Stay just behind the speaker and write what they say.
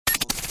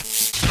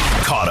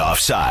Caught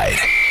Offside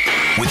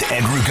with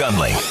Andrew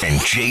Gunling and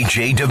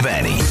JJ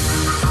Devaney.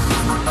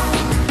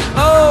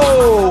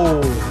 Oh,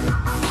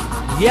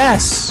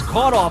 yes,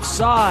 Caught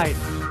Offside.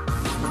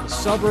 From the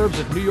suburbs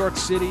of New York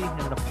City in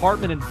an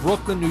apartment in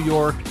Brooklyn, New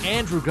York.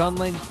 Andrew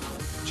Gunling,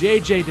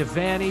 JJ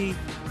Devaney,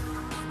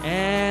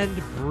 and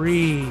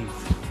breathe.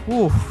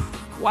 Ooh,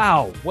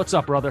 wow. What's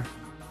up, brother?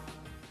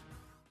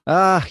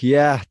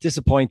 Yeah,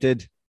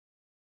 disappointed.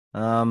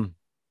 What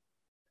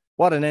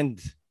an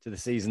end to the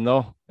season,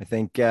 though. I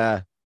think,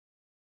 I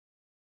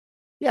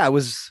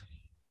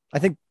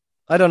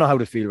don't know how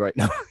to feel right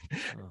now.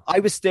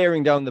 I was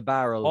staring down the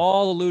barrel.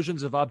 All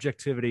illusions of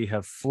objectivity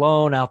have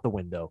flown out the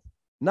window.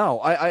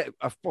 No,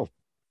 well,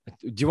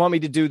 do you want me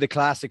to do the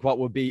classic? What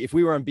would be if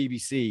we were on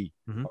BBC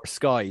or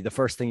Sky? The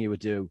first thing you would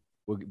do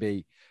would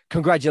be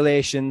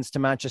congratulations to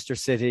Manchester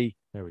City.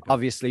 There we go.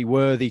 Obviously,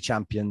 worthy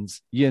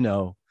champions,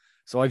 So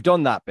I've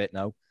done that bit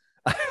now.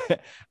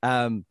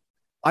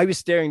 I was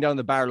staring down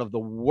the barrel of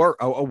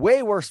a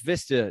way worse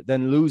vista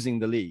than losing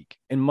the league,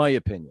 in my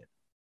opinion.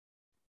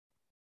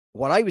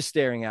 What I was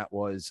staring at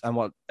was, and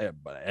what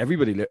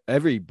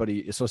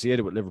everybody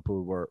associated with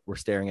Liverpool were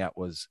staring at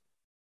was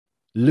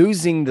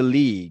losing the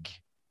league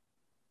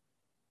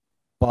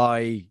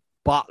by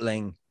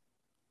bottling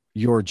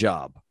your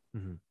job.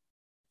 Mm-hmm.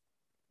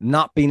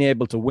 Not being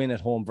able to win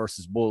at home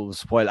versus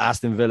Wolves while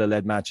Aston Villa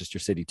led Manchester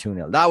City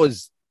 2-0. That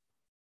was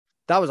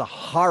a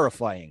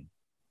horrifying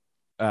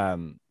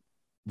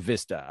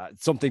vista.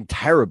 Something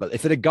terrible.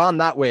 If it had gone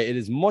that way, it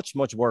is much,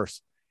 much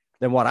worse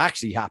than what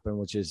actually happened,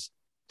 which is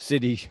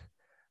City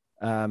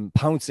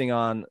pouncing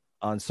on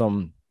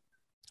some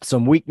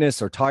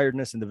weakness or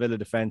tiredness in the Villa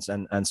defense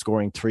and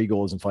scoring 3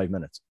 goals in 5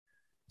 minutes.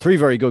 3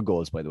 very good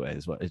goals, by the way,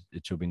 is what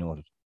it should be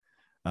noted.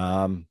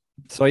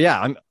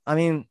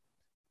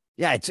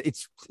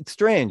 It's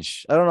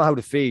strange. I don't know how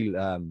to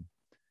feel.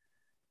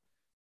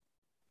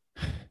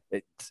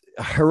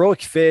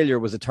 Heroic failure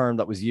was a term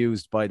that was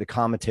used by the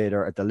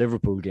commentator at the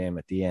Liverpool game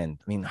at the end.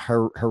 I mean,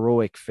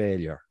 heroic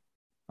failure.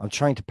 I'm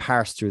trying to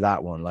parse through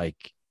that one.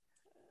 Like,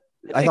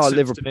 I thought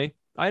Liverpool. To me.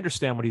 I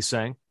understand what he's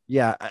saying.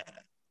 Yeah,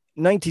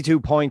 92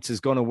 points is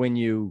going to win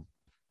you.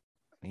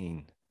 I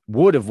mean,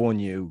 would have won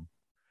you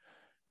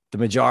the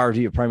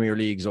majority of Premier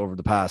Leagues over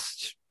the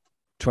past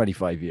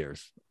 25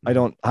 years. I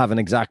don't have an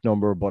exact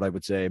number, but I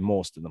would say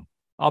most of them.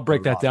 I'll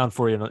break that down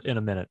for you in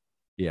a minute.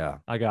 Yeah,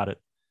 I got it.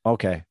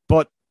 Okay,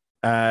 but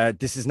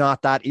this is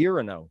not that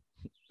era now,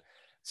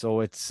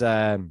 so it's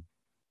a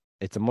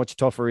much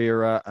tougher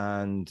era,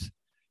 and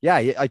yeah,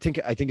 I think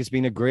it's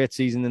been a great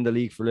season in the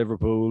league for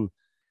Liverpool,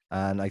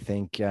 and I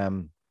think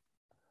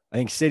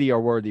City are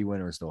worthy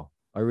winners, though.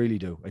 I really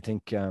do. I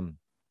think to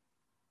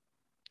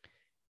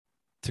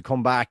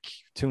come back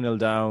 2-0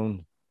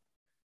 down,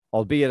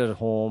 albeit at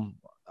home,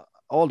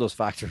 all those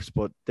factors,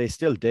 but they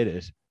still did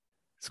it.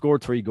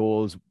 Scored 3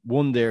 goals,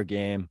 won their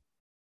game,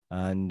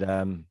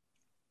 and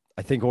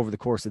I think over the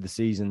course of the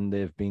season,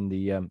 they've been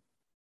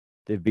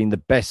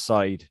the best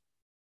side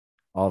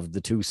of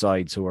the 2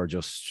 sides who are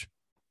just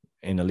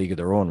in a league of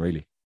their own,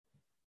 really.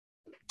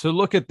 To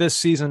look at this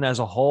season as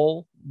a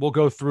whole, we'll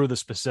go through the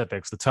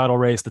specifics, the title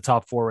race, the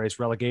top 4 race,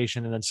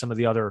 relegation, and then some of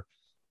the other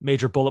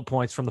major bullet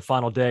points from the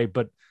final day.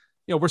 But,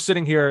 we're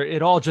sitting here.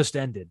 It all just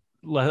ended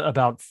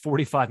about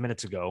 45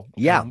 minutes ago.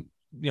 Yeah.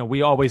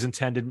 We always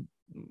intended,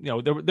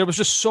 there was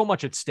just so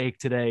much at stake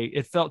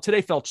today.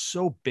 Today felt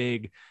so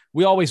big.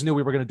 We always knew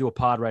we were going to do a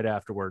pod right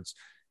afterwards.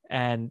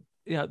 And,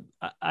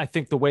 I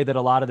think the way that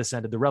a lot of this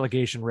ended, the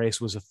relegation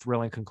race was a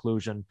thrilling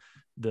conclusion.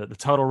 The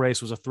title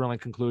race was a thrilling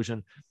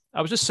conclusion.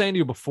 I was just saying to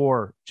you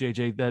before,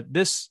 JJ, that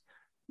this,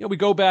 we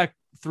go back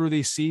through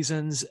these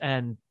seasons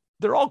and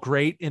they're all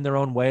great in their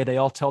own way. They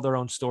all tell their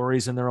own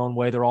stories in their own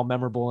way. They're all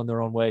memorable in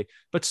their own way,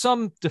 but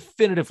some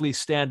definitively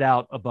stand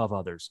out above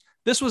others.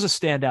 This was a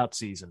standout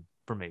season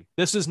for me.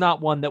 This is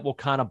not one that will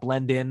kind of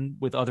blend in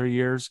with other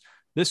years.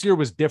 This year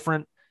was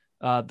different.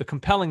 The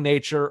compelling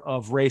nature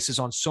of races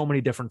on so many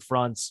different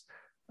fronts.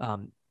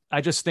 I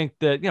just think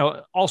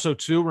that, also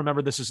too,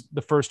 remember, this is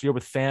the first year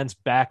with fans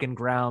back in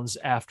grounds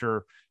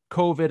after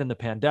COVID and the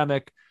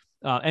pandemic.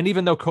 And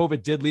even though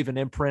COVID did leave an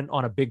imprint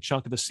on a big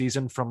chunk of the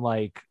season from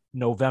like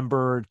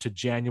November to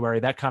January,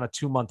 that kind of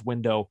 2-month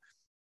window,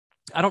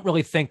 I don't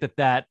really think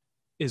that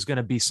is going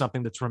to be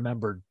something that's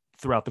remembered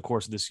throughout the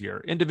course of this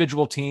year.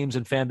 Individual teams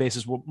and fan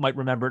bases might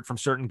remember it from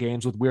certain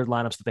games with weird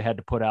lineups that they had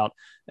to put out,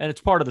 and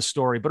it's part of the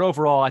story. But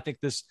overall, I think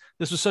this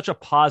was such a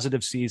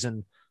positive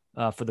season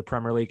for the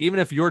Premier League. Even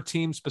if your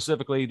team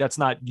specifically, that's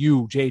not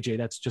you, JJ,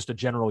 that's just a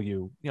general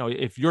you.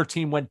 If your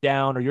team went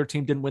down or your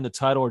team didn't win the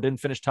title or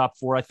didn't finish top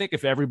 4, I think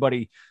if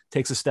everybody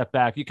takes a step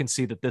back, you can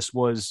see that this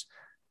was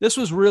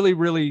really,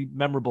 really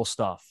memorable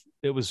stuff.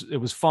 It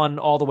was fun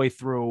all the way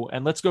through,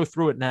 and let's go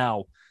through it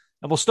now.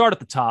 And we'll start at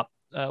the top.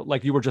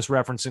 Like you were just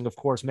referencing, of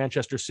course,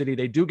 Manchester City,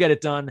 they do get it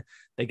done.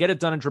 They get it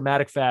done in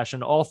dramatic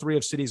fashion. All 3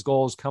 of City's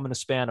goals come in a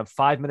span of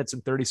 5 minutes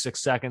and 36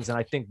 seconds. And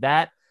I think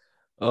that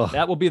Oh,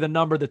 That will be the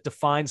number that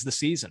defines the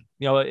season.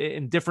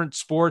 In different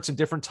sports and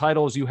different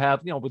titles, you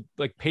have, with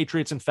like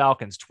Patriots and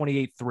Falcons,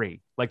 28-3.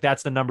 Like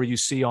that's the number you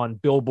see on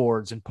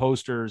billboards and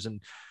posters.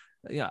 And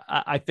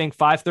I think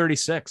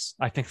 5:36.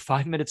 I think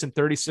 5 minutes and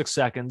 36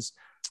 seconds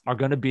are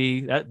going to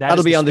be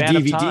that'll be on the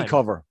DVD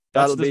cover.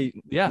 That'll be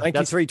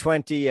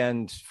 93:20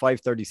 and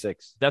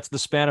 5:36. That's the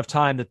span of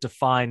time that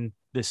define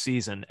this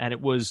season. And it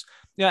was,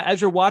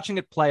 as you're watching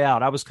it play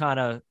out, I was kind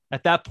of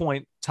at that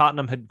point,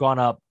 Tottenham had gone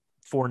up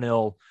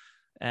 4-0.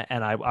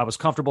 And I was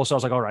comfortable. So I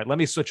was like, all right, let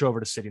me switch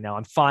over to City now.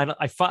 I'm fine.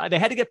 They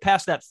had to get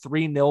past that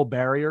 3-0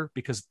 barrier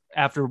because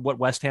after what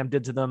West Ham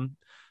did to them,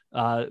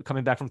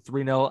 coming back from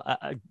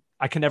 3-0,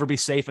 I can never be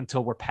safe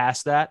until we're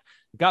past that.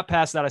 Got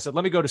past that. I said,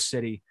 let me go to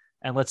City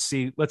and let's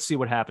see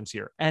what happens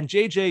here. And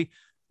JJ,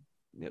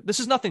 this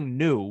is nothing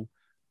new,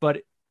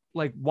 but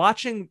like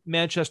watching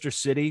Manchester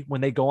City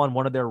when they go on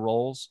one of their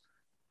rolls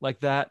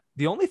like that,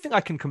 the only thing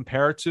I can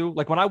compare it to,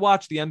 like when I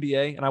watch the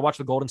NBA and I watch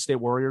the Golden State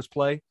Warriors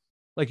play,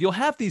 like you'll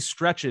have these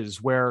stretches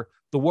where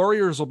the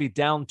Warriors will be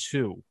down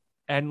 2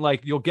 and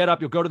like you'll get up,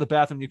 you'll go to the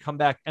bathroom, you come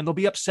back and they'll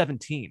be up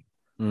 17.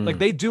 Like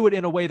they do it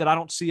in a way that I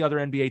don't see other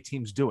NBA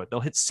teams do it. They'll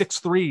hit 6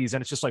 threes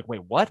and it's just like,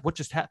 wait, what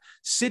just happened?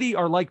 City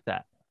are like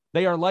that.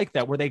 They are like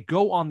that where they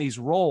go on these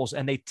rolls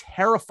and they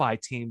terrify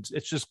teams.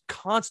 It's just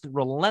constant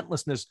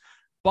relentlessness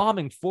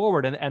bombing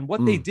forward. And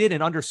what they did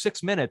in under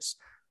 6 minutes,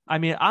 I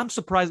mean, I'm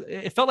surprised.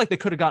 It felt like they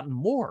could have gotten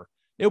more.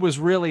 It was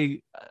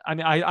really, I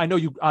mean, I know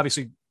you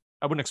obviously,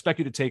 I wouldn't expect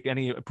you to take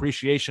any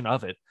appreciation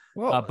of it,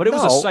 but it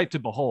was a sight to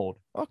behold.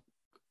 Well,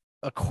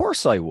 of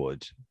course I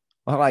would.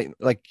 All right.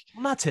 Like,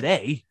 well, not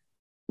today.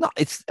 No,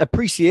 it's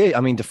appreciate. I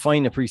mean,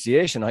 define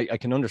appreciation. I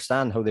can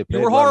understand how they play.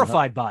 You were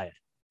horrified by it.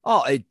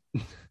 Oh,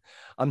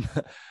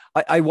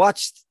 I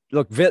watched.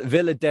 Look,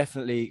 Villa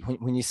definitely.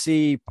 When you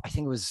see, I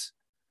think it was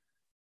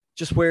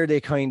just where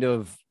they kind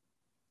of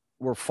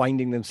were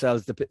finding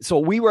themselves. So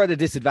we were at a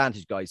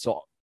disadvantage, guys.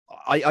 So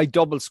I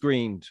double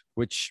screened,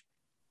 which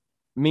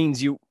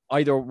means you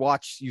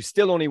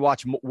still only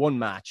watch one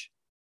match,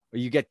 or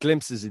you get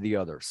glimpses of the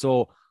other.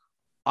 So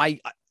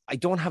I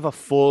don't have a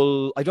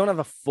full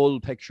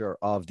picture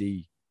of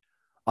the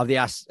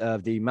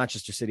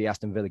Manchester City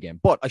Aston Villa game.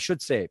 But I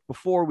should say,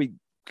 before we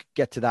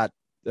get to that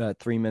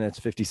 3 minutes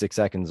 56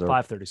 seconds or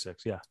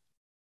 5:36, yeah,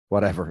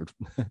 whatever,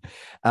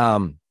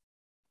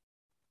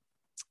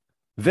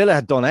 Villa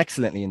had done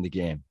excellently in the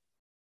game,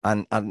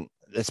 and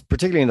it's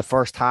particularly in the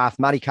first half.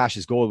 Matty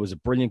Cash's goal was a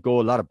brilliant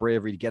goal, a lot of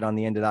bravery to get on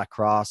the end of that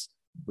cross.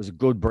 It was a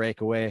good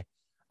breakaway.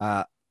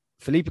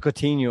 Felipe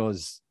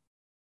Coutinho's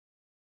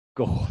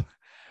goal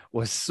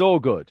was so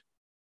good.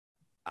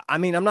 I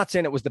mean, I'm not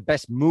saying it was the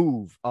best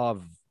move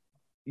of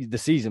the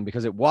season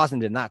because it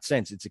wasn't in that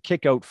sense. It's a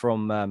kick out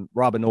from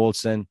Robin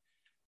Olsen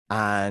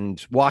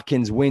and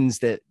Watkins wins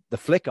the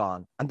flick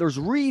on. And there's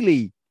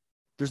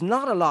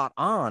not a lot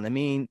on. I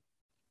mean,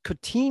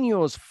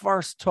 Coutinho's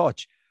first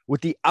touch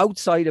with the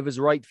outside of his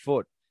right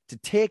foot to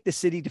take the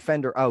City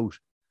defender out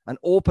and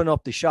open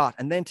up the shot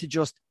and then to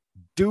just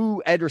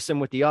do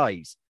Ederson with the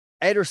eyes.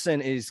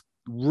 Ederson is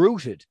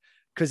rooted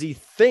because he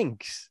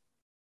thinks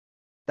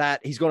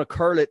that he's going to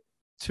curl it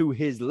to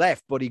his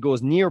left, but he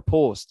goes near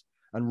post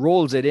and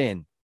rolls it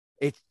in.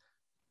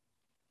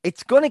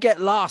 It's going to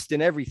get lost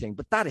in everything,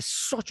 but that is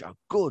such a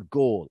good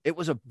goal. It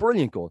was a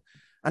brilliant goal.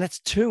 And it's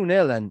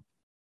 2-0. And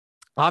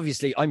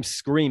obviously I'm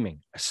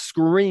screaming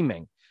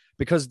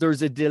because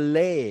there's a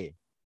delay.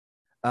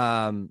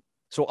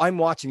 So I'm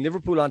watching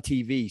Liverpool on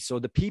TV. So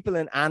the people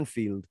in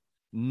Anfield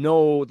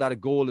know that a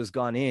goal has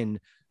gone in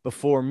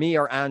before me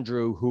or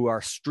Andrew, who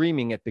are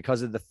streaming it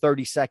because of the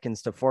 30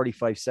 seconds to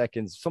 45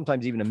 seconds,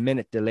 sometimes even a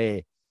minute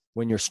delay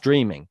when you're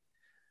streaming.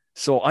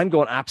 So I'm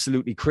going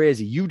absolutely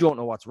crazy. You don't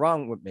know what's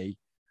wrong with me.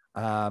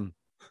 But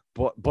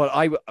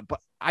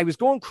I was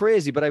going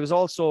crazy, but I was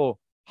also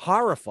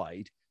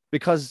horrified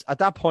because at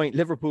that point,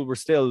 Liverpool were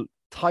still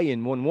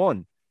tying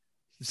 1-1.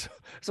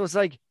 So it's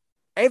like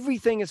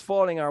everything is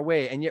falling our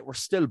way and yet we're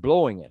still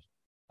blowing it.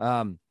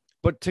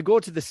 But to go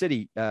to the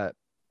City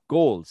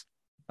goals,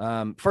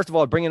 first of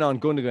all, bringing on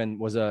Gundogan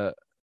was a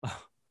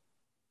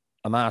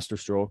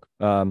masterstroke.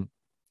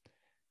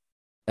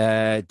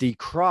 The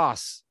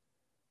cross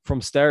from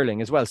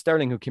Sterling as well.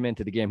 Sterling, who came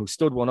into the game, who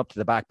stood one up to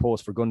the back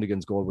post for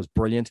Gundogan's goal, was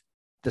brilliant.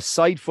 The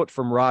side foot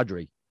from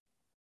Rodri.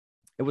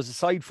 It was a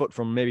side foot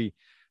from maybe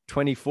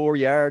 24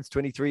 yards,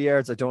 23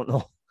 yards. I don't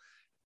know.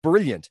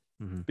 Brilliant.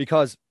 Mm-hmm.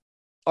 Because,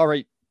 all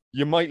right,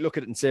 you might look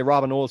at it and say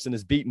Robin Olsen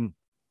is beaten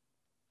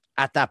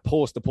at that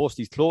post, the post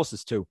he's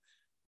closest to.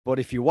 But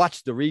if you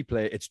watch the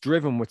replay, it's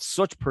driven with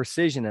such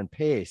precision and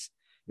pace.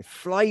 It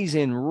flies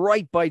in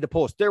right by the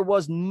post. There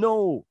was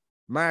no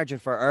margin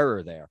for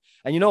error there.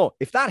 And,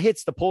 if that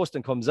hits the post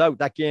and comes out,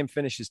 that game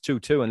finishes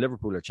 2-2 and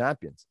Liverpool are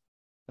champions.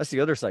 That's the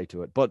other side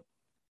to it. But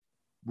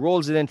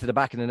rolls it into the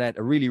back of the net,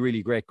 a really,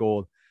 really great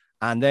goal.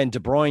 And then De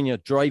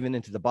Bruyne driving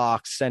into the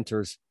box,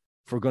 centers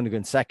for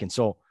Gundogan second.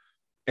 So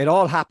it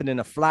all happened in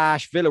a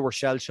flash. Villa were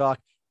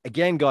shell-shocked.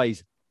 Again,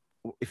 guys,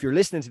 if you're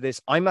listening to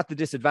this, I'm at the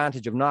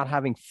disadvantage of not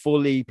having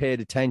fully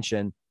paid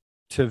attention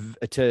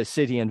to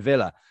City and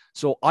Villa.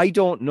 So I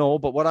don't know,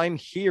 but what I'm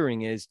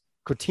hearing is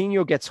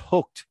Coutinho gets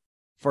hooked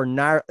for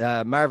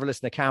Marvelous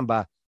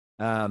Nakamba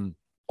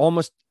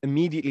almost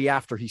immediately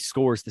after he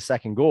scores the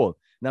second goal.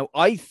 Now,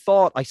 I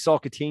thought I saw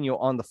Coutinho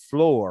on the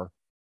floor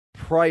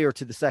prior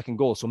to the second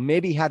goal. So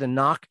maybe he had a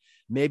knock.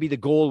 Maybe the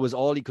goal was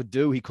all he could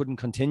do. He couldn't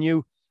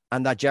continue,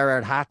 and that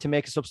Gerrard had to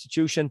make a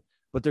substitution.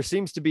 But there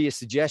seems to be a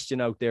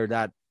suggestion out there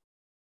that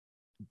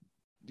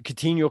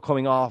Coutinho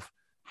coming off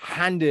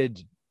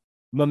handed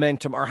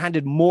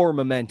more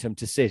momentum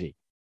to City.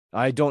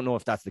 I don't know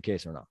if that's the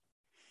case or not.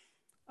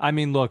 I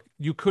mean, look,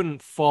 you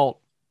couldn't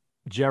fault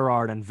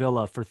Gerrard and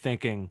Villa for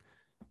thinking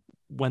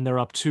when they're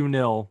up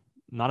 2-0,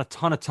 not a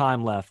ton of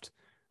time left,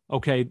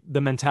 okay,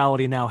 the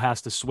mentality now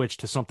has to switch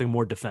to something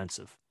more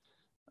defensive.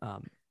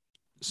 But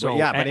if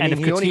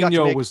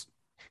Coutinho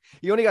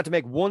he only got to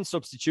make one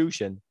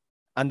substitution,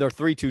 and they're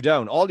 3-2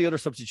 down. All the other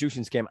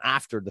substitutions came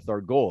after the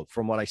third goal,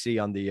 from what I see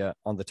on the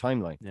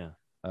timeline. Yeah.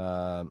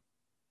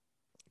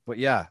 But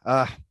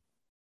yeah,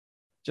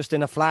 just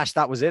in a flash,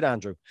 that was it,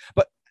 Andrew.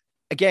 But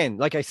again,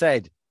 like I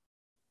said,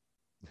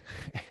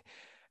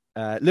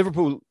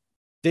 Liverpool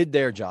did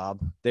their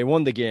job. They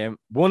won the game.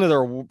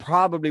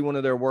 Probably one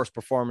of their worst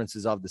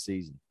performances of the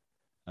season.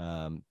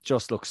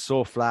 Just looked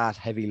so flat,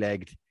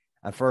 heavy-legged.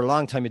 And for a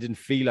long time, it didn't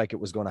feel like it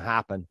was going to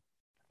happen.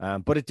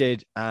 But it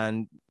did.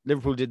 And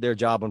Liverpool did their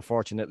job,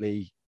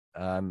 unfortunately.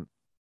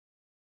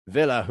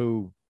 Villa,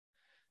 who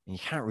you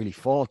can't really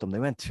fault them. They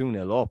went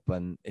 2-0 up,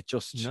 and it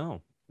just...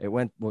 No. It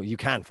went... Well, you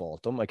can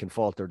fault them. I can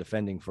fault their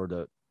defending for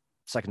the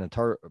second and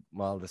third...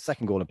 Well, the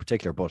second goal in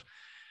particular. But,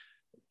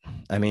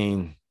 I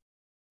mean...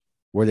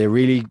 Were they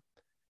really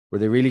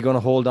going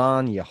to hold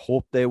on? You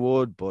hope they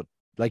would, but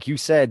like you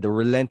said, the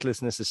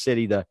relentlessness of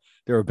City, their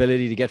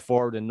ability to get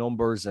forward in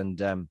numbers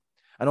and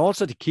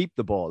also to keep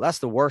the ball. That's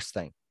the worst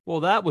thing.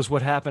 Well, that was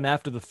what happened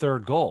after the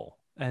third goal.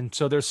 And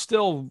so there's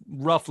still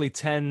roughly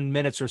 10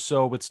 minutes or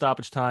so with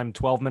stoppage time,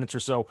 12 minutes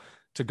or so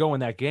to go in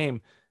that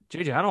game.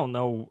 JJ, I don't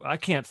know. I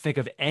can't think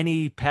of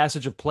any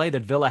passage of play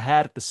that Villa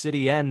had at the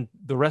City end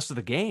the rest of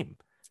the game.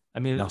 I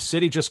mean, no.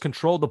 City just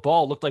controlled the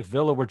ball. It looked like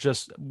Villa were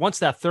just, once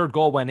that third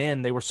goal went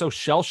in, they were so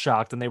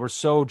shell-shocked and they were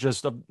so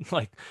just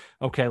like,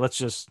 okay, let's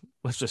just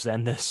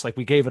end this. Like,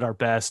 we gave it our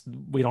best.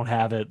 We don't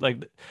have it.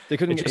 Like, they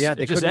couldn't get out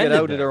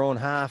of their own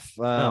half.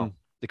 No.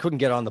 They couldn't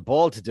get on the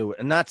ball to do it.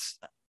 And that's,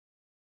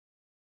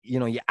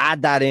 you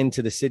add that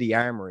into the City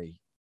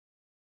armory,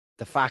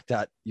 the fact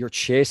that you're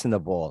chasing the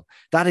ball,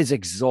 that is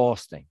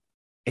exhausting.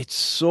 It's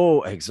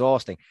so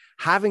exhausting.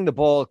 Having the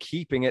ball,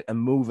 keeping it and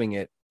moving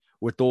it,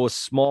 with those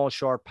small,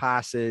 short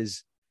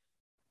passes,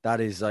 that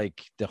is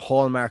like the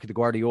hallmark of the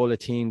Guardiola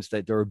teams,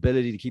 that their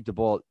ability to keep the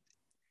ball,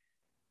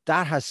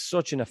 that has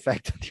such an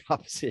effect on the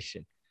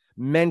opposition.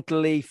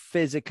 Mentally,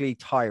 physically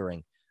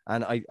tiring.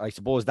 And I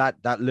suppose that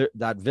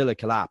Villa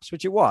collapse,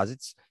 which it was.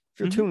 If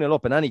you're 2-0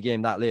 up in any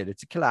game that late,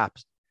 it's a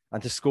collapse.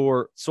 And to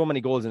score so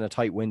many goals in a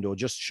tight window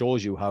just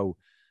shows you how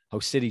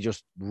City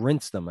just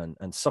rinsed them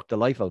and sucked the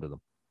life out of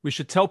them. We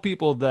should tell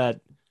people that,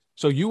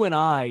 so you and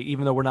I,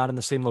 even though we're not in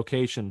the same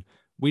location,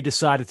 we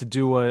decided to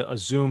do a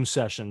Zoom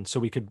session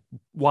so we could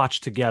watch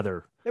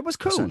together. It was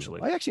cool.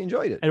 Essentially. I actually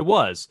enjoyed it. It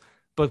was.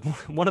 But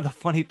one of the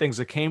funny things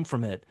that came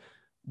from it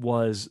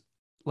was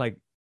like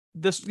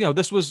this,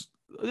 this was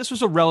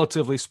a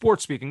relatively,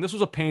 sports speaking, this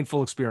was a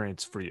painful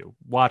experience for you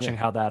watching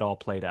how that all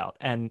played out.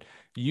 And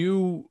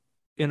you,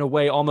 in a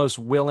way, almost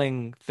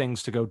willing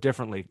things to go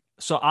differently.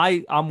 So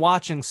I'm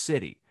watching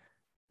City.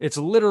 It's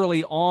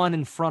literally on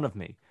in front of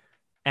me.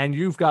 And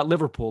you've got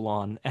Liverpool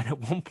on. And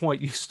at one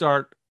point you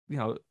start,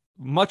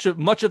 much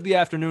of the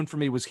afternoon for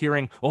me was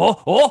hearing,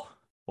 that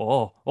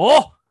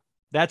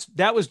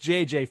was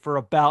JJ for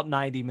about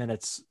 90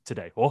 minutes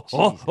today.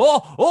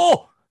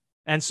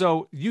 And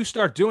so you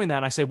start doing that.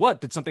 And I say,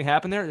 what? Did something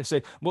happen there? They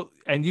say, well,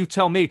 and you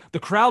tell me the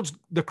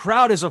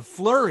crowd is a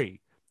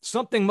flurry.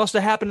 Something must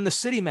have happened in the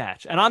City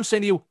match. And I'm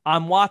saying to you,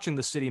 I'm watching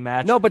the City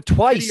match. No, but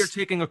twice. You're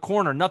taking a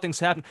corner. Nothing's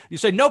happened. You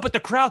say, no, but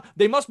the crowd,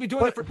 they must be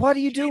doing it for. What are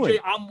you doing?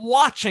 I'm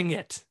watching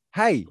it.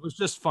 Hey. It was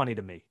just funny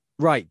to me.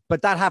 Right.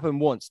 But that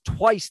happened once.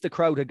 Twice the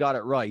crowd had got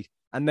it right.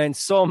 And then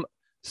some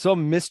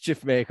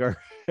mischief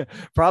maker,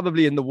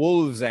 probably in the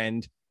Wolves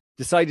end,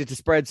 decided to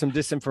spread some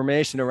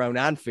disinformation around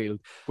Anfield,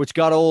 which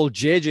got old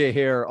JJ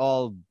here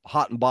all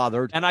hot and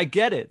bothered. And I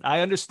get it.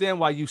 I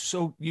understand why you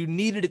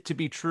needed it to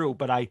be true,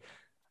 but I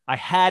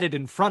had it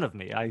in front of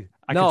me. I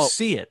could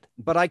see it.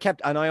 But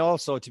I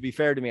also, to be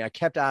fair to me, I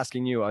kept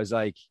asking you, I was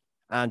like,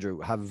 Andrew,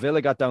 have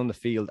Villa got down the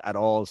field at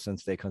all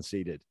since they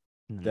conceded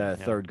the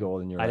third goal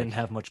in your I didn't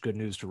have much good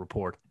news to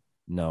report.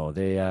 No,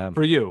 they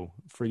for you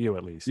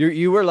at least.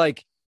 You were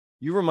like,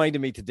 you reminded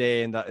me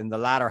today in the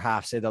latter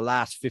half, say the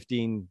last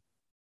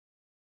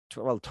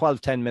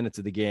 12 minutes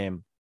of the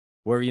game,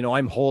 where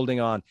I'm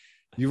holding on.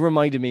 You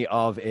reminded me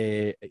of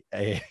a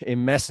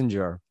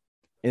messenger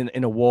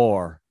in a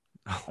war,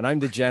 and I'm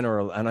the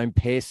general, and I'm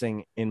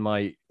pacing in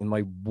my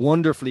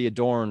wonderfully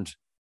adorned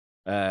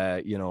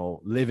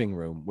living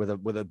room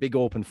with a big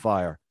open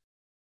fire,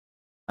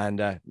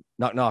 and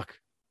knock,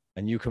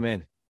 and you come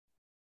in.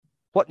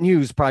 What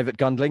news, Private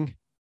Gundling?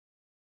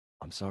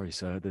 I'm sorry,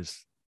 sir.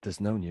 There's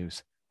no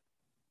news.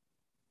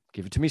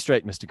 Give it to me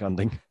straight, Mr.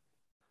 Gunding.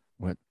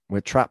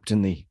 We're trapped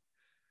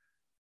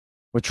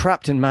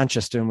in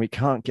Manchester and we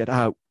can't get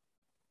out.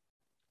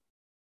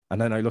 And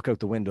then I look out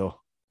the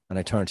window and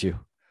I turn to you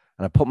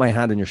and I put my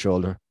hand on your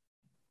shoulder.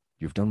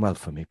 You've done well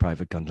for me,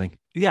 Private Gundling.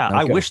 Yeah,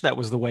 I wish that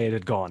was the way it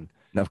had gone.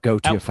 Now go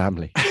to your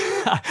family.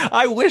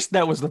 I wish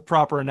that was the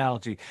proper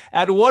analogy.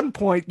 At one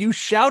point, you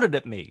shouted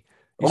at me.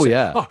 You said,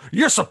 yeah. Oh,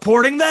 you're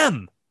supporting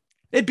them.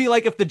 It'd be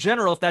like if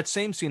that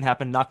same scene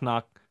happened, knock,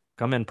 knock,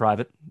 come in,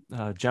 Private.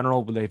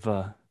 General,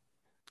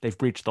 they've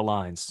breached the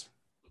lines.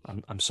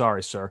 I'm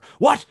sorry, sir.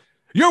 What?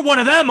 You're one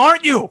of them,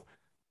 aren't you?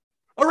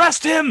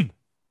 Arrest him.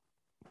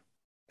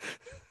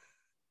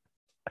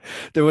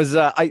 There was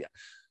I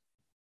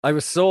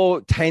was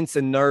so tense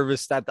and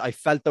nervous that I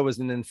felt there was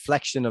an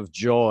inflection of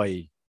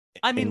joy.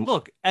 I mean,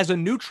 look, as a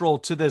neutral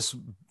to this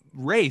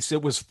race,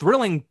 it was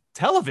thrilling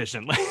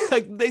television.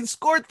 Like they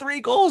scored 3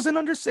 goals in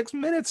under 6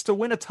 minutes to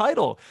win a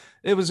title.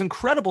 It was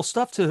incredible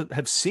stuff to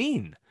have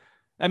seen.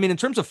 I mean, in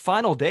terms of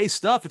final day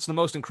stuff, it's the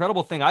most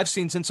incredible thing I've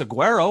seen since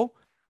Aguero.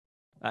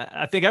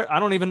 I think I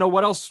don't even know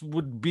what else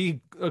would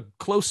be a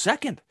close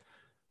second.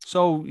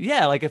 So,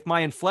 yeah, like if my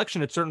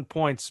inflection at certain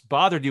points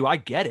bothered you, I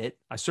get it.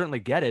 I certainly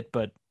get it,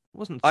 but I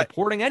wasn't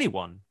supporting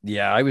anyone.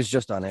 Yeah, I was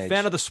just on edge.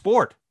 Fan of the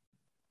sport.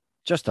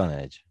 Just on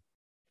edge.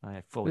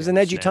 I fully It was an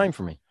edgy time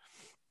for me.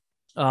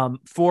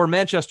 For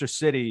Manchester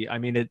City, I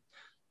mean,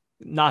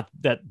 not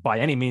that by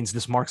any means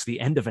this marks the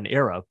end of an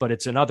era, but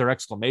it's another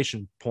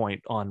exclamation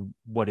point on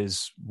what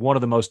is one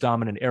of the most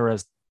dominant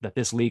eras that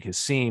this league has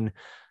seen.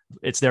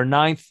 It's their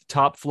 9th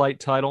top flight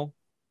title.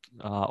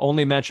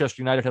 Only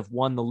Manchester United have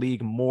won the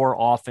league more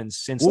often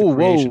since the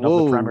creation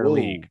of the Premier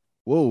League.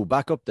 Whoa,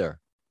 back up there.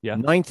 Yeah.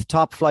 9th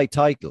top flight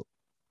title.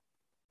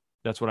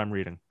 That's what I'm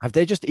reading. Have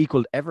they just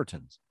equaled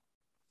Everton's?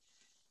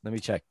 Let me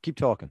check. Keep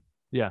talking.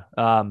 Yeah.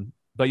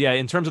 But yeah,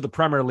 in terms of the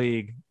Premier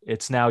League,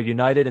 it's now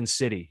United and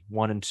City,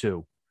 1 and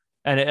 2.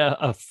 And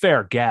a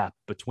fair gap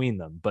between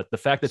them. But the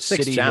fact that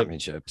 6 City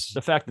championships.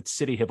 The fact that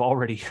City have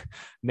already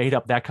made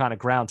up that kind of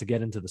ground to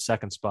get into the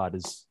second spot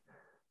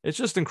it's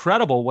just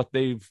incredible what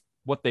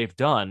they've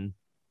done.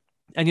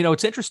 And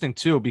it's interesting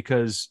too,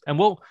 because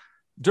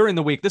during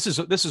the week, this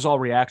is all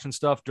reaction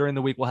stuff. During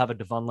the week, we'll have a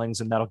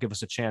Devonlings, and that'll give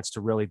us a chance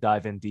to really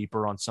dive in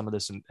deeper on some of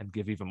this and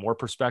give even more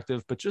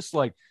perspective. But just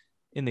like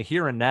in the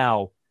here and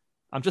now,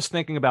 I'm just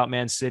thinking about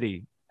Man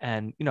City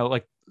and,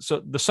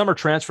 so the summer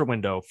transfer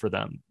window for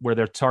them, where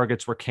their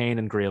targets were Kane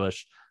and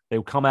Grealish, they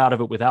would come out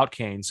of it without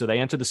Kane. So they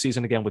entered the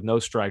season again with no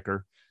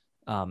striker.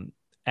 And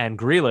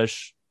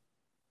Grealish,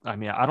 I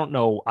mean, I don't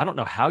know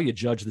how you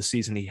judge the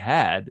season he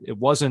had. It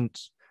wasn't,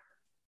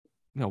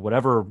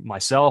 whatever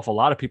myself, a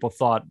lot of people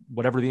thought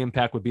whatever the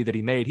impact would be that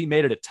he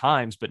made it at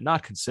times, but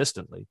not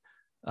consistently.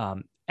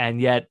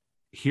 And yet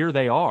here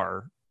they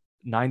are,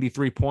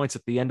 93 points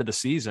at the end of the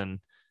season.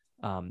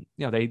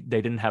 They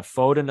didn't have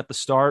Foden at the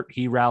start.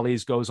 He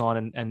rallies, goes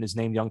on and is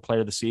named Young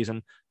Player of the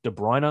Season. De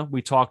Bruyne,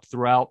 we talked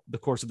throughout the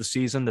course of the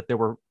season that there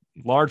were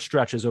large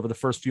stretches over the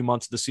first few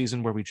months of the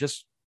season where we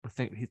just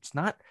think it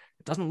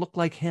doesn't look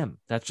like him.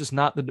 That's just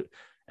not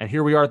and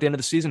here we are at the end of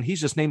the season.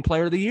 He's just named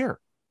Player of the Year.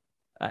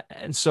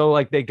 And so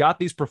like they got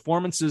these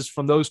performances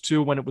from those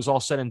two when it was all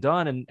said and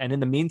done. And in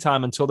the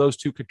meantime, until those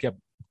two could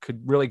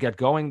really get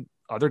going,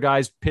 other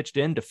guys pitched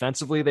in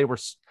defensively. They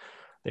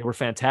were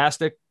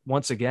fantastic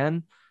once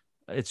again.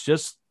 It's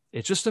just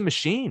a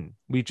machine.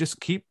 We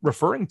just keep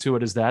referring to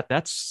it as that.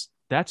 That's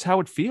how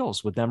it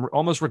feels with them,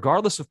 almost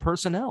regardless of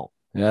personnel.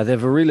 Yeah, they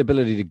have a real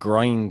ability to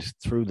grind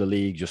through the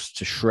league, just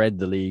to shred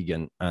the league,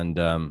 and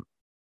the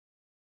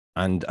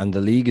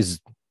league is,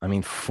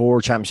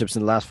 4 championships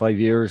in the last 5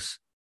 years.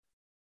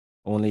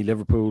 Only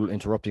Liverpool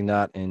interrupting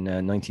that in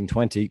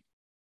 1920.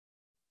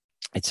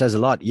 It says a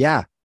lot.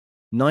 Yeah,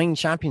 9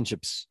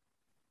 championships,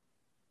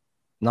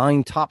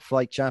 9 top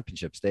flight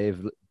championships.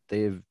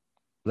 They've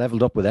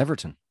leveled up with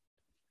Everton.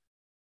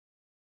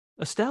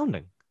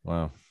 Astounding.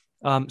 Wow.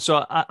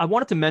 So I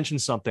wanted to mention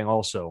something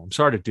also. I'm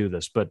sorry to do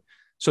this, but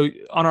so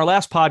on our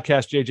last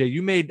podcast, JJ,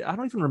 you made, I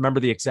don't even remember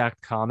the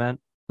exact comment,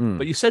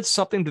 but you said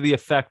something to the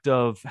effect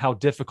of how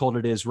difficult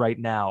it is right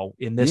now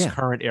in this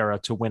current era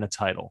to win a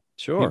title.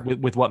 Sure.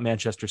 With what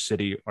Manchester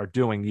City are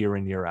doing year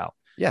in, year out.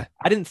 Yeah.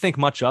 I didn't think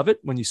much of it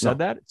when you said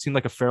that. It seemed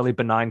like a fairly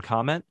benign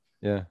comment.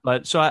 Yeah.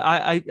 But so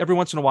I every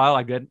once in a while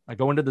I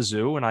go into the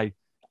zoo and I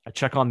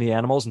check on the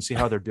animals and see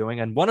how they're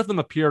doing. And one of them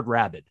appeared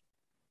rabid.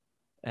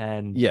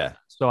 And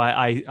so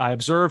I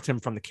observed him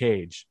from the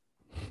cage.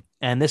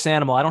 And this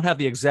animal, I don't have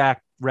the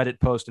exact Reddit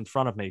post in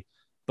front of me,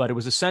 but it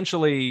was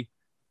essentially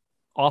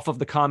off of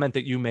the comment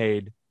that you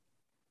made.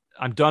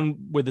 I'm done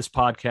with this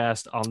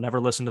podcast. I'll never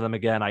listen to them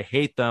again. I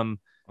hate them.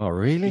 Oh,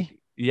 really?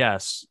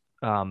 Yes.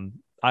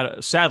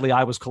 Sadly,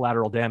 I was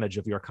collateral damage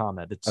of your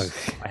comment.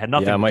 I had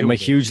nothing. Yeah, to do my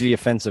with hugely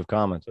offensive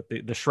comment.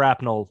 But the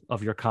shrapnel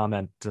of your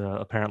comment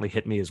apparently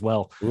hit me as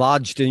well.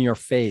 Lodged in your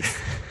face.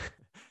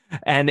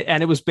 And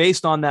it was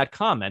based on that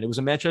comment. It was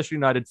a Manchester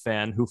United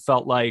fan who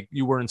felt like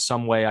you were in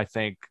some way, I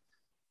think,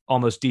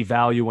 almost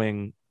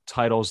devaluing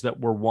titles that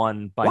were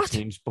won by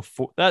teams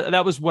before.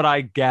 That was what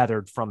I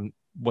gathered from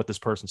what this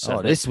person said.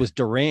 Oh, this was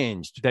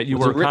deranged. That you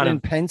was were written kind of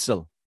in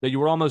pencil. That you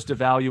were almost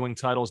devaluing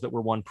titles that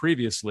were won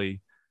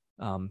previously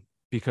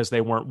because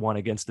they weren't won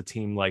against a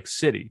team like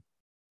City.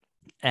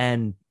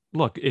 And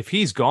look, if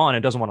he's gone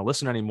and doesn't want to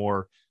listen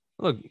anymore,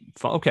 look,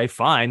 okay,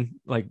 fine.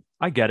 Like,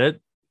 I get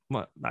it.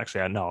 Well,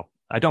 actually, no,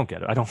 I don't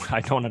get it. I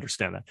don't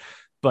understand that.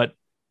 But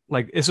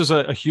like, this is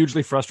a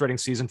hugely frustrating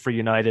season for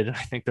United, and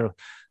I think their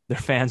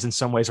fans in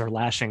some ways are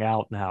lashing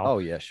out now. Oh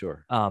yeah,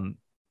 sure.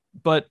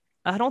 But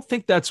I don't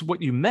think that's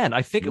what you meant.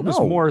 I think it was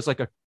more as like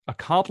a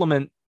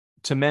compliment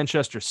to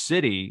Manchester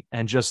City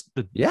and just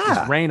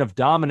this reign of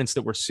dominance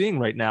that we're seeing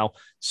right now.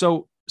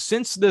 So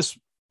since this,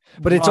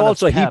 but it's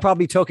also he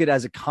probably took it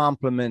as a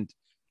compliment.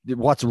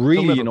 What's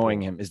really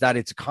annoying him is that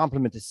it's a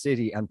compliment to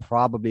City and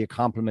probably a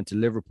compliment to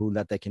Liverpool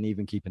that they can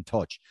even keep in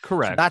touch.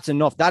 Correct. So that's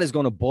enough. That is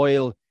going to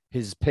boil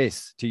his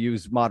piss, to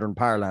use modern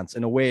parlance,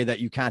 in a way that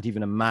you can't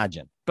even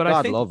imagine. But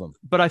God love him.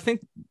 But I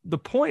think the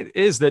point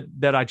is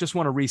that I just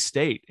want to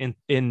restate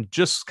in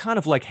just kind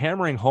of like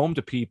hammering home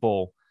to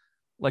people,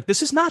 like,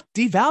 this is not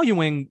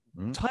devaluing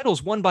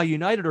titles won by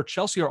United or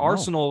Chelsea or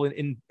Arsenal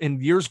in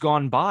years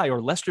gone by,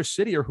 or Leicester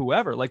City or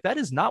whoever. Like, that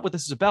is not what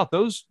this is about.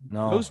 Those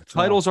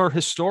titles are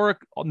historic,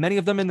 many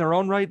of them in their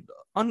own right,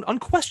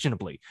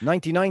 unquestionably.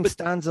 99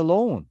 stands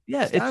alone.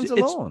 Yeah, stands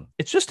alone.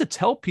 It's just to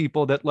tell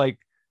people that, like,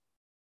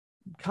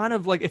 kind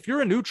of like, if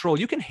you're a neutral,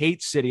 you can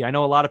hate City. I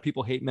know a lot of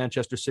people hate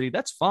Manchester City.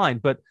 That's fine.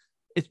 But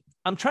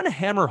I'm trying to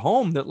hammer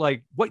home that,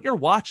 like, what you're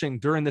watching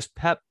during this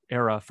Pep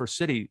era for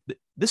City,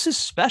 this is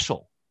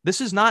special. This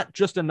is not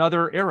just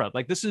another era.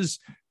 Like, this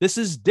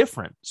is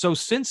different. So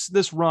since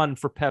this run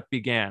for Pep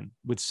began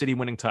with City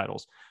winning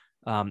titles,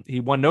 he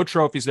won no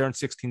trophies there in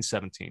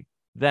 16-17,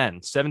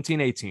 then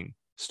 17-18,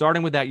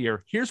 starting with that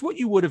year. Here's what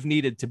you would have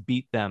needed to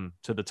beat them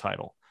to the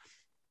title: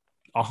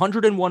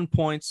 101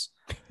 points,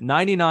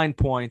 99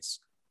 points,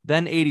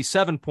 then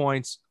 87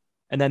 points,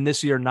 and then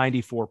this year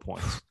 94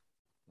 points.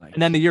 Nice.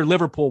 And then the year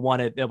Liverpool won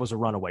it, that was a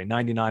runaway.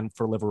 99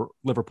 for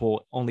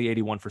Liverpool, only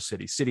 81 for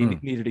City. City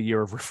needed a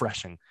year of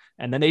refreshing.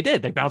 And then they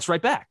did. They bounced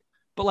right back.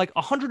 But like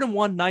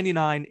 101,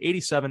 99,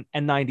 87,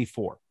 and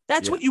 94.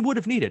 That's what you would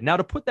have needed. Now,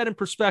 to put that in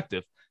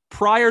perspective,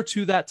 prior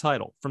to that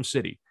title from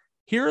City,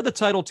 here are the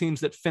title teams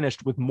that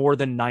finished with more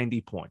than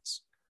 90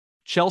 points.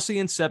 Chelsea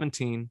in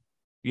 17,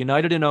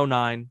 United in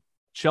 09,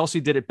 Chelsea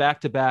did it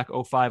back-to-back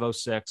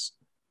 05-06.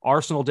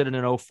 Arsenal did it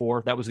in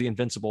 04. That was the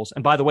Invincibles.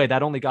 And by the way,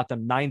 that only got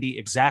them 90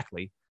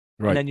 exactly.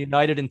 Right. And then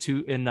United in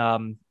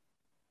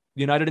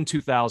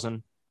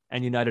 2000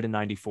 and United in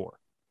 94.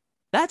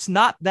 That's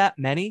not that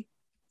many.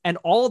 And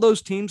all of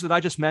those teams that I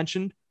just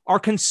mentioned are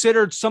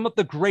considered some of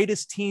the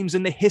greatest teams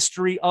in the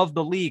history of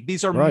the league.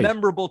 These are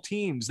memorable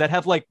teams that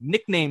have like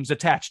nicknames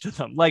attached to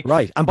them. Like,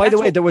 and by the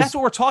way, that's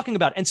what we're talking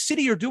about. And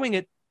City are doing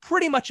it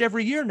pretty much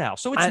every year now.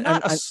 So it's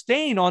not a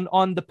stain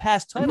on the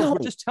past titles. No. We're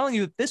just telling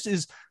you that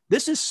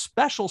this is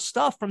special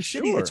stuff from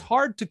City. It's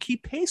hard to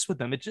keep pace with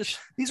them.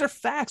 These are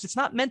facts. It's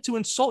not meant to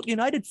insult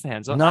United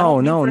fans. No,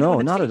 not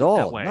at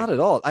all. Not at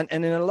all.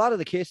 And in a lot of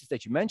the cases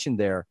that you mentioned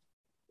there,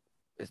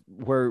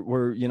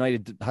 where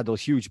United had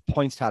those huge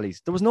points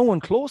tallies, there was no one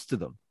close to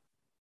them.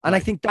 And I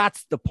think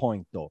that's the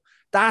point, though.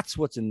 That's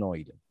what's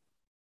annoyed him.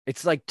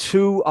 It's like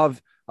two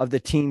of the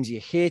teams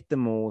you hate the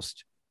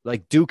most,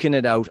 like duking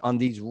it out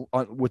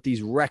with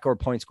these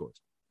record point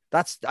scores.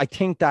 I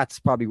think that's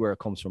probably where it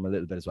comes from a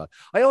little bit as well.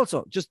 I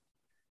also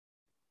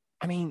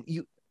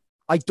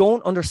I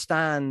don't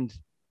understand.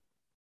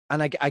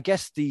 And I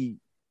guess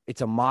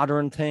it's a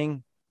modern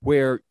thing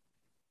where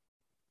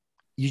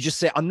you just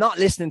say, I'm not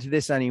listening to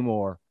this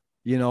anymore.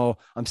 You know,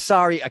 I'm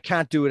sorry, I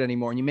can't do it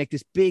anymore. And you make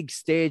this big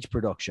stage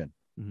production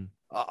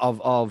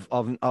of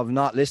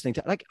not listening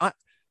to, like,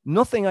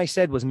 nothing I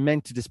said was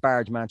meant to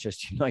disparage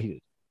Manchester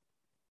United.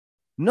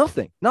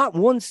 Nothing, not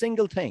one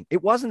single thing.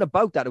 It wasn't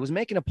about that. It was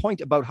making a point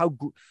about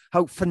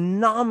how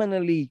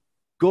phenomenally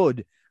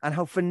good and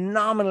how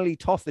phenomenally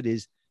tough it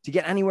is to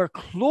get anywhere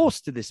close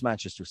to this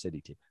Manchester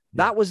City team.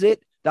 Yeah. That was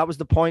it. That was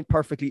the point,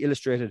 perfectly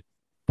illustrated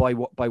by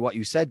what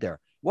you said there.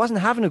 It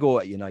wasn't having a go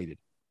at United.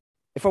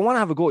 If I want to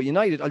have a go at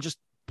United, I'll just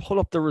pull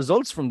up the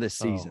results from this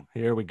season.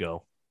 Here we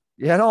go.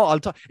 Yeah, no, I'll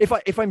talk.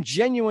 If I'm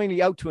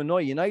genuinely out to annoy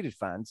United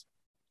fans,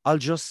 I'll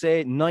just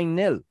say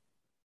 9-0.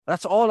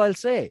 That's all I'll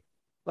say.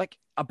 Like,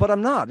 but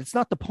I'm not. It's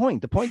not the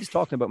point. The point is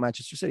talking about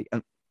Manchester City.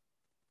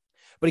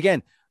 But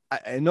again,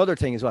 another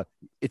thing as well,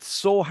 it's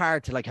so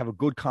hard to like have a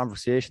good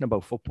conversation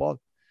about football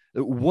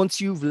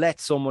once you've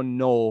let someone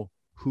know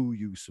who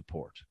you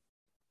support.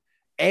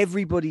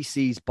 Everybody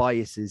sees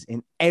biases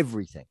in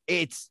everything.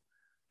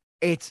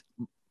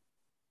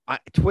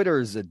 Twitter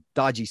is a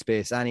dodgy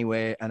space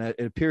anyway, and it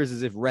appears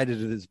as if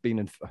Reddit has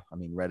been.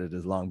 Reddit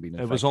has long been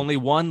infected. It was only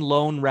one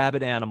lone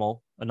rabid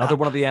animal. Another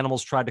one of the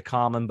animals tried to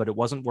calm him, but it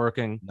wasn't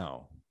working.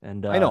 No,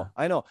 and I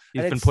know.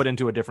 He's been put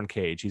into a different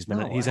cage. He's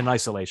in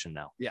isolation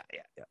now. Yeah.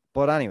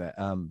 But anyway,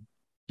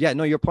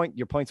 your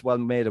point's well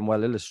made and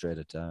well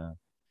illustrated.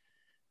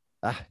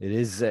 It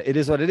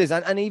is what it is.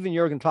 And even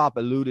Jurgen Klopp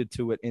alluded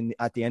to it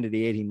at the end of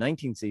the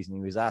 18-19 season.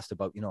 He was asked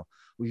about,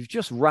 we've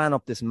just ran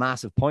up this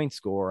massive point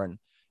score and,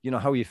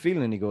 how are you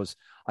feeling? And he goes,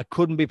 I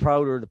couldn't be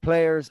prouder of the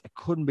players. I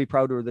couldn't be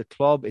prouder of the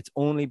club. It's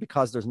only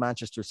because there's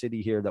Manchester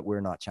City here that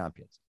we're not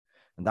champions.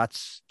 And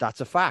that's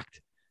a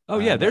fact. Oh,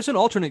 yeah. There's an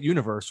alternate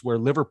universe where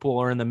Liverpool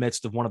are in the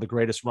midst of one of the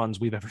greatest runs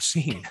we've ever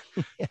seen.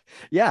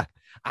 Yeah,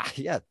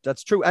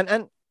 that's true.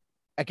 And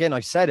again,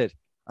 I've said it.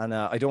 And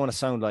I don't want to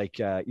sound like,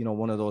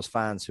 one of those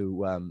fans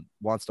who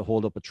wants to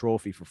hold up a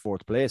trophy for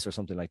fourth place or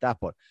something like that.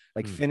 But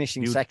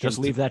finishing second. Just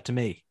leave that to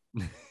me.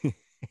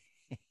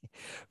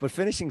 But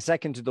finishing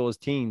second to those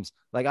teams,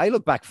 I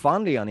look back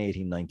fondly on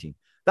 18-19.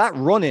 That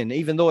run-in,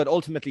 even though it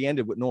ultimately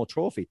ended with no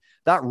trophy,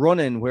 that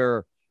run-in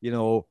where,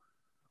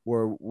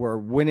 we're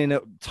winning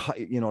it,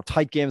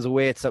 tight games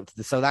away. It's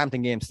the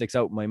Southampton game sticks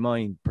out in my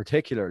mind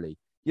particularly.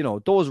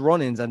 Those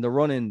run-ins and the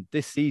run-in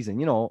this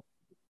season,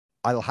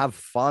 I'll have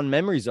fond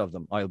memories of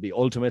them. I'll be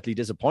ultimately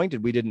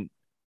disappointed we didn't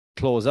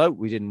close out,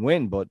 we didn't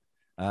win. But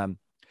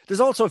there's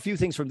also a few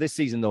things from this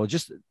season, though,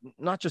 just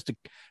not just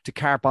to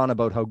carp on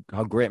about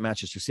how great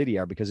Manchester City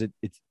are, because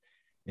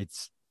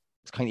it's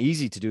kind of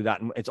easy to do that,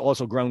 and it's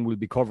also ground we'll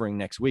be covering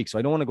next week. So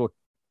I don't want to go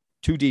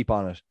too deep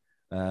on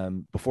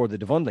it before the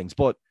Devundlings.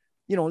 But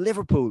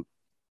Liverpool,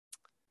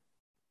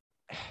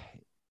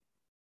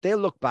 they'll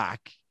look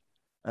back.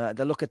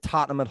 They'll look at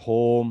Tottenham at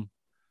home.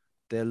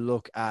 They'll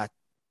look at.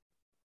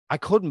 I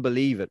couldn't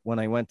believe it when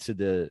I went to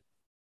the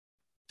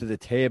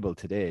table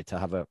today to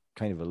have a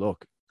kind of a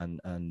look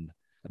and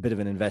a bit of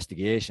an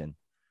investigation.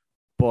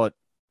 But,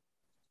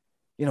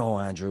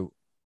 Andrew,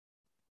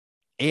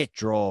 8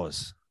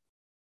 draws,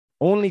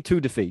 only 2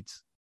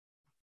 defeats,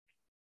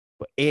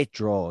 but 8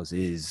 draws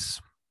is,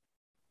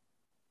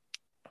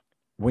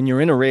 when you're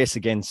in a race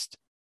against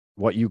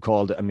what you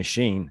called a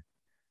machine,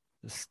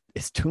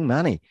 it's too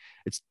many.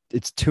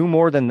 It's 2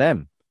 more than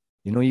them.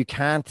 You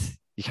can't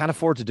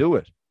afford to do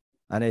it.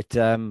 And it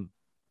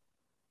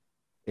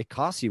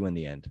costs you in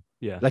the end.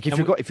 Yeah. If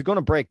you're going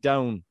to break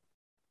down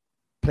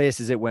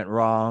places it went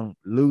wrong,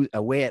 lose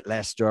away at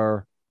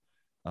Leicester,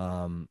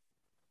 and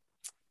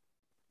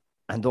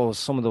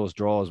some of those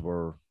draws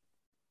were,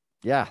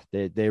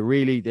 they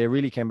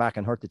really came back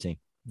and hurt the team.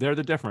 They're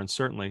the difference,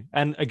 certainly.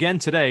 And again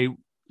today,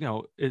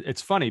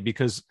 it's funny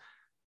because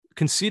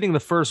conceding the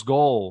first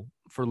goal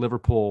for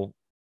Liverpool,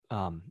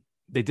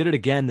 they did it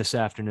again this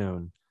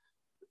afternoon.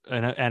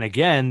 And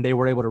again, they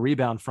were able to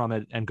rebound from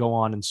it and go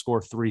on and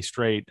score 3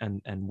 straight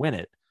and win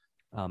it.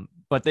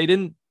 But they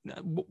didn't.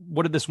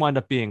 What did this wind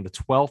up being? The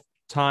 12th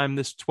time?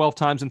 12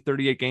 times in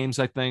 38 games,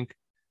 I think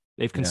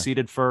they've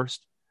conceded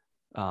first.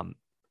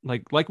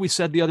 Like we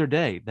said the other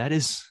day,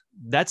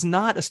 that's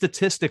not a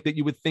statistic that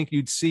you would think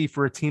you'd see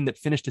for a team that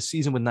finished a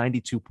season with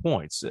 92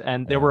 points.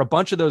 And there were a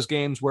bunch of those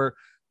games where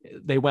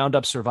they wound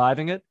up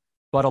surviving it,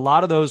 but a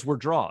lot of those were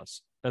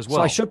draws as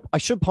well. So I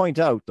should point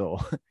out though,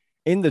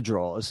 in the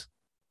draws.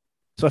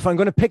 So if I'm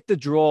going to pick the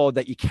draw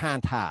that you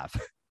can't have,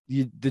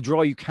 the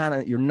draw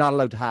you're not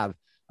allowed to have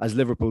as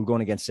Liverpool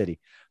going against City.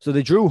 So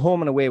they drew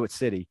home and away with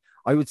City.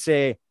 I would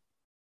say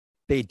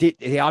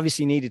they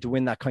obviously needed to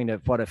win that kind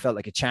of what I felt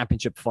like a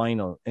championship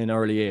final in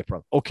early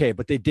April. Okay,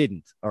 but they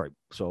didn't. All right.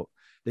 So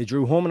they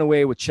drew home and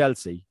away with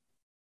Chelsea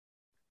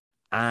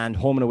and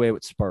home and away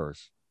with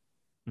Spurs.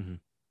 Mm-hmm.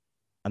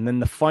 And then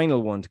the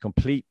final one to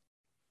complete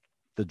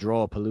the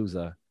draw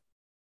palooza,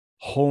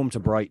 home to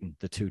Brighton,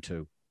 the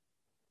 2-2.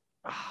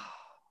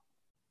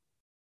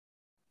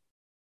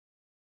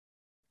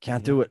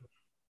 Can't do it.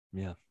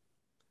 Yeah.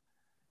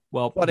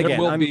 Well, but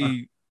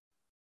again,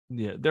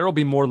 there will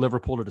be more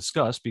Liverpool to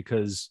discuss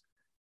because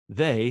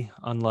they,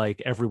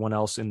 unlike everyone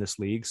else in this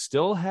league,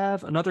 still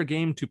have another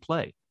game to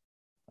play.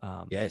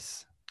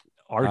 Yes.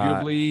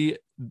 Arguably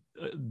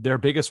their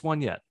biggest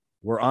one yet.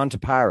 We're on to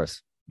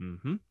Paris.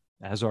 Mm-hmm.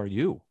 As are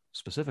you,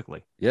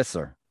 specifically. Yes,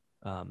 sir.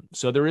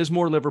 So there is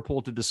more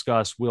Liverpool to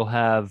discuss. We'll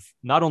have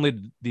not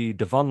only the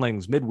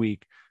Devundlings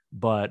midweek,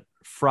 but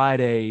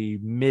Friday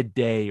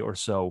midday or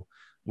so,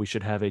 we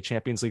should have a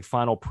Champions League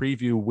final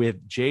preview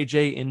with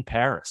JJ in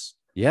Paris.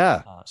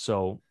 Yeah.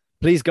 So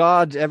please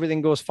God,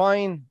 everything goes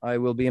fine. I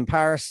will be in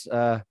Paris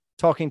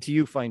talking to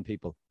you fine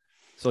people.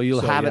 So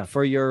you'll have it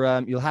for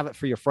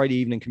your Friday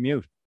evening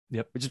commute.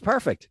 Yep. Which is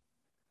perfect.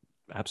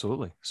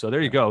 Absolutely. So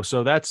there you go.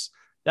 So that's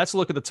a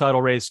look at the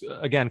title race.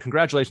 Again,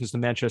 congratulations to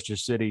Manchester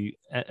City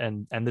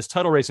and this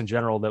title race in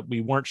general that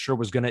we weren't sure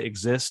was going to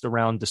exist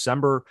around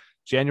December,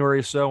 January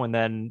or so. And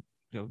then,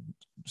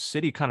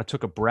 City kind of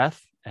took a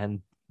breath and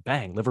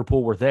bang,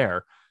 Liverpool were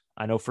there.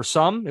 I know for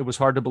some, it was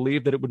hard to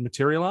believe that it would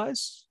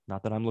materialize.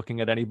 Not that I'm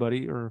looking at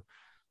anybody or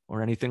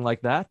anything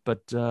like that, but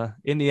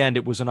in the end,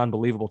 it was an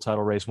unbelievable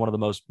title race, one of the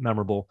most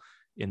memorable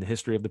in the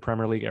history of the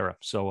Premier League era.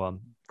 So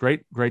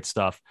great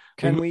stuff.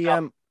 Can we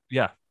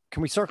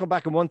circle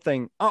back on one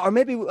thing? Or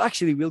maybe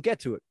we'll get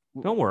to it.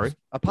 Don't worry.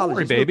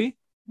 Apologies, don't worry, baby.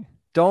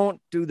 Don't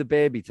do the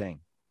baby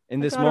thing in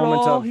this got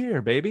moment it all of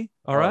here, baby.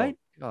 All right.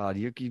 God,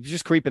 you're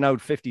just creeping out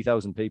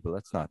 50,000 people.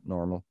 That's not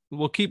normal.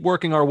 We'll keep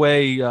working our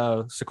way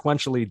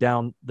sequentially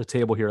down the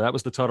table here. That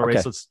was the total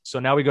race. So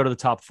now we go to the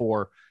top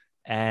four.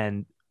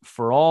 And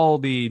for all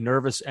the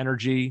nervous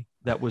energy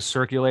that was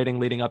circulating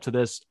leading up to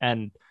this,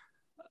 and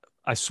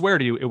I swear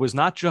to you, it was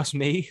not just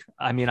me.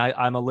 I mean,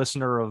 I'm a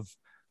listener of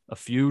a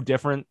few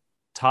different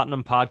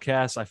Tottenham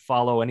podcasts. I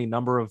follow any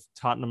number of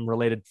Tottenham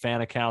related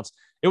fan accounts.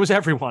 It was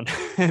everyone.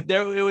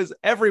 It was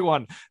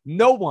everyone.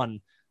 No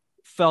one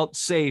felt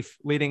safe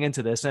leading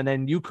into this. And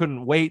then you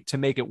couldn't wait to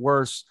make it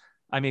worse.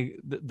 I mean,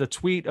 the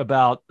tweet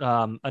about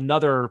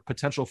another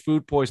potential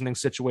food poisoning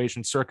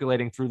situation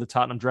circulating through the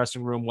Tottenham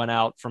dressing room went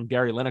out from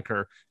Gary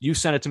Lineker. You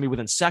sent it to me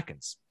within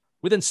seconds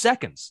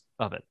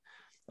of it.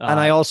 And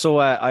I also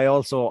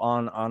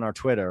on our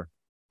Twitter,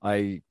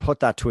 I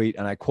put that tweet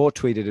and I quote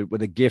tweeted it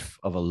with a GIF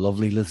of a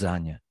lovely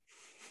lasagna.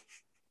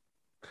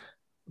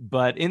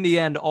 But in the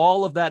end,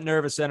 all of that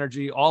nervous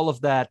energy, all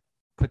of that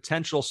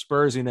potential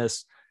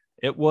Spursiness,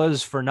 it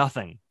was for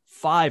nothing.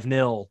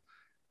 5-0.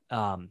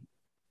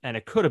 And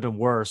it could have been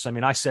worse. I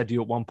mean, I said to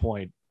you at one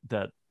point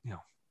that,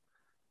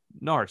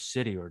 Norwich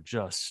City are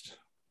just,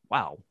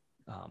 wow.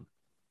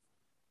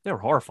 They're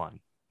horrifying.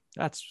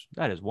 That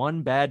is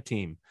one bad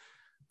team.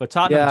 But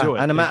Tottenham do it.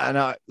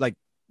 And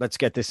let's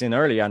get this in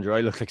early, Andrew.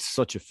 I look like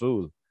such a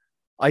fool.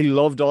 I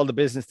loved all the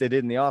business they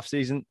did in the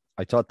offseason.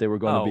 I thought they were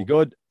going to be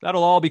good.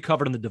 That'll all be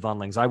covered in the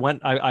Devonlings. I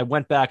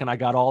went back and I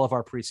got all of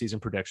our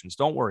preseason predictions.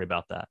 Don't worry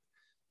about that.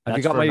 Have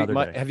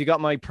you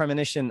got my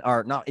premonition,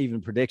 or not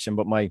even prediction,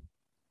 but my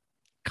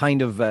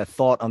kind of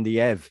thought on the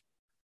Ev?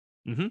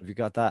 Mm-hmm. Have you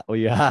got that? Oh,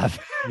 you have.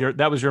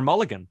 That was your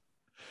mulligan,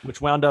 which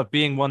wound up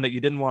being one that you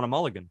didn't want a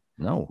mulligan.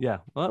 No. Yeah.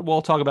 Well,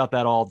 we'll talk about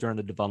that all during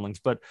the Devonlings.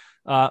 But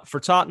for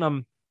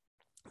Tottenham,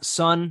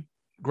 Son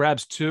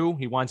grabs 2.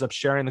 He winds up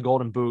sharing the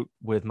golden boot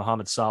with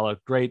Mohamed Salah.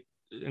 Great,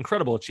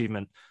 incredible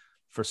achievement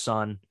for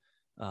Son.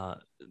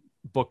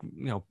 Book,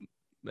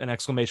 an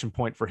exclamation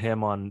point for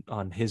him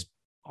on his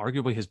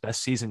arguably his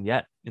best season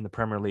yet in the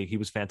Premier League. He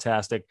was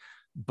fantastic.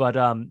 But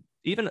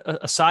even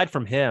aside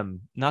from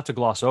him, not to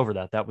gloss over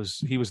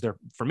he was their,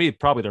 for me,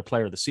 probably their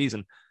player of the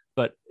season.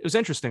 But it was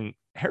interesting.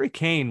 Harry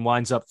Kane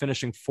winds up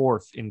finishing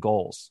 4th in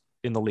goals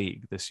in the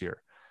league this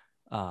year.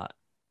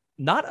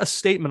 Not a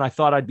statement I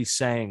thought I'd be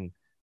saying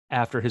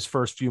after his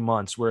first few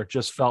months, where it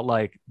just felt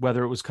like,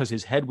 whether it was because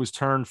his head was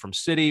turned from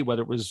City,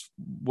 whether it was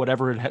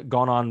whatever had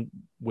gone on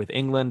with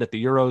England at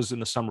the Euros in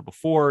the summer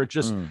before,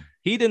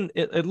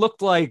 it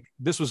looked like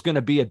this was going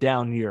to be a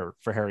down year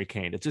for Harry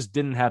Kane. It just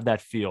didn't have that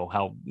feel,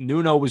 how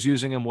Nuno was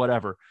using him,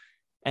 whatever.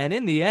 And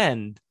in the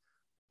end,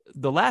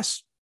 the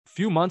last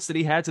few months that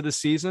he had to the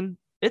season,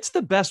 it's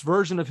the best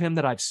version of him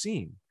that I've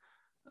seen.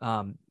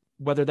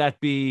 Whether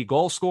that be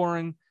goal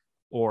scoring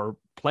or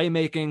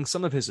playmaking,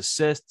 some of his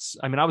assists.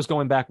 I mean, I was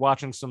going back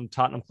watching some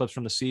Tottenham clips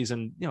from the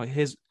season.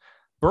 His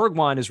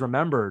Bergwijn is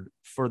remembered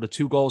for the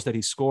 2 goals that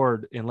he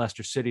scored in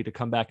Leicester City to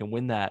come back and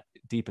win that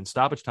deep in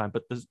stoppage time.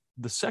 But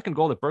the second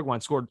goal that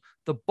Bergwijn scored,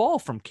 the ball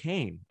from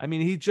Kane. I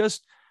mean, he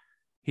just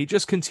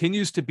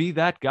continues to be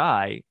that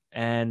guy.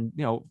 And,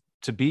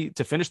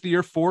 to finish the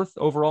year 4th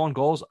overall in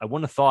goals, I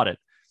wouldn't have thought it.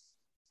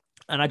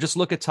 And I just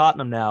look at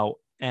Tottenham now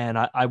and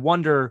I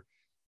wonder,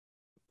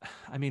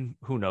 I mean,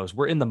 who knows?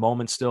 We're in the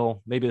moment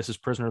still. Maybe this is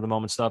prisoner of the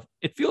moment stuff.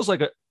 It feels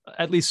like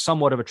at least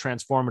somewhat of a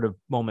transformative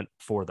moment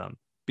for them,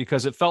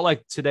 because it felt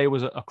like today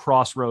was a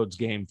crossroads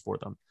game for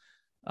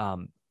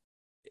them.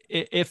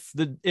 If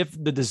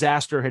the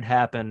disaster had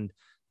happened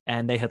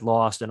and they had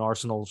lost, and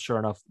Arsenal, sure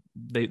enough,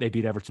 they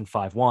beat Everton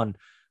 5-1.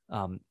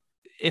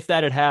 If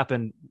that had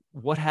happened,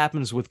 what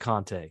happens with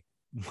Conte?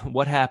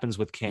 What happens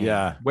with Kane?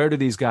 Yeah. Where do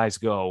these guys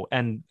go?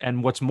 And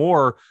what's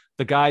more,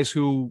 the guys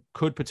who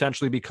could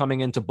potentially be coming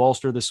in to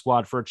bolster the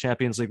squad for a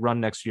Champions League run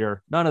next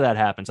year, none of that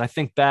happens. I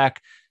think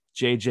back,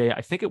 JJ,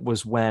 I think it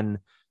was when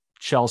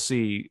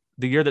Chelsea,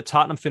 the year that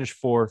Tottenham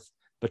finished 4th,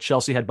 but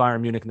Chelsea had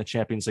Bayern Munich in the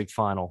Champions League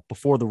final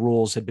before the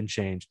rules had been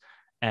changed.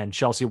 And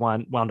Chelsea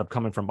wound up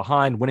coming from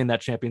behind, winning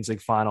that Champions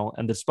League final.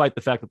 And despite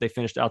the fact that they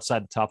finished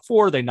outside the top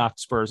 4, they knocked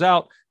Spurs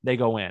out, they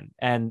go in.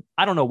 And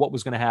I don't know what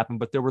was going to happen,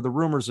 but there were the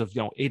rumors of,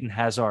 Eden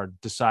Hazard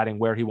deciding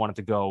where he wanted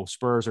to go,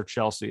 Spurs or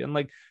Chelsea.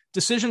 And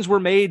decisions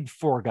were made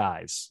for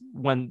guys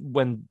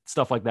when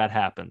stuff like that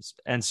happens.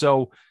 And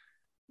so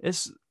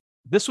this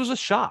was a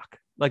shock.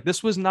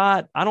 This was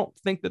not, I don't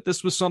think that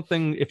this was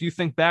something, if you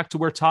think back to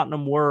where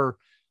Tottenham were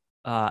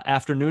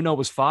after Nuno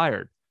was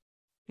fired,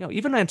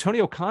 even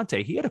Antonio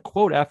Conte, he had a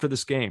quote after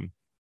this game,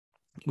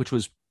 which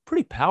was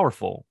pretty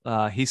powerful.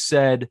 He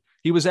said,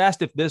 he was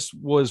asked if this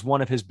was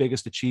one of his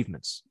biggest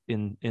achievements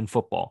in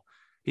football.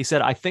 He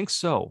said, "I think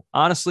so.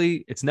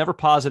 Honestly, it's never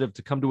positive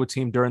to come to a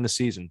team during the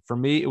season. For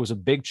me, it was a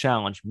big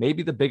challenge,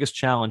 maybe the biggest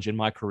challenge in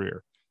my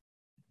career."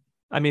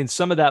 I mean,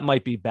 some of that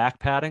might be back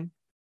padding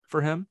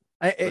for him.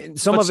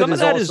 Some of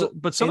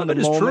it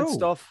is true.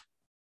 Stuff.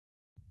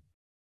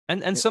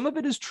 And some of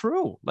it is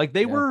true.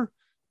 They were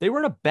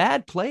in a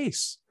bad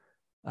place.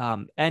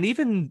 And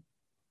even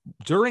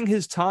during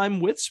his time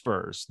with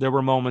Spurs, there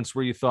were moments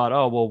where you thought,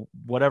 oh, well,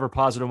 whatever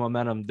positive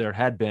momentum there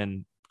had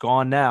been,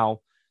 gone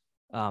now.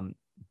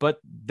 but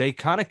they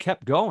kind of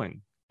kept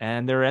going,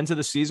 and their end of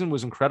the season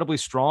was incredibly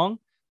strong.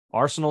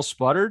 Arsenal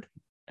sputtered,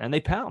 and they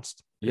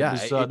pounced. Yeah,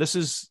 This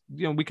is,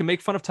 we can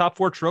make fun of top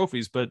 4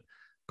 trophies, but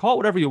call it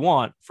whatever you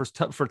want. For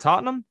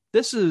Tottenham,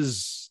 this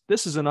is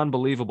an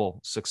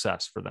unbelievable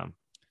success for them.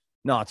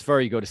 No, it's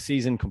very good. A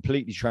season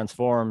completely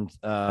transformed.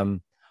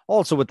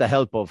 Also with the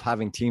help of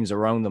having teams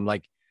around them.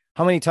 Like,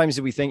 how many times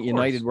did we think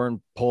United were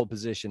in pole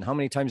position? How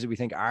many times did we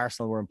think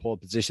Arsenal were in pole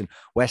position?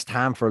 West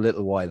Ham for a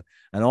little while,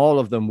 and all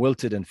of them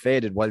wilted and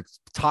faded, while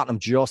Tottenham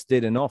just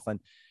did enough and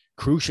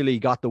crucially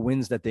got the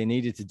wins that they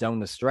needed to down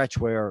the stretch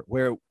where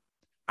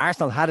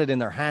Arsenal had it in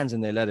their hands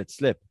and they let it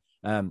slip.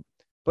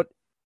 But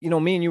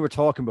me and you were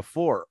talking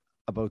before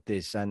about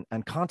this, and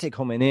Conte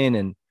coming in,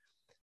 and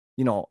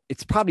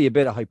it's probably a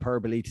bit of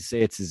hyperbole to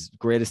say it's his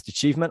greatest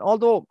achievement,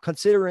 although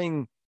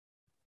considering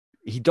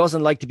he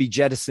doesn't like to be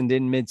jettisoned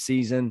in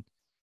mid-season.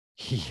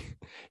 He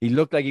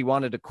looked like he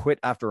wanted to quit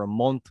after a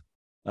month.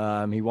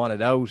 He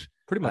wanted out.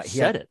 Pretty much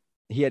it.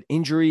 He had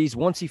injuries.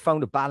 Once he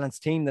found a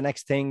balanced team, the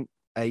next thing,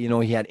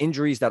 he had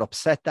injuries that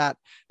upset that.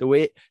 The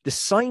way the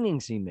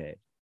signings he made,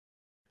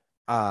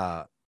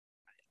 I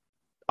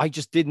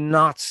just did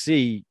not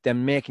see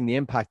them making the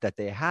impact that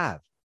they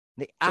have.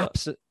 They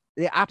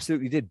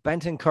absolutely did.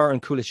 Bentancur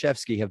and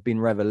Kulusevski have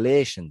been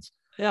revelations.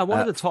 Yeah, I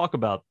wanted to talk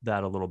about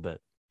that a little bit.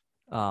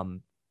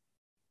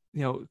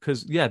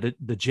 Because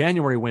the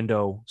January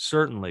window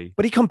certainly,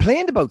 but he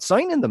complained about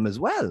signing them as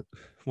well.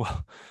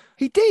 Well,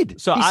 he did.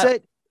 So he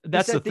said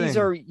the thing. These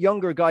are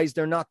younger guys.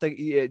 They're not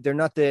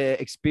the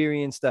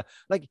experienced.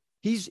 Like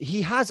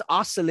he has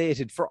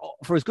oscillated for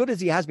as good as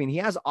he has been. He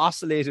has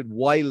oscillated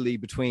wildly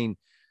between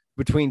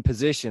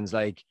positions.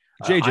 Like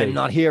JJ, I'm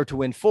not here to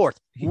win fourth.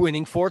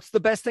 Winning fourth's the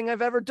best thing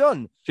I've ever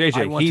done. JJ,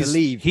 I want to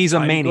leave. He's a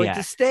I'm maniac. Going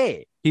to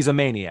stay. He's a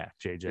maniac,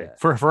 JJ. Yeah.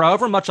 For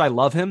however much I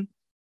love him.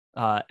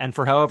 And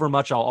for however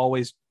much I'll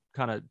always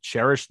kind of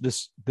cherish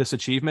this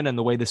achievement and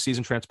the way this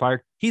season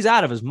transpired, he's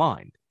out of his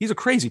mind. He's a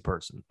crazy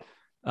person.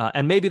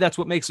 And maybe that's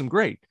what makes him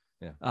great.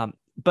 Yeah.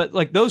 But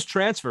like those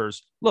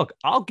transfers, look,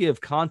 I'll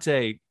give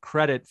Conte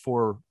credit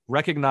for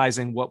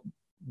recognizing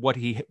what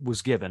he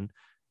was given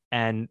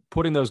and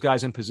putting those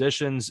guys in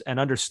positions and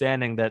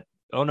understanding that,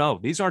 oh no,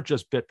 these aren't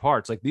just bit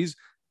parts. Like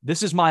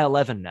this is my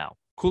 11 now.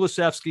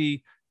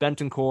 Kulusevski,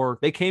 Bentancur,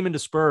 they came into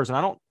Spurs, and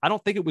I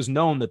don't think it was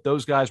known that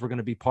those guys were going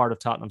to be part of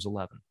Tottenham's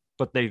 11,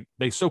 but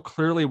they so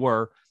clearly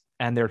were,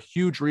 and they're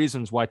huge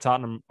reasons why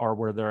Tottenham are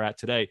where they're at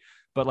today.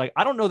 But like,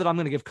 I don't know that I'm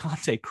going to give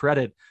Conte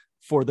credit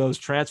for those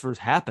transfers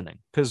happening,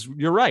 because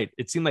you're right.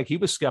 It seemed like he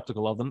was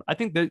skeptical of them. I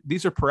think that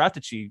these are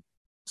Paratici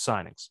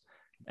signings,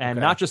 and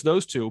not just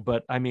those two,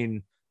 but I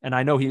mean, and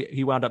I know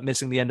he wound up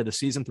missing the end of the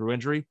season through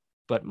injury,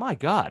 but my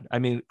God, I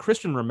mean,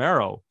 Christian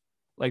Romero,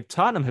 like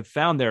Tottenham have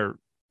found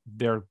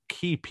their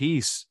key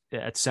piece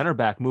at center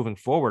back moving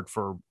forward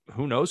for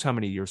who knows how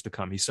many years to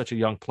come. He's such a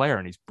young player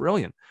and he's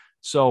brilliant.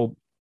 So,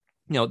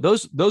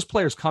 those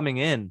players coming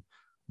in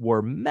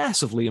were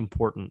massively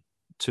important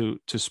to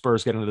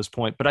Spurs getting to this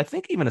point. But I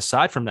think even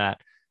aside from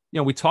that,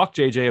 we talked,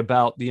 JJ,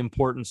 about the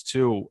importance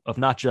too of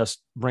not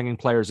just bringing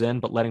players in,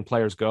 but letting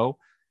players go.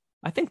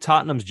 I think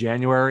Tottenham's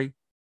January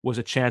was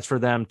a chance for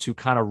them to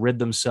kind of rid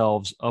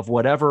themselves of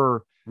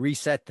whatever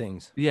reset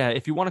things. Yeah.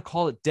 If you want to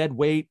call it dead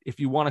weight, if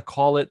you want to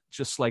call it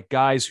just like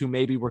guys who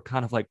maybe were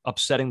kind of like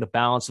upsetting the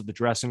balance of the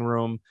dressing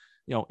room,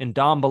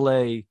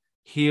 Ndombele,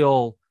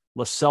 Heel,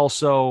 Lo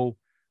Celso,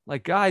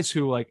 like guys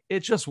who like, it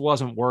just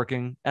wasn't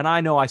working. And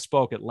I know I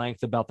spoke at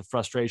length about the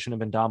frustration of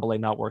Ndombele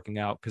not working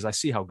out because I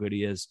see how good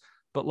he is,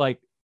 but like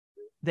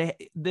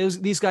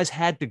these guys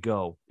had to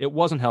go. It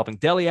wasn't helping.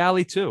 Dele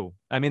Alli too.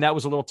 I mean, that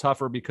was a little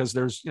tougher because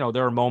there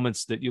are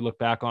moments that you look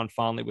back on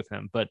fondly with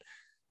him, but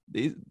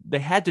they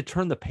had to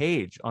turn the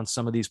page on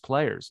some of these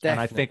players. Definitely.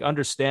 And I think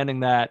understanding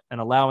that and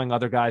allowing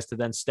other guys to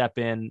then step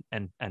in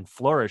and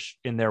flourish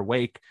in their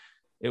wake,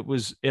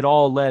 it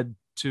all led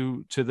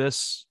to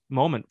this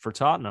moment for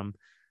Tottenham.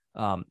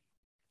 And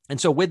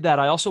so with that,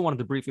 I also wanted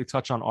to briefly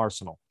touch on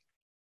Arsenal,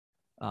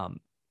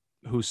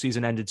 whose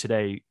season ended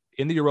today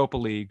in the Europa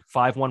League,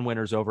 5-1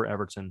 winners over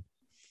Everton.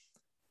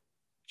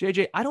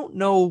 JJ, I don't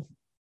know,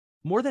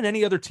 more than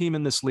any other team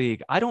in this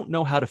league, I don't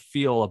know how to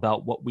feel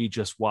about what we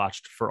just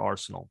watched for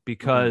Arsenal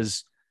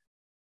because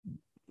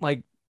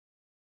like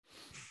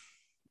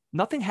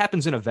nothing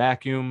happens in a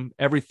vacuum.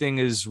 Everything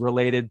is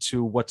related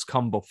to what's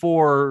come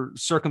before.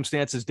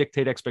 Circumstances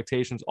dictate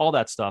expectations, all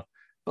that stuff.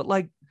 But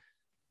like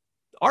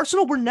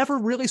Arsenal were never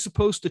really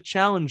supposed to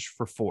challenge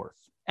for fourth.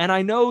 And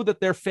I know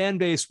that their fan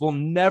base will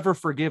never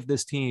forgive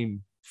this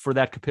team for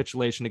that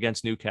capitulation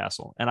against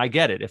Newcastle. And I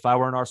get it. If I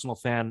were an Arsenal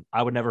fan,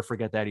 I would never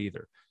forget that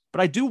either. But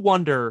I do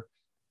wonder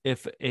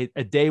if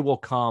a day will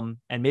come,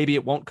 and maybe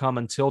it won't come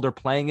until they're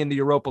playing in the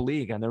Europa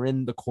League and they're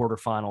in the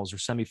quarterfinals or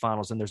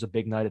semifinals and there's a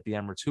big night at the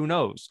Emirates. Who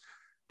knows?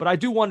 But I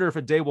do wonder if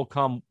a day will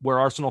come where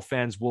Arsenal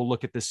fans will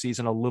look at this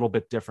season a little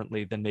bit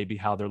differently than maybe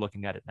how they're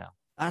looking at it now.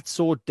 That's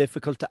so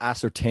difficult to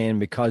ascertain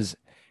because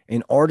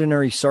in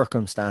ordinary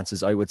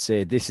circumstances, I would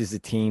say this is a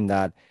team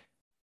that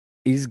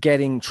is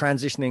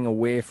transitioning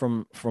away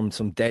from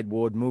some dead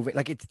wood moving.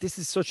 Like this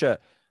is such a,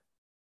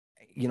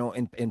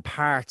 in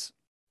parts,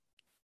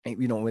 with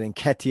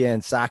Nketiah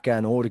and Saka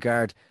and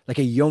Odegaard, like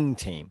a young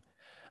team.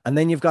 And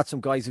then you've got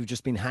some guys who've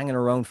just been hanging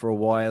around for a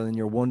while, and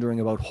you're wondering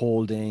about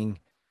Holding.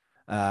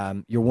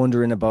 You're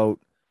wondering about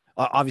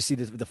obviously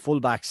the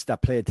fullbacks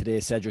that played today,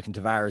 Cedric and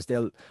Tavares.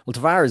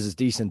 Tavares is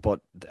decent, but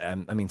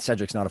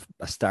Cedric's not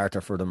a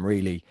starter for them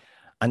really,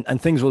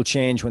 and things will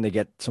change when they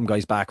get some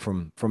guys back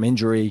from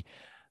injury.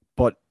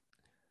 But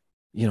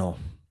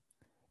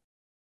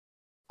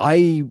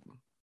I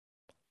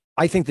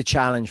think the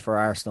challenge for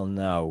Arsenal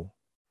now,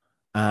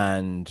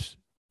 and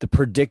the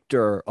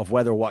predictor of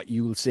whether what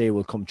you'll say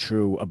will come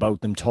true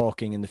about them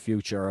talking in the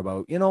future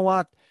about,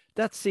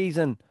 that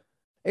season,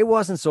 it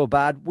wasn't so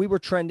bad. We were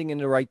trending in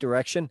the right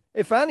direction.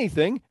 If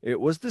anything,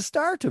 it was the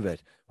start of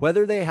it.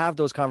 Whether they have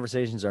those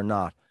conversations or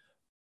not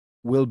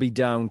will be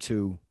down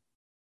to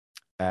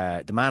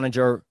the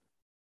manager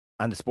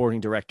and the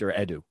sporting director,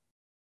 Edu.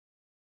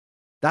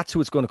 That's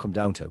who it's going to come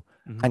down to.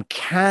 Mm-hmm. And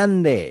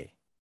can they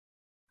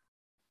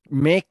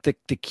make the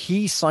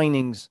key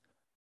signings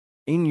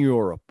in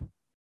Europe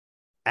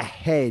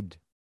ahead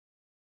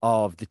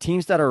of the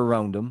teams that are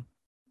around them?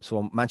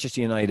 So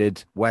Manchester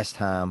United, West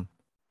Ham,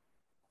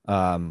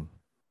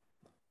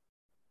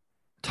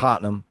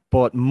 Tottenham,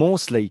 but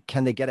mostly,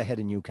 can they get ahead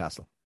of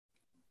Newcastle?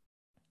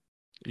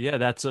 Yeah,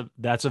 that's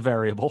a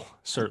variable,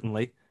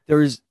 certainly.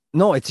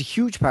 It's a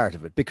huge part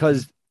of it,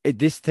 because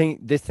this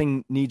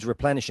thing needs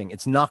replenishing.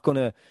 It's not going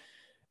to,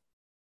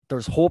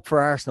 there's hope for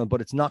Arsenal,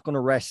 but it's not going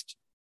to rest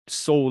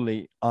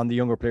solely on the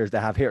younger players they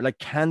have here. Like,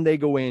 can they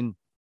go in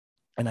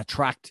and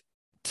attract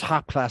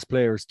top class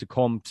players to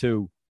come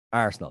to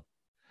Arsenal?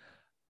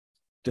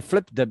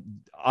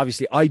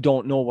 Obviously, I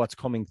don't know what's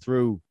coming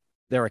through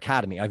their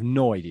academy. I have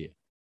no idea.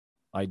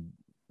 I'd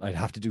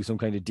have to do some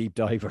kind of deep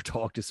dive or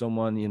talk to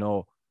someone,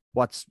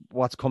 what's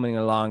coming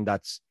along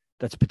that's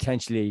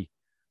potentially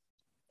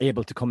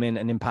able to come in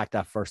and impact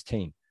that first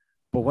team.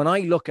 But when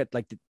I look at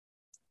like the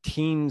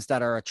teams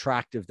that are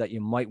attractive that you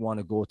might want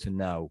to go to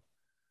now,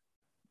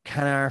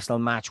 can Arsenal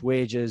match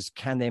wages?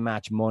 Can they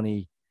match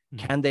money?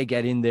 Mm-hmm. Can they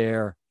get in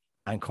there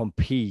and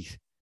compete?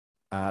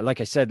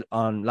 Like I said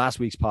on last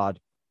week's pod,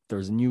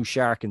 there's a new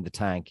shark in the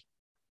tank,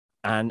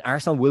 and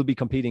Arsenal will be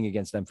competing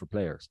against them for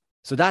players.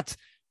 So that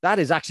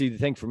is actually the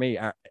thing for me.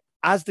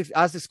 As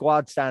the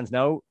squad stands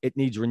now, it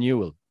needs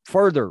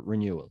further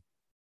renewal.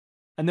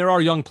 And there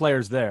are young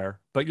players there,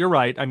 but you're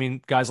right. I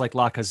mean, guys like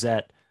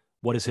Lacazette,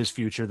 what is his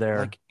future there?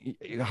 Like,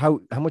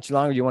 how much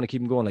longer do you want to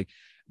keep him going? Like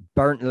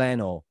Bernd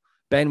Leno,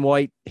 Ben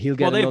White, he'll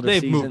get another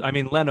season. Moved. I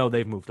mean, Leno,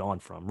 they've moved on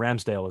from.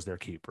 Ramsdale is their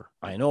keeper.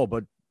 I know,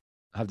 but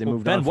have they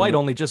moved on? Ben White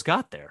only just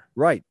got there.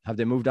 Right. Have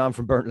they moved on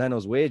from Bernd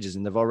Leno's wages?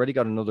 And they've already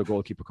got another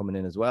goalkeeper coming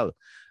in as well.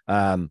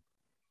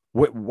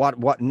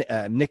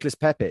 Nicholas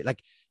Pepe?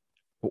 Like,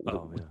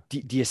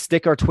 do you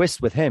stick or twist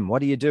with him? What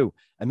do you do?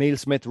 Emile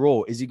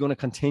Smith-Rowe, is he going to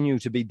continue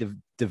to be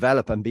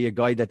develop and be a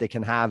guy that they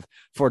can have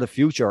for the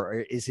future?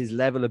 Or is his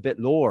level a bit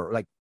lower?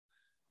 Like,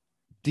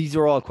 these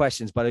are all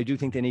questions, but I do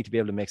think they need to be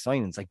able to make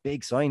signings, like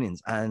big signings.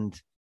 And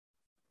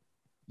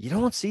you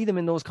don't see them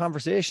in those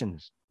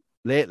conversations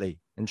lately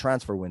in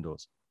transfer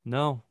windows.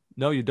 No,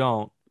 you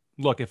don't.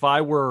 Look,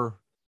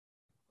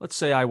 let's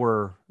say I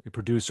were a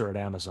producer at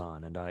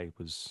Amazon and I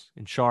was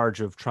in charge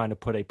of trying to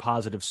put a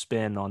positive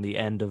spin on the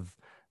end of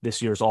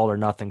this year's All or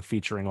Nothing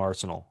featuring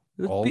Arsenal.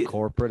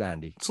 Corporate,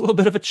 Andy. It's a little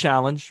bit of a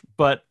challenge,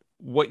 but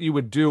what you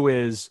would do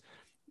is,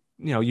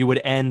 you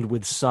would end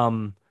with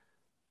some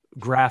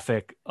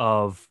graphic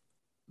of,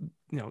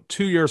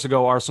 2 years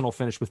ago, Arsenal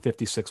finished with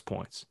 56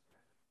 points.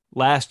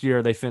 Last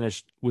year, they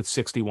finished with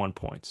 61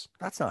 points.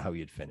 That's not how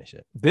you'd finish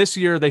it. This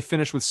year, they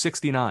finished with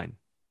 69.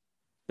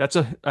 That's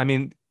a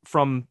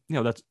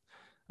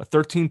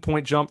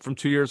 13-point jump from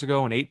 2 years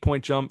ago, an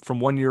 8-point jump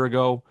from 1 year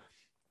ago.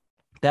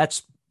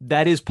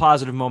 That is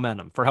positive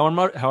momentum. For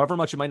however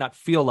much it might not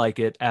feel like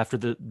it after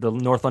the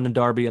North London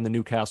Derby and the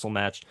Newcastle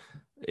match,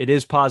 it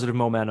is positive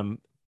momentum.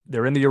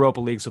 They're in the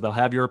Europa League, so they'll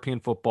have European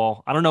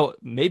football. I don't know.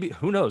 Maybe,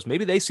 who knows?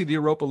 Maybe they see the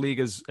Europa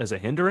League as a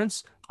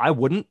hindrance. I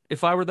wouldn't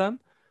if I were them.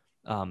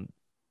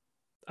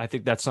 I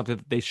think that's something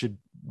that they should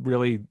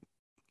really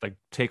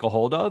take a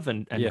hold of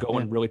and go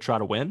and really try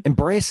to win.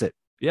 Embrace it.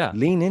 Yeah.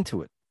 Lean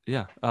into it.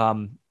 Yeah.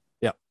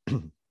 Yeah.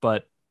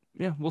 But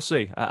yeah, we'll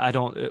see. I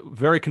don't,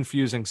 very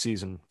confusing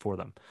season for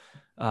them.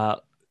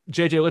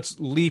 JJ, let's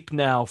leap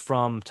now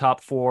from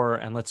top four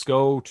and let's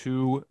go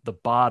to the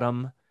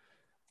bottom.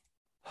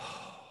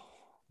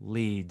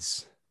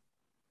 Leeds.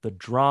 The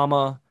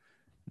drama.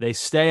 They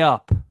stay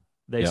up.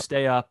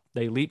 Stay up.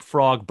 They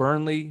leapfrog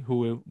Burnley,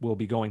 who will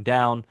be going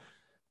down.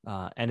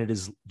 And it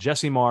is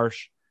Jesse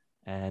Marsh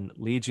and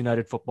Leeds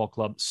United Football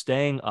Club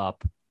staying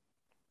up.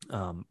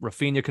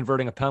 Rafinha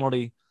converting a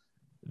penalty.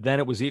 Then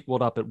it was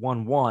equaled up at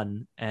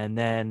 1-1. And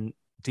then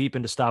deep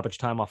into stoppage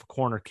time off a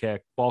corner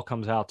kick, ball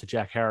comes out to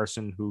Jack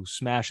Harrison, who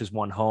smashes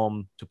one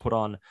home to put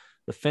on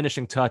the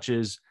finishing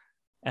touches.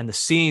 And the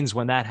scenes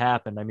when that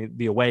happened, I mean,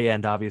 the away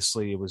end,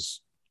 obviously, it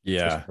was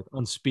just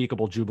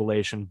unspeakable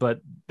jubilation.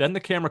 But then the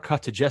camera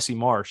cut to Jesse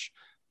Marsh,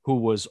 who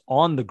was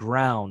on the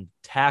ground,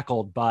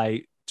 tackled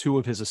by two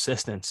of his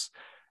assistants.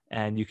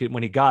 And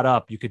when he got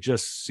up, you could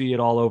just see it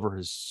all over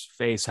his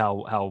face,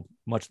 how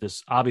much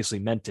this obviously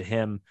meant to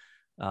him,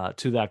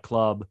 to that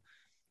club.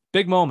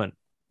 Big moment,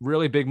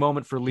 really big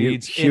moment for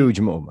Leeds. Huge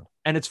moment.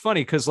 And it's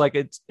funny because like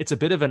it's a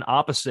bit of an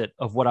opposite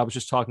of what I was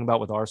just talking about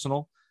with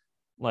Arsenal.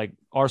 Like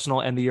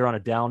Arsenal end the year on a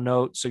down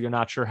note, so you're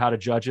not sure how to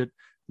judge it.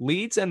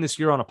 Leeds end this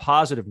year on a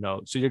positive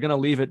note, so you're going to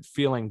leave it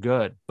feeling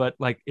good. But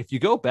like if you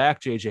go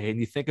back, JJ, and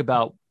you think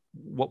about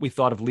what we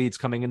thought of Leeds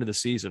coming into the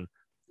season,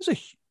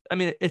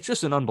 it's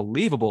just an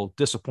unbelievable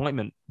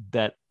disappointment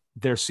that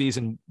their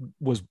season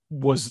was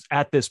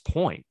at this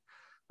point,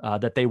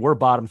 that they were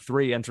bottom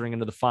three entering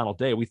into the final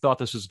day. We thought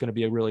this was going to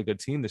be a really good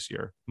team this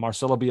year.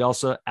 Marcelo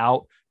Bielsa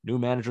out, new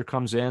manager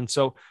comes in.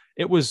 So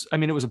it was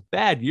a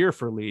bad year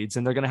for Leeds,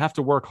 and they're going to have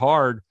to work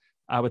hard,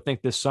 I would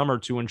think, this summer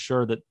to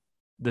ensure that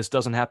this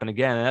doesn't happen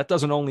again. And that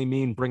doesn't only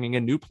mean bringing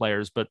in new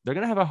players, but they're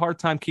going to have a hard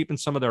time keeping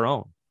some of their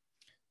own.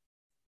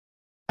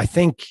 I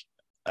think,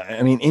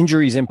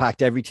 injuries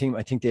impact every team.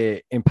 I think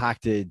they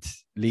impacted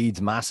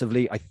Leeds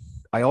massively.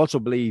 I also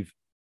believe,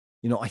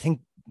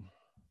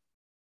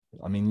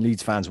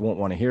 Leeds fans won't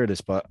want to hear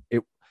this, but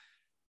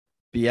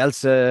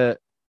Bielsa,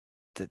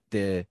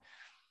 the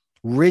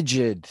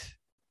rigid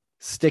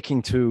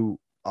sticking to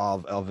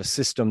of a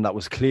system that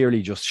was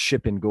clearly just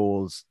shipping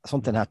goals.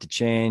 Something had to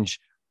change.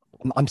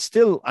 I'm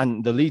still,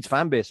 and the Leeds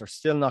fan base are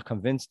still not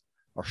convinced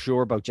or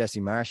sure about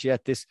Jesse Marsch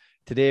yet. This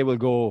today will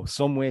go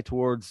some way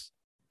towards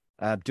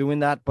doing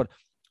that, but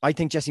I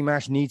think Jesse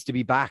Marsch needs to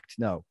be backed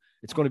now.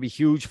 It's going to be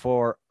huge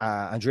for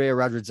Andrea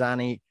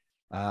Radrizzani,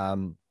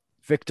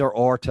 Victor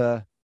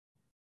Orta,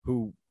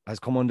 who has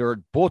come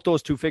under. Both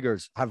those two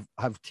figures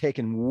have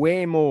taken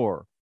way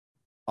more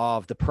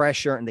of the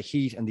pressure and the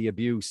heat and the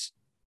abuse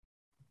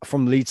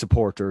from Leeds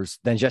supporters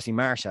than Jesse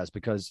Marsch has,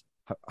 because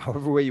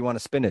however way you want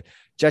to spin it,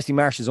 Jesse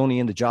Marsch is only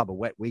in the job a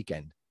wet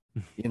weekend.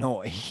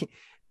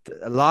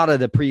 A lot of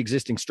the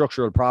pre-existing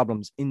structural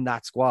problems in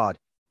that squad,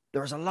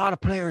 there's a lot of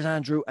players,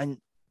 Andrew, and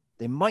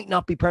they might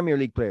not be Premier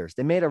League players.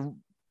 They may have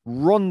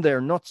run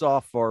their nuts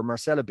off for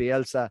Marcelo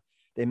Bielsa.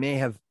 They may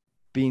have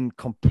been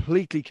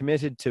completely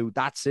committed to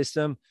that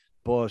system,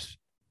 but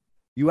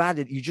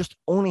you just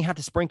only had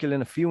to sprinkle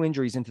in a few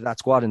injuries into that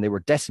squad and they were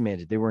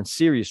decimated. They were in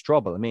serious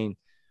trouble.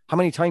 How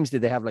many times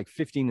did they have like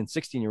 15 and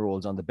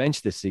 16-year-olds on the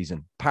bench this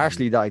season?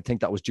 Partially, I think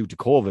that was due to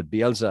COVID.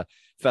 Bielsa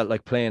felt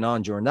like playing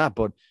on during that,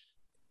 but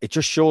it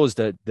just shows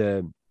that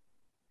the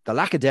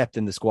lack of depth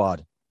in the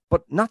squad,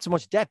 but not so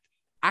much depth,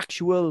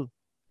 actual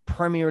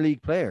Premier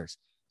League players.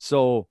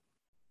 So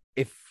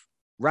if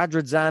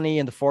Radrizzani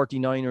and the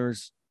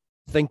 49ers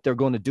think they're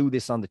going to do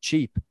this on the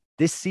cheap,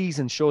 this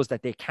season shows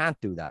that they can't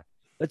do that.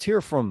 Let's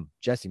hear from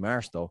Jesse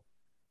Marsch, though.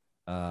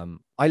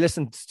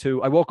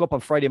 I woke up on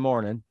Friday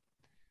morning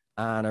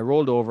and I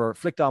rolled over,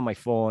 flicked on my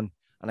phone,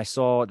 and I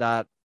saw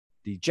that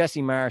the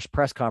Jesse Marsch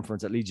press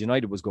conference at Leeds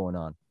United was going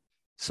on.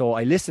 So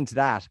I listened to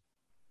that.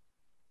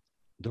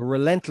 The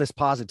relentless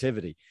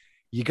positivity.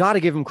 You got to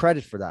give him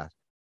credit for that.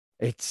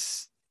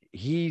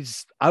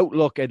 His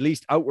outlook, at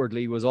least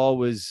outwardly, was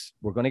always,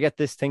 we're going to get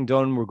this thing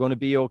done. We're going to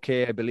be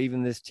okay. I believe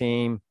in this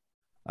team.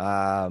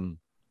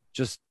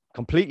 Just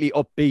completely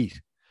upbeat.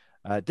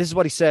 This is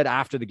what he said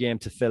after the game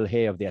to Phil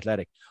Hay of The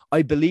Athletic.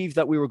 I believed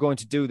that we were going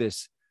to do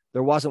this.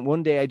 There wasn't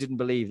one day I didn't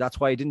believe. That's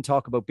why I didn't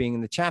talk about being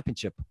in the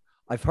championship.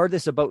 I've heard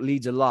this about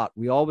Leeds a lot.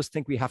 We always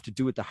think we have to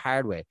do it the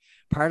hard way.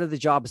 Part of the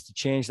job is to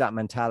change that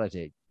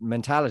mentality,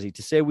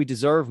 to say we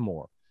deserve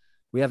more.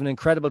 We have an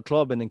incredible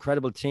club, an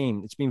incredible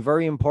team. It's been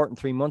very important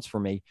 3 months for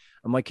me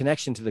and my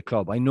connection to the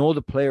club. I know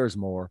the players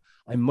more.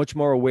 I'm much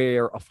more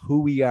aware of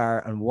who we are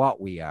and what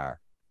we are.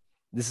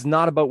 This is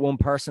not about one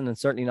person and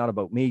certainly not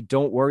about me.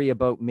 Don't worry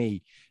about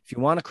me. If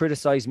you want to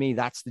criticize me,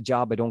 that's the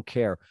job. I don't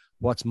care.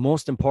 What's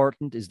most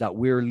important is that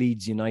we're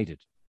Leeds United.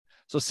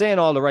 So saying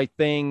all the right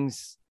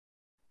things,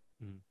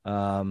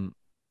 I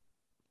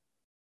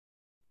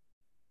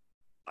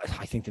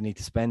think they need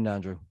to spend,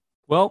 Andrew.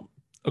 Well,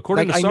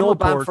 according to some I know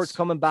reports, Bamford's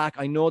coming back.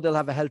 I know they'll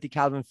have a healthy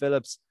Calvin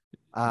Phillips.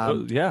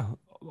 Yeah,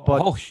 but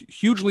all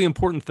hugely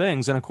important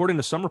things. And according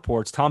to some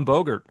reports, Tom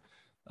Bogert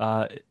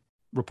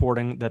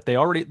reporting that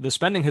the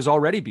spending has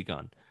already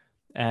begun,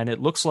 and it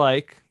looks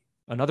like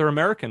another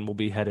American will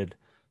be headed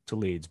to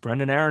Leeds.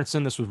 Brendan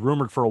Aronson. This was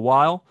rumored for a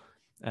while,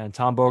 and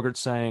Tom Bogert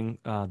saying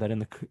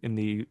that in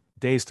the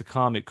days to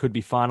come, it could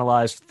be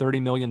finalized.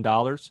 $30 million.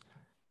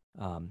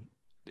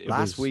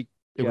 Last week.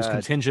 It was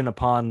contingent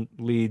upon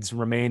Leeds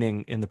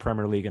remaining in the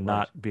Premier League and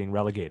not being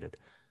relegated.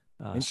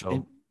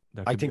 So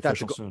that could be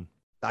official soon.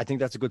 I think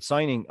that's a good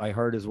signing. I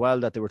heard as well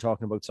that they were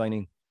talking about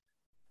signing,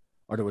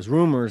 or there was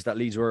rumors that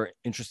Leeds were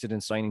interested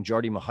in signing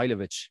Jordi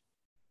Mihailovic,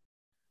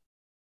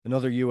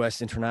 another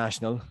US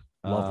international.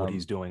 Love what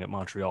he's doing at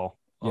Montreal.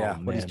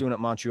 What he's doing at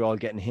Montreal,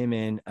 getting him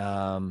in.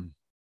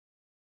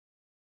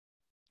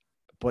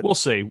 But we'll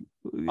see.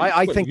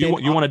 I think you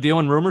want to deal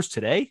in rumors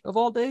today of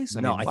all days?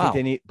 I think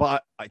they need,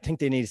 but I think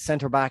they need a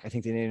center back. I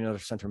think they need another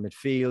center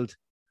midfield.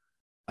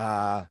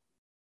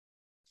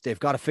 They've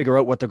got to figure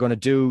out what they're going to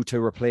do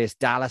to replace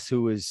Dallas,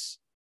 who is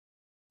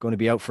going to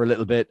be out for a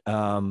little bit.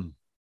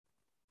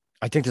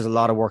 I think there's a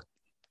lot of work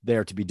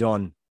there to be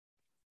done.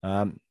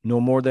 No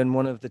more than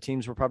one of the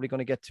teams we're probably going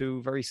to get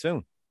to very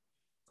soon.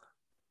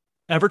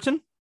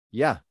 Everton?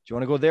 Yeah. Do you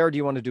want to go there, or do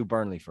you want to do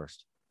Burnley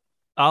first?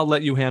 I'll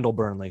let you handle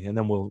Burnley, and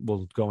then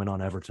we'll go in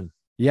on Everton.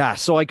 Yeah.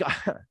 So I got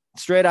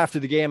straight after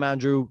the game,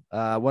 Andrew,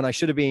 when I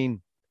should have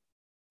been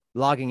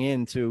logging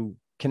in to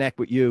connect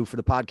with you for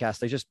the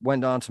podcast, I just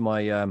went on to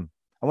my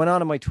I went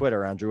on to my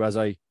Twitter, Andrew, as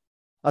I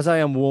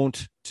am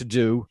wont to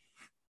do,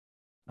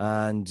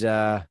 and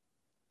a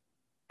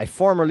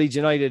former Leeds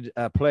United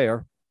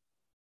player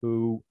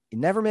who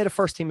never made a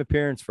first team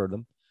appearance for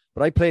them,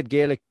 but I played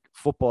Gaelic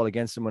football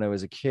against him when I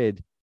was a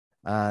kid,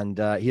 and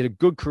he had a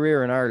good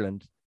career in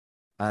Ireland,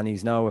 and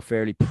he's now a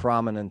fairly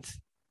prominent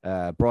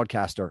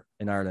broadcaster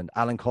in Ireland.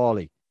 Alan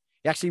Cawley.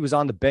 He actually was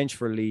on the bench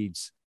for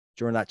Leeds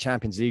during that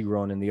Champions League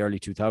run in the early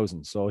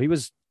 2000s, so he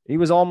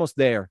was almost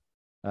there,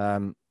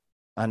 and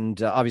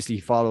obviously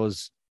he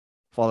follows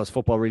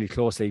football really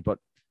closely. But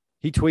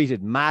he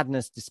tweeted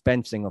madness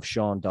dispensing of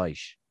Sean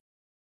Dyche,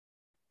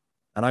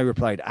 and I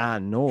replied,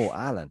 no,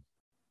 Alan,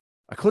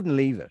 I couldn't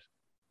leave it.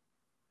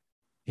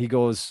 He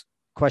goes, ?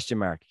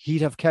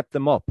 He'd have kept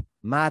them up.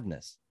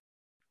 Madness.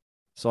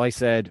 So I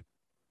said,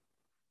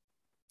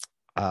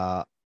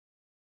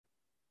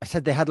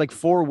 they had like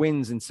 4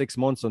 wins in 6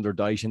 months under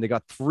Dyche, and they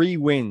got 3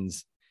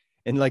 wins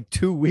in like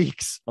 2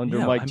 weeks under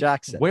Mike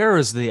Jackson. Where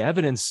is the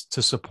evidence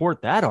to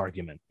support that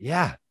argument?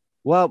 Yeah.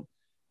 Well,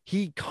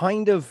 he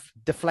kind of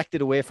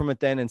deflected away from it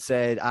then and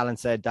Alan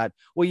said that,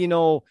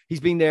 well, he's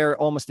been there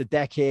almost a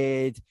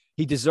decade.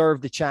 He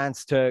deserved the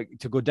chance to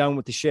go down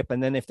with the ship.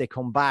 And then if they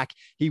come back,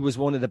 he was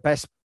one of the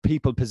best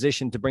people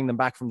positioned to bring them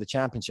back from the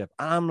championship.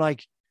 And I'm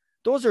like,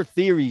 those are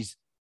theories.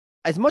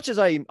 As much as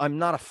I'm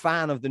not a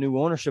fan of the new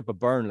ownership of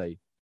Burnley,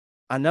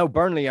 and now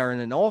Burnley are in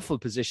an awful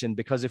position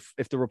because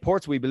if the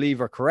reports we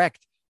believe are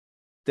correct,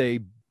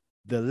 the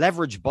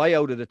leverage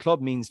buyout of the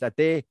club means that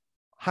they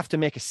have to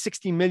make a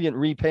 60 million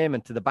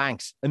repayment to the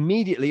banks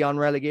immediately on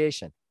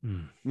relegation.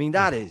 I mean,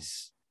 that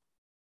is...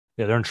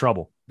 Yeah, they're in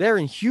trouble. They're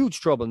in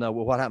huge trouble now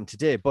with what happened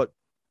today. But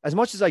as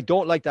much as I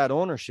don't like that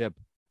ownership,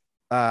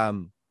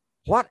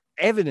 what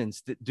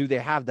evidence do they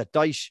have that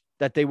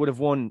that they would have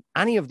won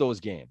any of those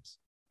games?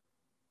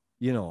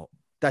 That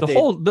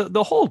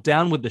the whole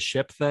down with the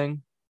ship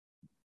thing.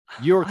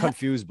 You're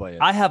confused by it.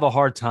 I have a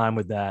hard time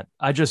with that.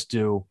 I just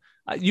do.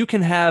 You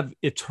can have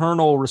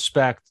eternal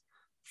respect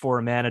for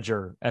a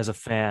manager as a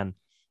fan,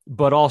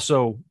 but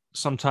also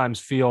sometimes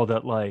feel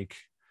that like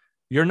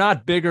you're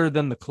not bigger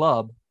than the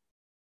club,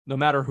 no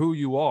matter who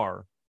you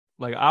are.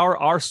 Like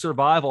our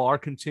survival, our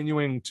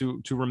continuing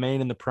to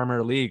remain in the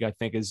Premier League, I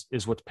think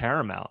is what's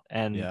paramount.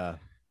 And yeah,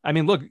 I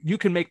mean, look, you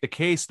can make the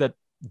case that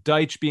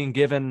Dyche being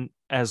given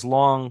as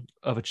long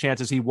of a chance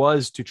as he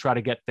was to try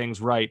to get things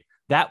right,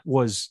 that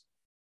was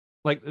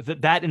like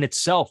that in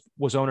itself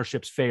was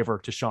ownership's favor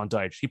to Sean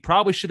Dyche. He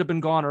probably should have been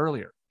gone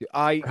earlier.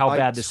 How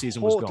bad this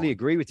season was going. I totally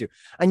agree with you.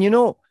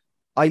 And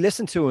I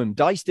listened to him.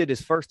 Dyche did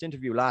his first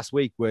interview last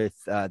week with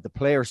the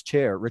players'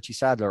 chair, Richie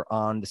Sadler,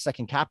 on the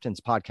Second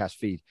Captain's podcast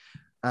feed.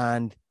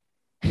 And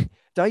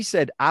Dyche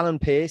said Alan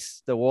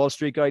Pace, the Wall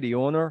Street guy, the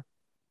owner,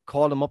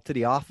 called him up to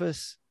the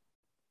office.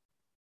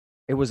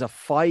 It was a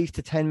 5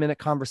 to 10 minute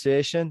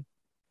conversation.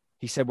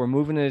 He said, "We're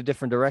moving in a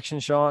different direction,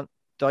 Sean."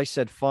 Dyche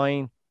said,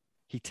 "Fine."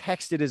 He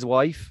texted his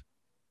wife.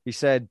 He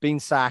said, "Being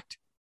sacked.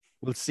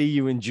 We'll see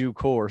you in due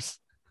course."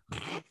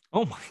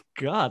 Oh my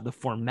God, the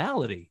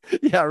formality.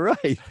 Yeah,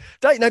 right.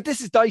 Now,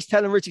 this is Dyche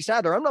telling Richie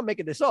Sadler. I'm not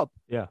making this up.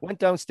 Yeah. Went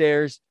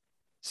downstairs,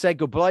 said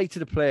goodbye to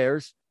the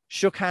players,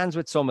 shook hands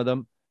with some of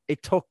them.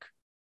 It took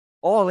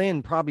all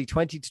in probably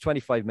 20 to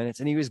 25 minutes,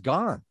 and he was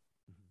gone.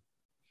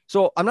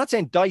 So I'm not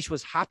saying Dyche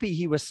was happy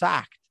he was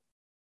sacked,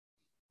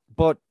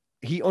 but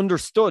he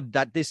understood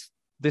that this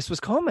was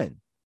coming.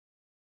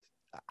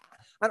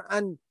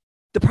 And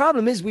the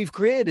problem is we've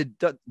created,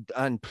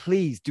 and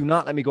please do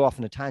not let me go off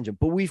on a tangent,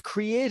 but we've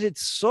created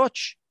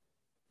such,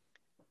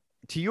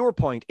 to your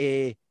point,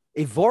 a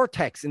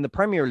vortex in the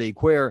Premier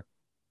League where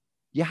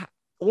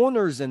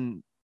owners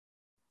and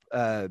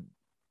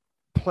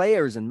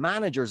players and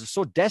managers are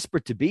so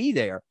desperate to be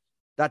there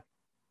that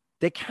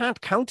they can't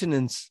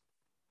countenance.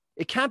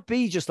 It can't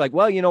be just like,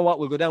 well, you know what,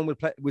 we'll go down,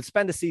 we'll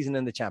spend the season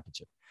in the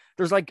championship.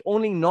 There's like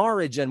only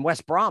Norwich and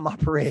West Brom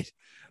operate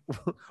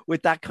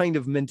with that kind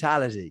of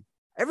mentality.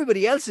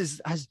 Everybody else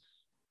has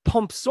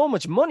pumped so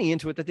much money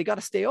into it that they got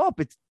to stay up.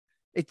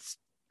 It's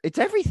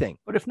everything.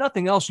 But if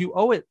nothing else, you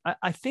owe it.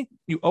 I think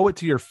you owe it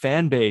to your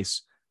fan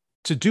base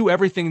to do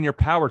everything in your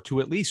power to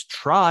at least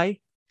try.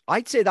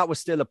 I'd say that was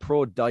still a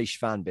pro Dyche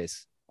fan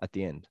base at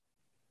the end.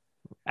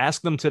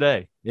 Ask them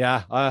today.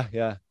 Yeah.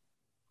 Yeah.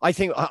 I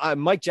think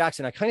Mike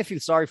Jackson, I kind of feel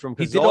sorry for him.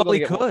 He did all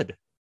he could.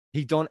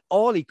 He done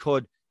all he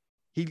could.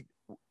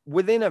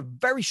 Within a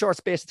very short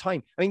space of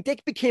time. I mean, they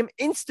became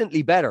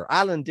instantly better.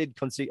 Alan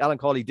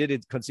Cawley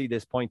did concede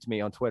this point to me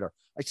on Twitter.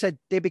 I said,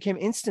 they became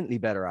instantly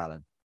better,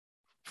 Alan,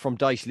 from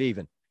Dyche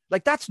leaving.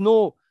 Like, that's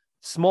no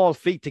small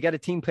feat to get a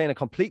team playing a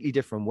completely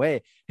different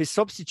way. His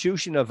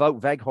substitution of Wout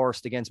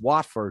Weghorst against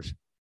Watford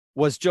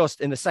was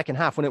just in the second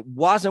half when it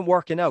wasn't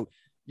working out.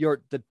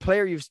 the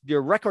player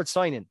your record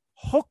signing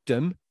hooked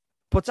him,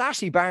 puts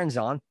Ashley Barnes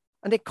on,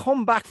 and they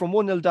come back from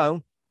 1-0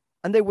 down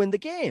and they win the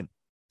game.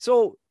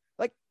 So,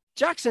 like,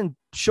 Jackson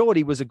showed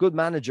he was a good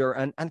manager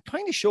and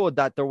kind of showed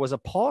that there was a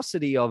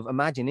paucity of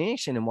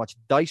imagination in what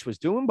Dyche was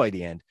doing by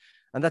the end,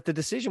 and that the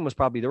decision was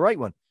probably the right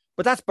one.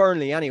 But that's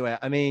Burnley anyway.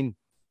 I mean,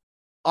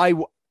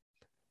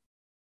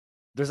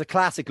 there's a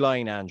classic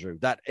line, Andrew,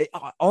 that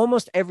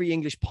almost every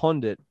English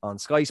pundit on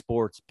Sky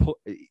Sports,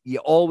 you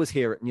always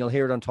hear it, and you'll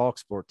hear it on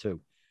TalkSport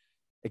too.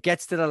 It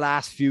gets to the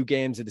last few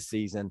games of the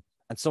season,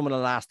 and someone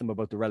will ask them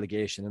about the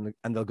relegation,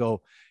 and they'll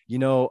go,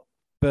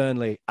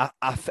 Burnley,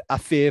 I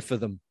fear for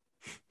them.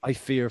 I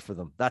fear for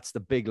them. That's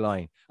the big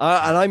line.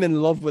 And I'm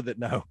in love with it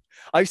now.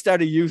 I've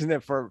started using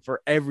it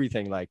for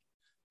everything. Like,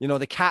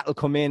 the cat will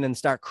come in and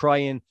start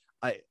crying.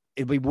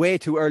 It'll be way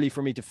too early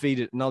for me to feed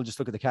it. And I'll just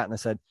look at the cat and I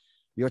said,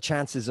 your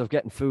chances of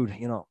getting food,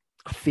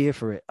 I fear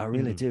for it. I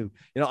really do.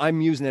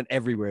 I'm using it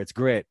everywhere. It's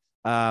great.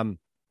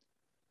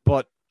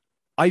 But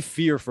I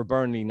fear for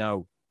Burnley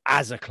now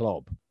as a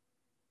club.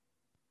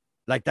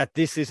 Like that,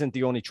 this isn't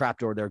the only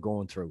trapdoor they're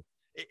going through.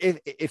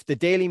 If the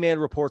Daily Mail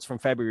reports from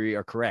February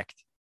are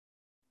correct,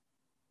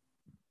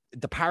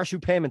 the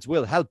parachute payments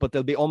will help, but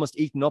they'll be almost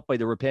eaten up by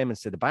the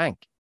repayments to the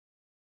bank.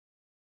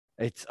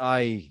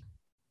 I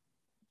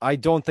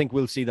don't think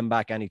we'll see them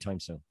back anytime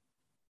soon.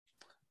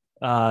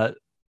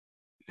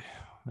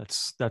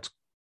 That's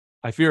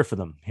I fear for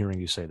them. Hearing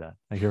you say that,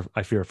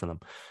 I fear for them.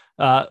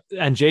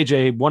 And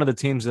JJ, one of the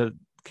teams that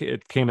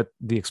it came at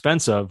the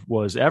expense of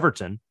was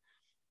Everton.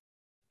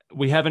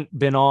 We haven't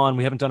done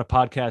a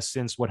podcast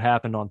since what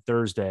happened on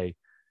Thursday.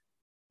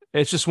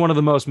 It's just one of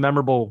the most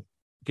memorable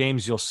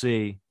games you'll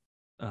see.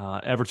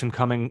 Everton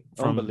coming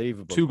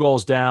from 2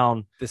 goals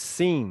down, the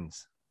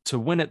scenes to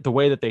win it the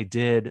way that they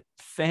did.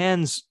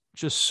 Fans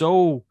just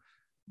so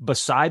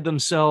beside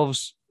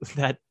themselves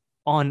that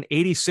on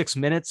 86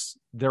 minutes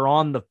they're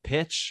on the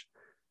pitch.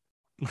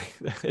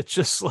 It's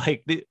just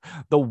like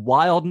the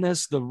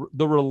wildness, the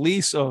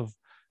release of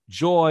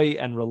joy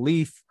and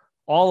relief,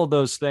 all of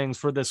those things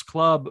for this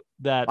club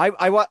that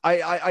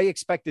I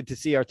expected to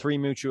see our 3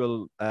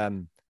 mutual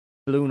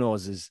blue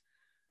noses,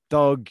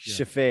 Doug,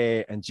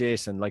 Shafee, and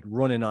Jason, like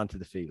running onto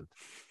the field.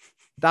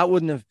 That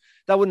wouldn't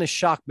have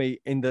shocked me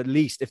in the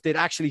least if they'd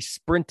actually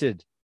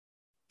sprinted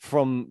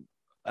from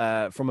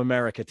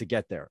America to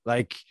get there.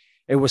 Like,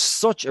 it was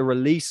such a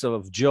release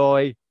of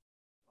joy.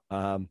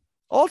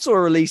 Also a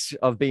release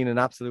of being an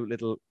absolute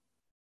little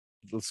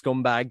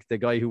scumbag, the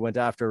guy who went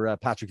after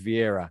Patrick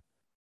Vieira,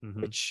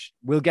 which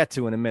we'll get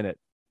to in a minute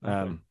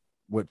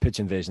with pitch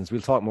invasions.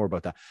 We'll talk more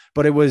about that.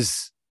 But it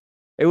was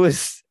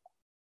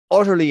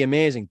utterly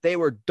amazing. They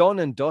were done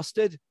and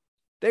dusted.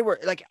 They were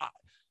like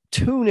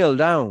 2-0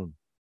 down.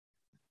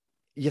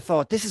 You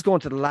thought, this is going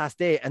to the last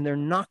day and they're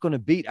not going to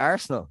beat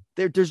Arsenal.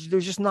 They're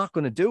just not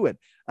going to do it.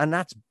 And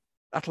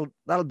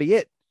that'll be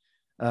it.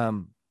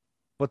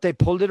 But they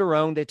pulled it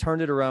around. They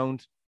turned it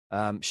around.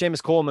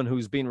 Seamus Coleman,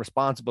 who's been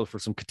responsible for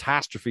some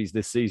catastrophes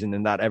this season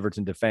in that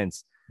Everton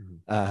defense,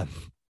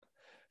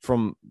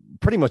 from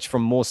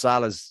Mo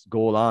Salah's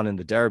goal on in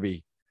the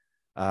derby,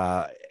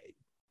 that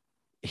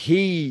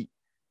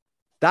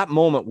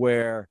moment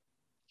where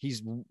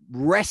he's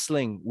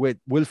wrestling with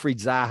Wilfried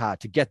Zaha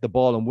to get the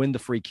ball and win the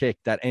free kick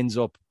that ends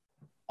up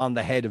on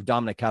the head of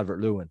Dominic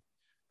Calvert-Lewin.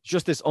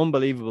 Just this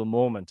unbelievable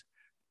moment.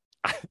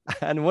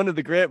 And one of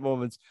the great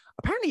moments,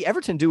 apparently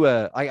Everton do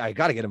I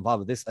got to get involved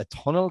with this, a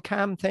tunnel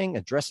cam thing,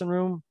 a dressing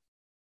room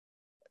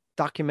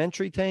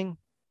documentary thing,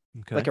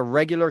 like a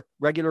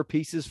regular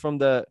pieces from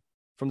the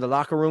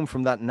locker room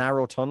from that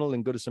narrow tunnel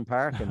in Goodison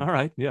Park. And, all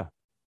right. Yeah.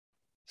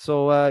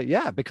 So,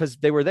 because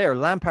they were there.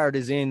 Lampard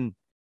is in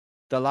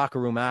the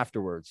locker room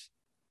afterwards.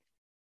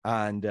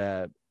 And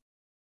I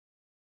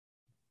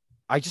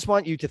just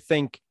want you to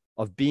think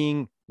of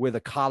being with a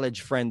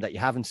college friend that you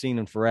haven't seen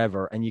in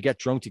forever, and you get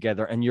drunk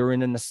together and you're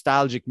in a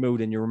nostalgic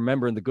mood and you're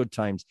remembering the good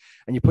times,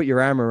 and you put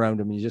your arm around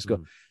him and you just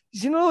go,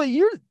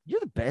 you're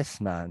the best,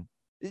 man.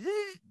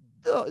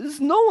 There's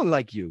no one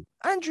like you.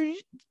 Andrew,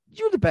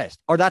 you're the best.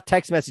 Or that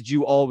text message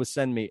you always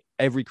send me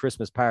every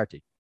Christmas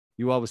party.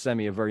 You always send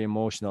me a very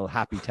emotional,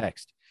 happy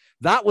text.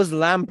 That was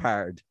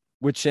Lampard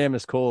with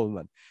Seamus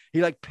Coleman.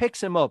 He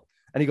picks him up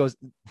and he goes,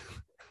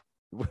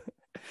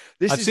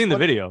 I've seen the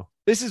video.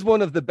 This is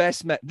one of the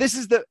best men.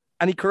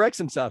 And he corrects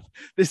himself.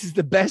 This is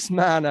the best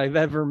man I've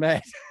ever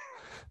met.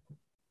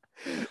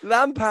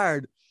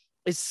 Lampard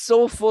is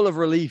so full of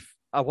relief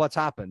at what's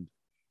happened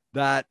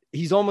that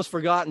he's almost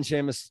forgotten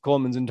Seamus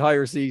Coleman's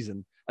entire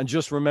season and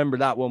just remember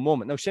that one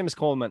moment. Now, Seamus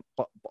Coleman,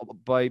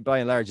 by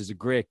and large, is a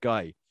great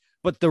guy,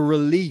 but the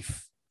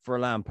relief for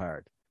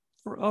Lampard.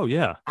 Oh,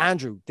 yeah.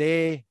 Andrew,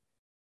 I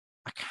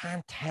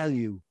can't tell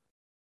you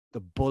the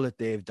bullet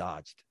they've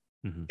dodged.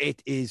 Mm-hmm.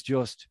 It is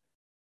just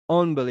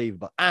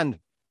unbelievable. And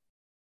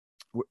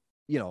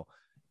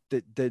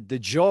the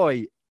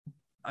joy,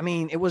 I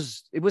mean, it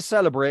was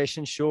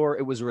celebration, sure,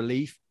 it was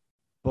relief,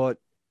 but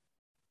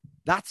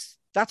that's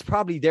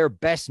probably their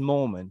best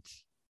moment,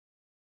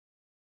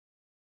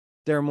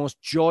 their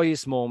most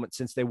joyous moment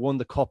since they won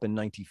the cup in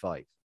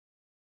 95.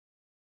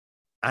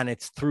 and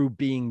it's through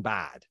being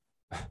bad.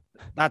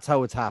 That's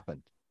how it's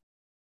happened,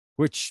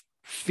 which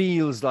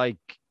feels like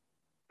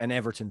an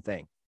Everton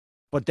thing,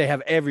 but they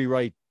have every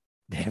right.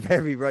 They have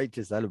every right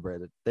to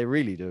celebrate it. They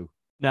really do.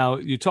 Now,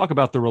 you talk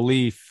about the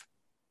relief.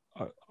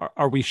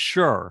 Are we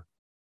sure?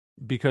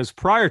 Because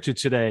prior to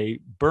today,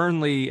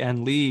 Burnley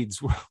and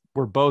Leeds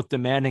were both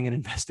demanding an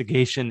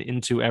investigation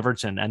into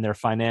Everton and their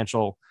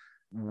financial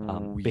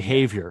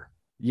behavior.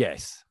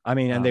 Yes. I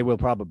mean, and they will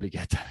probably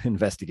get that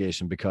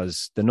investigation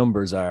because the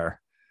numbers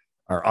are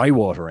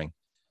eye-watering.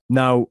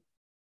 Now,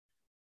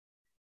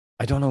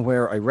 I don't know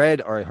where I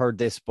read or I heard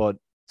this, but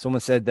someone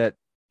said that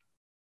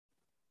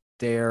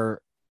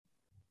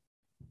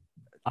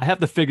I have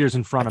the figures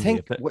in front of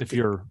me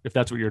if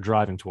that's what you're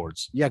driving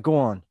towards. Yeah,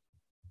 go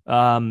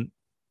on.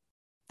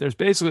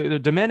 They're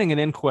demanding an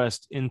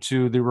inquest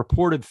into the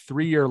reported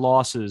 3-year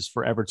losses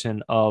for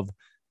Everton of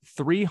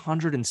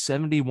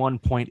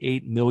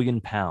 £371.8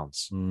 million.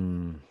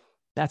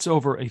 That's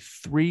over a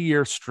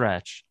 3-year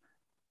stretch.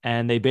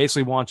 And they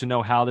basically want to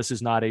know how this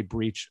is not a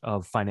breach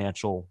of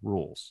financial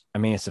rules. I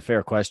mean, it's a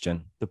fair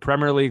question. The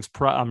Premier League's,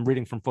 I'm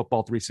reading from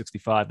Football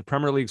 365, the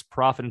Premier League's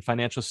profit and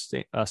financial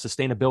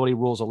sustainability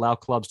rules allow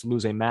clubs to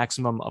lose a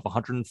maximum of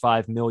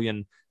 £105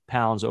 million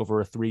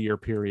over a 3-year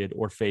period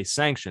or face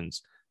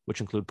sanctions,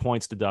 which include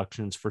points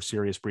deductions for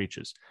serious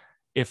breaches.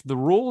 If the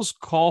rules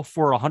call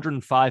for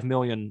 105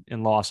 million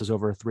in losses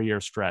over a 3-year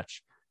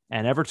stretch,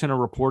 and Everton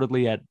are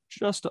reportedly at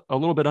just a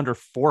little bit under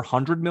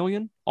 400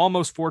 million,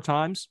 almost 4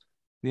 times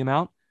the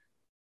amount.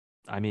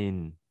 I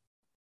mean,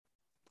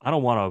 I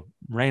don't want to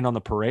rain on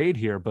the parade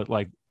here, but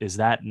like, is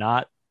that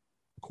not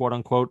quote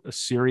unquote a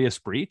serious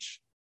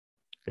breach?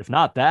 If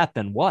not that,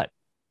 then what?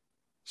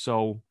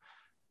 So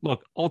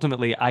look,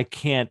 ultimately I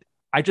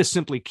just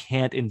simply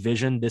can't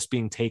envision this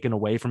being taken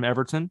away from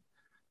Everton.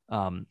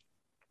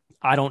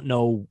 I don't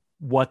know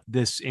what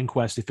this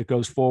inquest, if it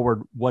goes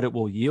forward, what it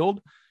will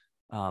yield.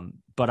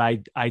 But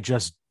I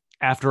just,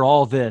 after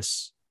all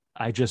this,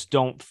 I just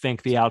don't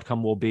think the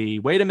outcome will be,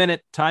 wait a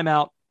minute,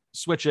 timeout,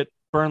 switch it,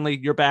 Burnley,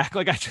 you're back.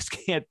 Like, I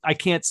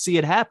can't see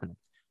it happening.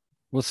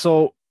 Well,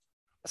 so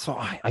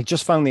I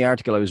just found the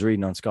article I was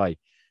reading on Sky.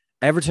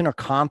 Everton are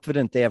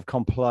confident they have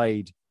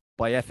complied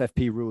by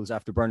FFP rules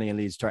after Burnley and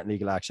Leeds threatened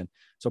legal action.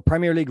 So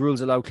Premier League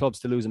rules allow clubs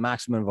to lose a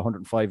maximum of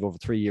 105 over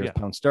 3 years,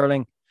 pound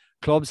sterling.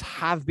 Clubs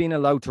have been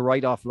allowed to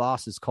write off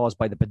losses caused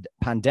by the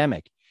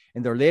pandemic.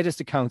 In their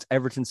latest accounts,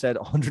 Everton said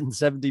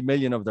 170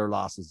 million of their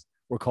losses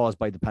were caused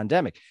by the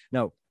pandemic.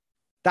 Now,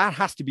 that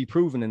has to be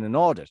proven in an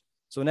audit.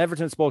 So an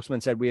Everton spokesman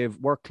said, we have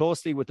worked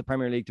closely with the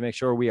Premier League to make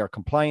sure we are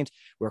compliant.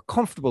 We're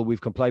comfortable we've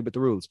complied with the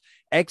rules.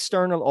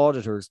 External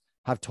auditors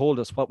have told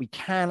us what we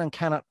can and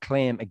cannot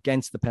claim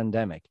against the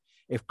pandemic.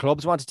 If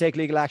clubs want to take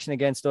legal action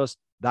against us,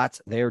 that's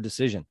their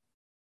decision.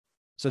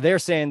 So they're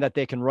saying that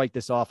they can write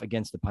this off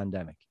against the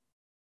pandemic.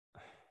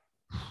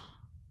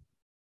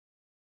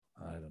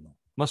 I don't know.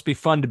 Must be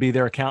fun to be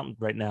their accountant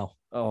right now.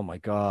 Oh my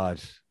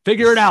God.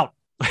 Figure it out.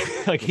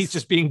 Like he's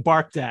just being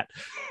barked at.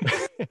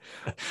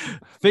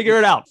 Figure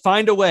it out.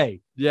 Find a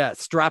way. Yeah,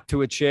 strapped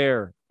to a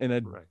chair in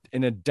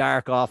a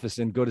dark office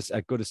at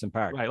Goodison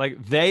Park. Right.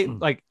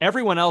 Like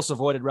everyone else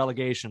avoided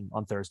relegation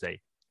on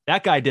Thursday.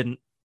 That guy didn't.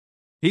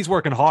 He's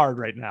working hard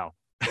right now.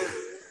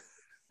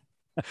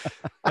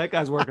 That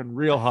guy's working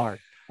real hard.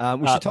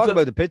 We should talk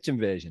about the pitch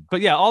invasion.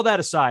 But yeah, all that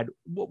aside,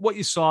 what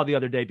you saw the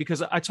other day,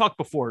 because I talked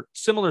before,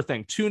 similar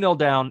thing, 2-0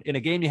 down in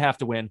a game you have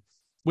to win.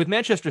 With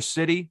Manchester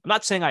City, I'm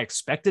not saying I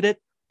expected it,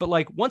 but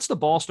like once the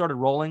ball started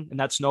rolling and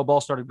that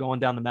snowball started going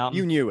down the mountain,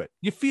 you knew it.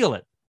 You feel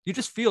it. You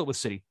just feel it with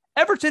City.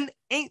 Everton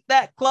ain't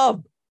that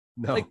club.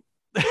 No. Like,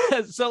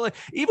 so like,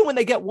 even when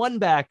they get one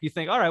back, you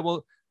think, all right,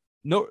 well,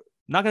 no,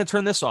 not going to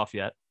turn this off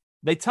yet.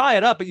 They tie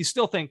it up, but you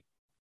still think,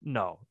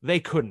 no, they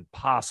couldn't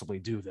possibly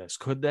do this,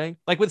 could they?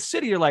 Like with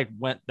City, you're like,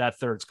 when that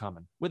third's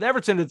coming. With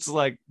Everton, it's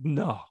like,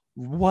 no,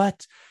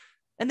 what?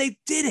 And they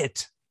did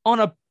it on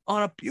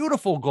a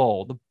beautiful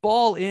goal. The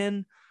ball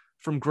in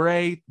from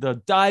Gray,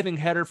 the diving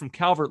header from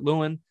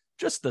Calvert-Lewin,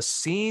 just the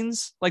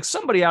scenes. Like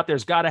somebody out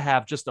there's got to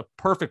have just a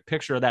perfect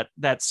picture of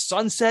that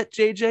sunset,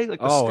 JJ.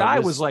 Like the sky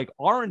was like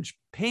orange,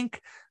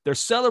 pink. They're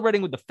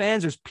celebrating with the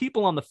fans. There's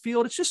people on the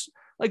field. It's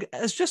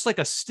just like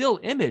a still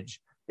image.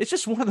 It's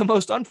just one of the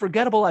most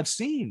unforgettable I've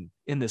seen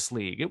in this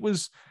league. It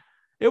was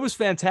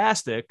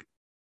fantastic.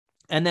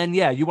 And then,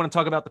 yeah, you want to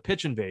talk about the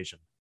pitch invasion.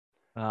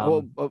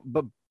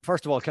 But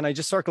first of all, can I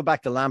just circle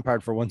back to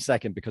Lampard for 1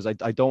 second? Because I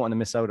don't want to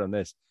miss out on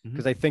this,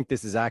 because I think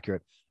this is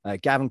accurate.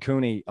 Gavin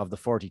Cooney of the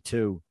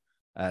 42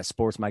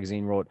 Sports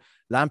Magazine wrote,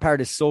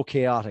 Lampard is so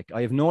chaotic.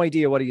 I have no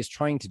idea what he is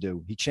trying to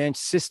do. He changed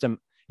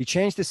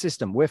the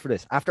system. Wait for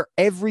this. After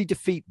every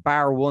defeat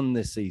bar one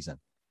this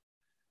season.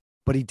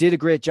 But he did a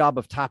great job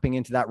of tapping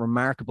into that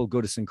remarkable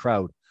Goodison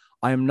crowd.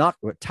 I am not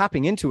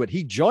tapping into it.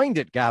 He joined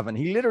it, Gavin.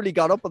 He literally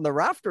got up on the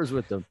rafters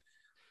with them.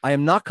 I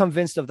am not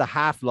convinced of the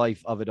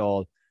half-life of it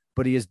all,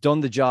 but he has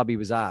done the job he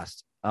was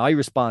asked. I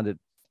responded,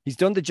 he's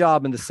done the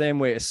job in the same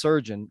way a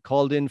surgeon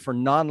called in for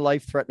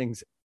non-life-threatening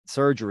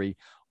surgery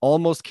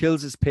almost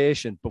kills his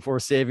patient before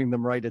saving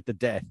them right at the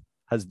death.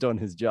 has done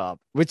his job,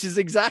 which is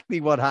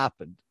exactly what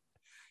happened,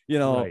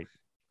 Right.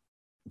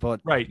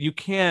 But Right. You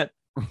can't,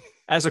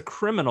 as a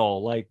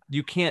criminal, like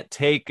you can't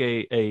take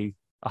a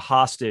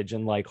hostage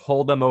and like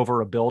hold them over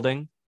a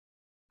building,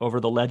 over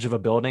the ledge of a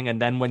building,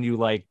 and then when you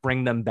like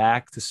bring them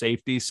back to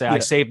safety, say, I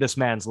saved this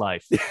man's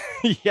life.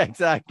 Yeah,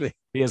 exactly.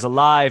 He is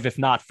alive, if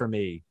not for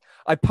me.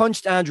 I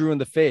punched Andrew in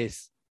the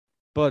face,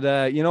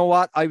 but you know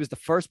what? I was the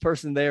first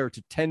person there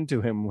to tend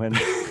to him when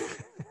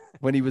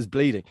when he was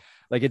bleeding.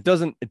 Like it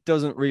doesn't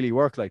really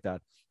work like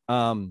that.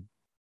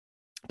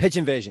 Pitch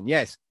invasion,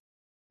 yes.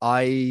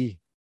 I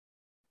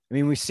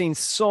mean, we've seen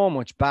so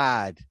much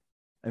bad.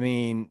 I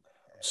mean,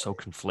 so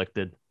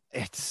conflicted.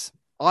 It's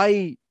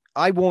I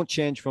won't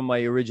change from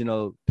my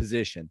original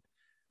position,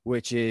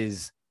 which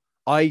is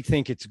I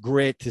think it's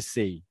great to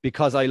see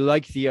because I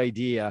like the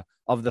idea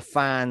of the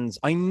fans.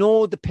 I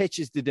know the pitch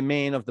is the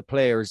domain of the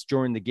players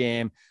during the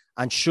game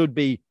and should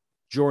be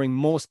during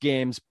most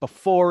games,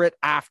 before it,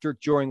 after,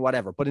 during,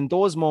 whatever. But in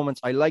those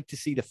moments, I like to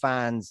see the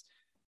fans,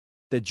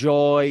 the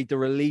joy, the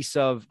release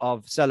of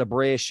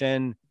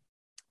celebration,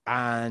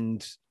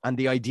 and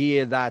the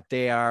idea that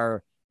they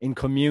are in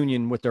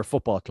communion with their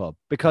football club,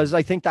 because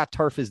I think that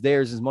turf is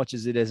theirs as much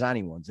as it is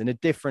anyone's,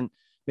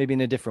 maybe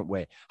in a different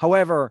way.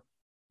 However,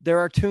 there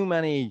are too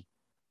many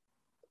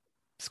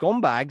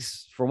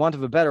scumbags, for want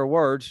of a better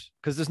word,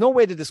 because there's no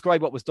way to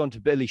describe what was done to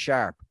Billy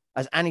Sharp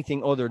as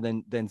anything other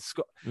than it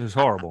was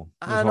horrible.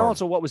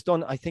 Also what was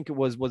done, I think it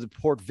was it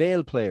Port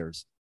Vale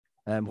players,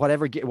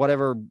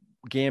 whatever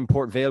game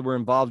Port Vale were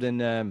involved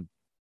in,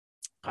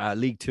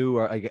 League Two,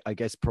 or I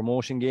guess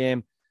promotion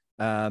game.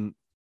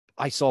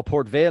 I saw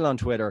Port Vale on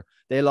Twitter.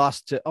 They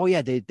lost to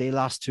they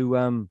lost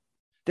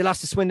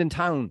to Swindon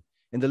Town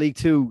in the League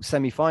Two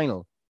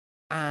semi-final,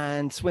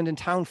 and Swindon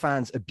Town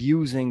fans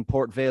abusing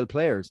Port Vale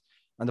players,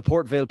 and the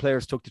Port Vale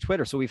players took to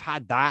Twitter. So we've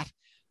had that.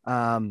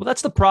 Well,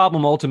 that's the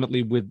problem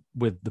ultimately with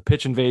the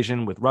pitch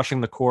invasion, with rushing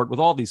the court, with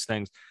all these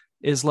things,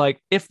 is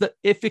like if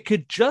it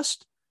could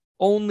just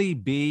only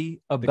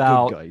be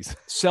about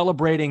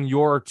celebrating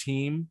your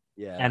team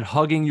and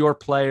hugging your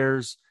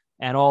players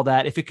and all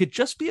that. If it could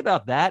just be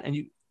about that, and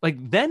you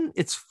like, then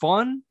it's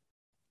fun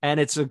and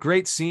it's a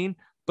great scene.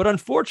 But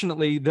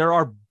unfortunately, there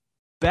are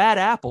bad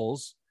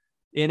apples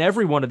in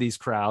every one of these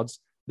crowds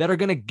that are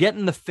going to get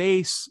in the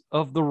face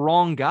of the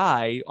wrong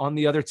guy on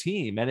the other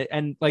team. And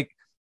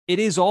it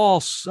is all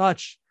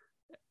such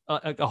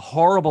a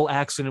horrible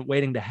accident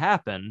waiting to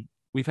happen.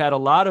 We've had a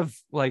lot of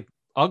like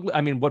ugly.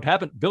 I mean, what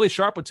happened? Billy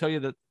Sharp would tell you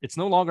that it's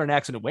no longer an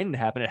accident waiting to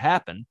happen. It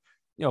happened.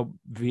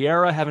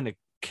 Vieira having to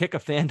kick a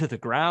fan to the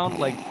ground.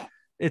 Like,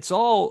 it's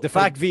all the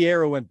fact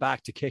Vieira went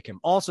back to kick him.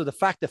 Also, the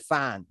fact the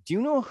fan. Do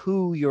you know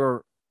who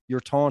you're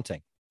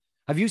taunting?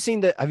 Have you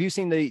seen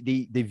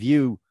the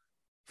view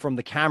from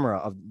the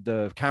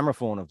camera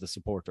phone of the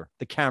supporter?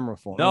 The camera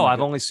phone. No,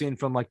 I've only seen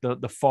from like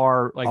the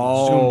far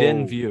zoomed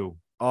in view.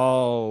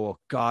 Oh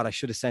God, I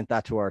should have sent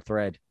that to our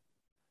thread.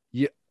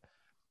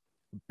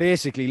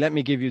 Basically, let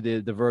me give you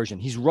the version.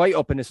 He's right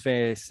up in his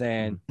face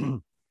saying,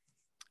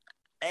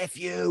 F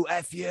you,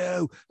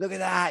 look at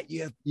that,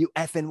 you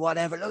effing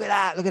whatever, look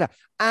at that.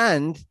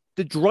 And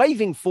the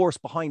driving force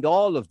behind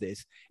all of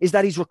this is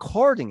that he's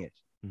recording it.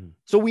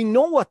 So we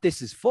know what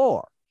this is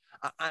for.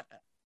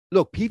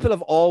 Look, people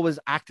have always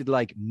acted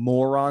like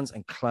morons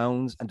and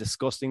clowns and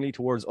disgustingly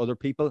towards other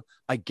people.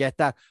 I get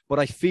that. But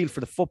I feel for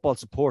the football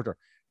supporter,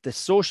 the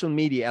social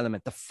media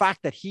element, the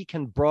fact that he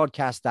can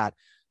broadcast that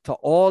to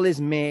all his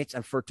mates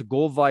and for it to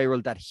go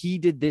viral, that he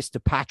did this to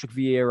Patrick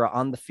Vieira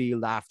on the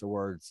field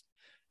afterwards,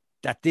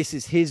 that this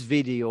is his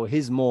video,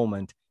 his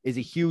moment, is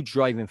a huge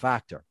driving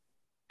factor.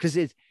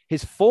 Because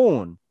his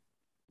phone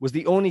was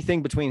the only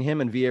thing between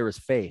him and Vieira's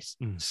face,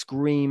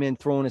 screaming,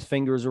 throwing his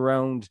fingers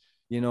around,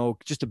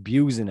 just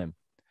abusing him.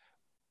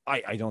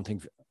 I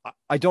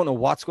don't know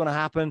what's going to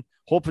happen.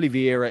 Hopefully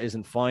Vieira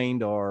isn't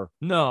fined or.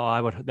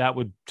 No, that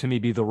would to me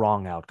be the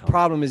wrong outcome.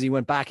 Problem is he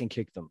went back and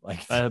kicked them.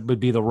 Like that would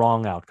be the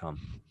wrong outcome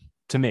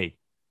to me.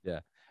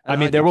 Yeah. I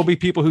mean, there will be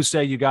people who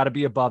say you got to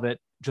be above it.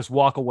 Just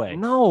walk away.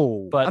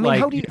 No, but I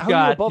mean,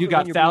 you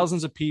got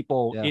thousands of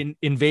people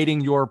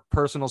invading your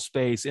personal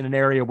space in an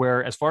area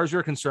where, as far as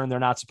you're concerned, they're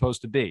not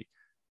supposed to be.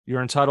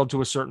 You're entitled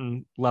to a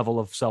certain level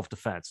of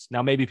self-defense.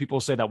 Now, maybe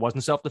people say that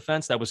wasn't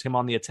self-defense. That was him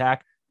on the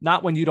attack.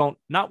 Not when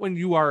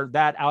you are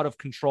that out of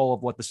control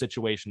of what the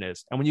situation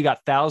is. And when you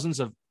got thousands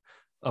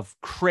of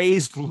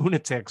crazed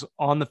lunatics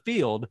on the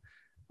field,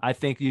 I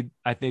think you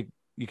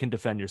can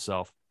defend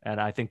yourself. And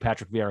I think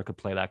Patrick Vieira could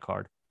play that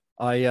card.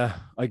 I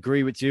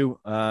agree with you.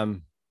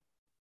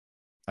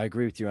 I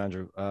agree with you,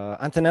 Andrew.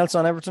 Anything else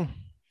on Everton?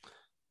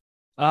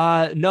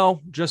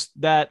 No, just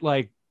that,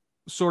 like,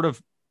 sort of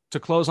to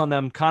close on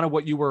them, kind of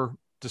what you were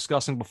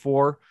discussing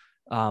before.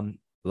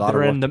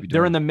 They're in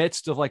the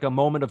midst of like a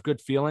moment of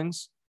good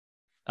feelings,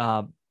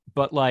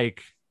 but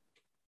like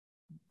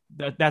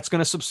that's going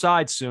to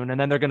subside soon, and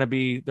then they're going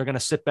to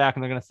sit back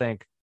and they're going to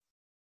think,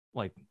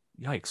 like,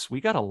 yikes,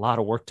 we got a lot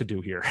of work to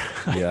do here.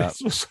 Yeah,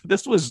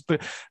 this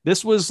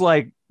was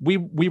like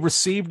we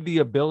received the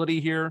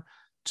ability here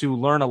to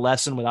learn a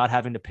lesson without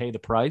having to pay the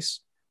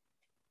price.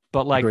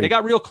 but like Agreed. they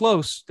got real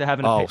close to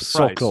having to pay the so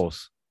price.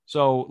 close.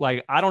 So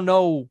like, I don't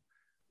know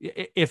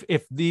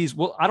if these,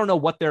 well, I don't know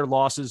what their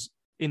losses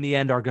in the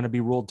end are going to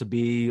be ruled to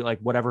be, like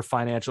whatever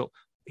financial.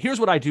 Here's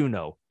what I do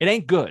know. It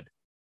ain't good.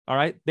 All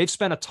right. They've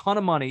spent a ton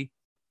of money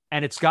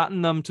and it's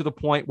gotten them to the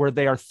point where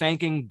they are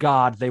thanking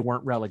God they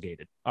weren't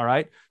relegated. All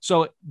right.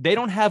 So they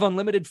don't have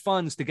unlimited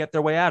funds to get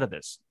their way out of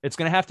this. It's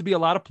going to have to be a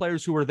lot of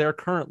players who are there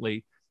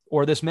currently,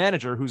 or this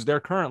manager who's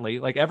there currently.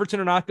 Like Everton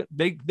are not,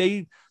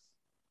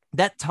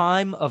 that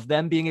time of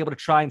them being able to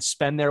try and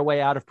spend their way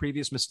out of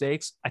previous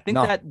mistakes, I think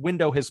that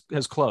window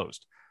has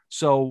closed.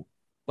 So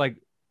like,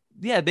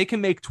 yeah, they can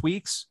make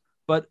tweaks,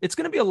 but it's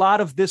going to be a lot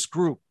of this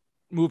group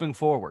moving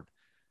forward.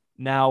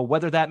 Now,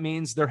 whether that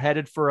means they're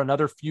headed for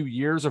another few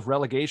years of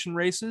relegation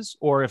races,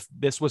 or if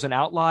this was an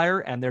outlier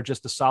and they're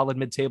just a solid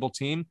mid-table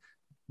team,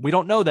 we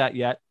don't know that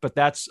yet, but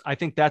I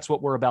think that's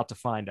what we're about to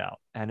find out.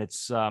 And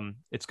it's going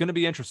to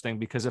be interesting,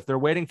 because if they're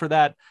waiting for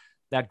that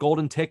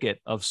golden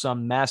ticket of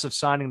some massive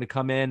signing to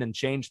come in and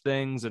change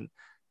things, and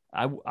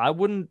I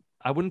wouldn't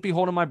be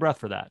holding my breath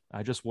for that.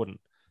 I just wouldn't.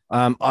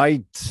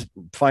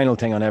 Final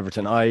thing on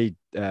Everton. I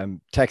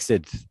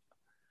texted.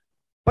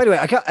 By the way,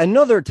 I got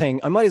another thing.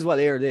 I might as well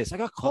air this. I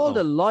got called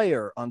a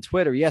liar on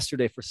Twitter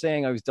yesterday for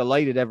saying I was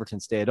delighted Everton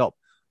stayed up.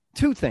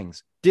 Two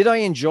things. Did I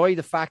enjoy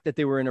the fact that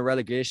they were in a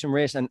relegation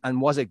race,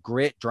 and was it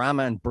great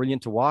drama and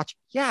brilliant to watch?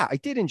 Yeah, I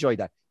did enjoy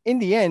that. In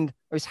the end,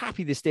 I was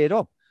happy they stayed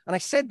up. And I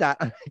said that,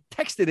 and I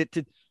texted it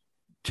to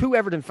two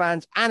Everton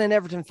fans, and an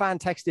Everton fan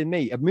texted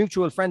me, a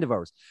mutual friend of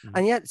ours. Mm-hmm.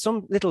 And yet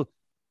some little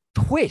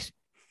twit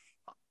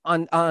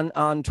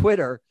on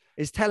Twitter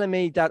is telling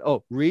me that,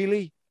 oh,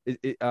 really?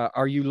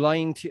 Are you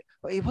lying to?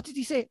 What did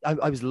he say?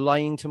 I was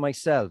lying to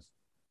myself.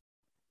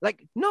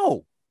 Like,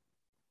 no.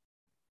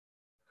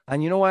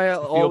 And you know why I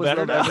always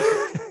love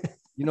Everton?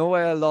 You know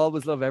why I'll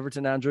always love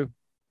Everton, Andrew?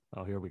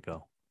 Oh, here we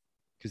go.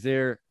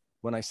 Because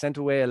when I sent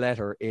away a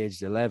letter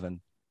aged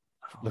 11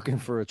 looking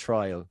for a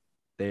trial,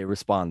 they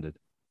responded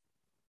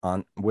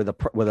with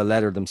a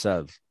letter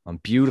themselves on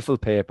beautiful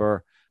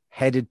paper,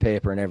 headed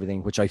paper and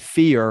everything, which I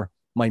fear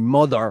my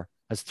mother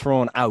has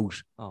thrown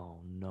out.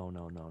 Oh,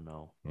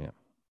 no. Yeah.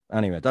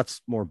 Anyway,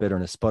 that's more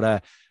bitterness.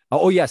 But, so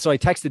I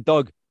texted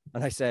Doug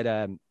and I said,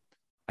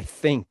 I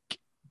think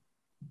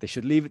they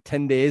should leave it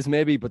 10 days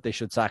maybe, but they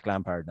should sack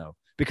Lampard now.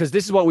 Because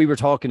this is what we were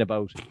talking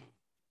about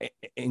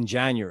in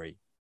January,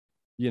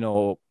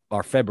 or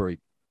February.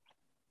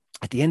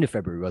 At the end of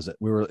February, was it?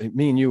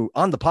 Me and you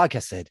on the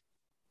podcast said,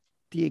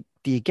 do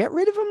you get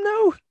rid of him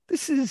now?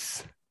 This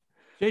is...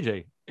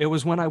 JJ, it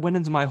was when I went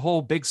into my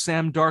whole Big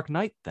Sam Dark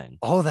Knight thing.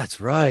 Oh, that's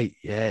right.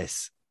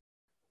 Yes.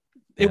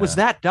 It was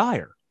that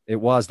dire. It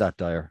was that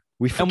dire.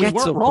 We forget and we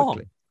weren't so wrong.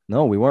 Quickly.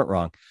 No, we weren't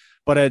wrong.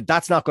 But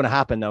that's not going to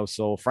happen now.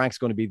 So Frank's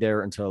going to be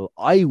there until,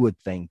 I would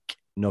think,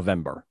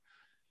 November.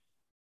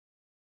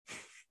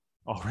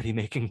 Already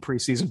making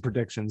preseason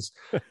predictions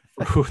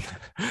for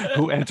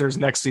who enters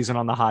next season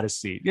on the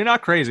hottest seat. You're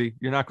not crazy.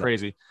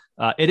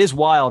 It is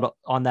wild.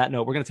 On that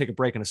note, we're going to take a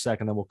break in a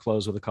second, then we'll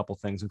close with a couple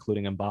things,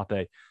 including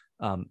Mbappe.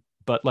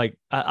 But like,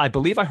 I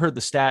believe I heard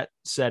the stat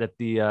said at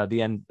the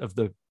end of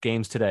the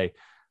games today,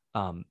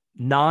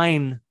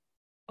 9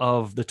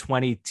 of the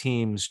 20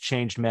 teams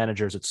changed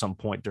managers at some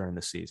point during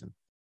the season.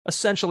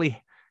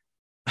 Essentially,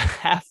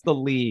 half the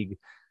league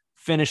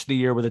finished the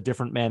year with a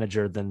different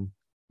manager than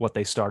what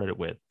they started it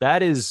with.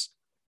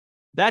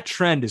 That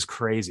trend is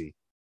crazy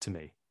to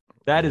me.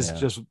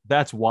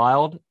 That's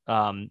wild.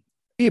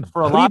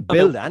 For a lot do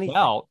you build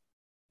anything?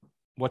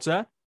 What's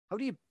that? How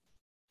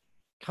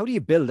do you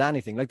build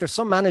anything? Like, there's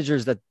some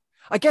managers that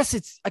I guess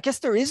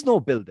there is no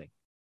building.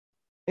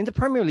 In the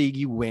Premier League,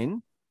 you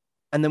win,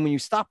 and then when you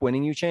stop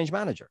winning, you change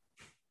manager.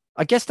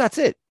 I guess that's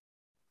it.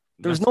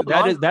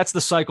 That's the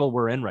cycle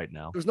we're in right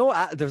now. There's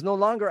no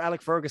longer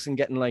Alec Ferguson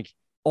getting like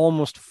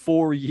almost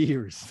 4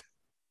 years.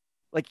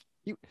 Like,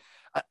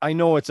 I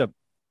know it's a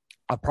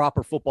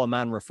proper football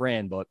man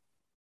refrain, but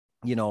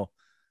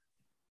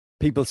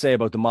people say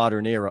about the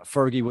modern era,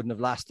 Fergie wouldn't have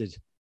lasted.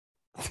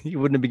 He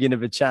wouldn't have been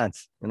given a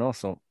chance,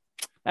 So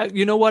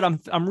you know what? I'm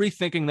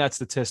rethinking that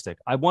statistic.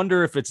 I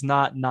wonder if it's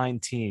not 9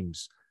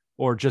 teams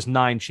or just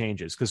 9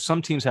 changes, because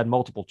some teams had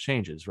multiple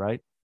changes,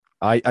 right?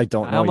 I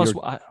don't know.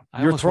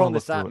 You're throwing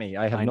this at me.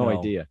 I have no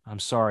idea. I'm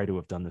sorry to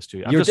have done this to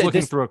you. I'm just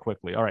looking through it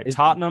quickly. All right.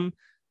 Tottenham,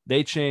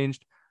 they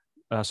changed.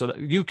 So that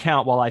you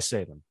count while I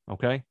say them.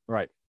 Okay.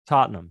 Right.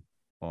 Tottenham.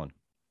 1.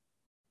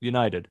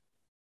 United.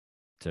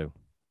 2.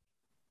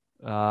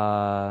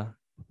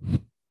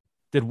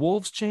 Did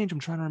Wolves change? I'm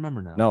trying to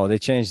remember now. No, they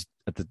changed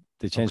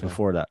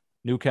before that.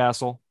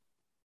 Newcastle.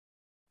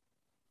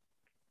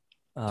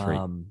 3.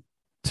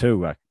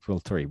 2.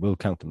 3. We'll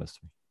count them as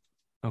 3.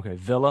 Okay.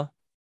 Villa.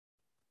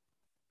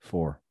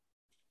 4.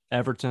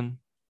 Everton.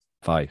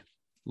 5.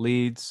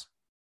 Leeds.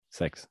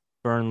 6.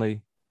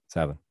 Burnley.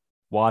 7.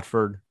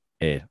 Watford.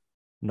 8.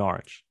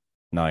 Norwich.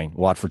 9.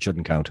 Watford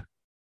shouldn't count.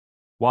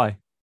 Why?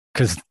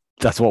 Because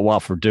that's what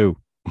Watford do.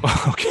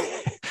 Okay.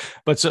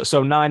 But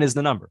so 9 is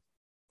the number.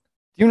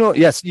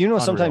 Yes.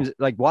 Sometimes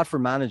like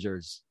Watford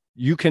managers,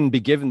 you can be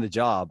given the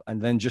job,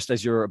 and then just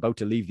as you're about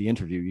to leave the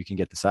interview, you can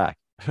get the sack.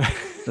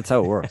 That's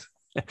how it works.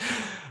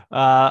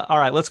 All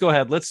right, let's go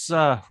ahead. Let's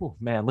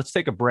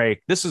take a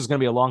break. This is going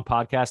to be a long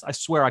podcast. I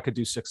swear I could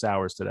do 6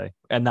 hours today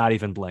and not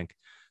even blink.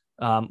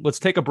 Let's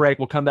take a break.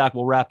 We'll come back.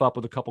 We'll wrap up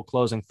with a couple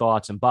closing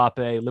thoughts.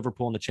 Mbappe,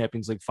 Liverpool in the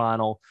Champions League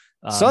final.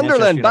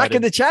 Sunderland back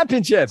in the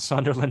championship.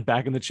 Sunderland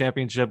back in the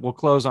championship. We'll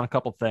close on a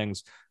couple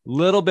things. A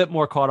little bit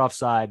more caught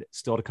offside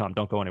still to come.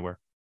 Don't go anywhere.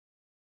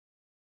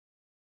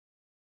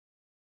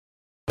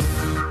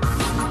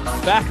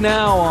 Back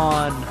now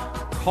on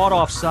Caught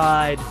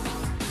Offside,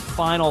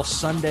 final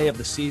Sunday of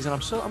the season.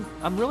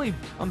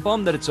 I'm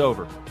bummed that it's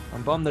over.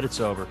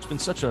 It's been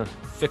such a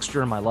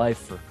fixture in my life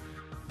for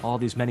all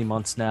these many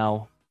months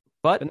now.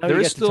 But there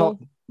is still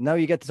now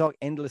you get to talk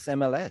endless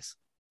MLS.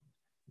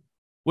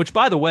 Which,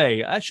 by the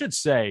way, I should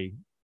say,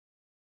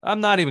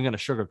 I'm not even going to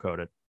sugarcoat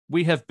it.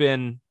 We have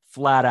been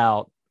flat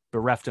out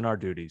bereft in our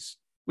duties.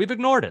 We've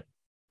ignored it.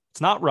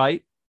 It's not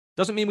right.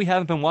 Doesn't mean we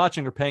haven't been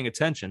watching or paying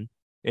attention.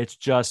 It's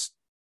just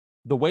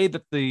the way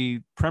that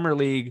the Premier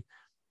League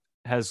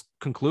has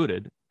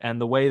concluded,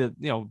 and the way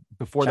that,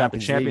 before that, the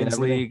Champions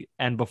League,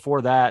 and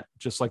before that,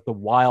 just like the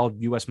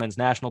wild U.S. men's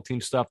national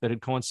team stuff that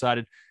had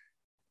coincided.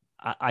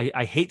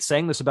 I hate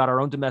saying this about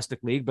our own domestic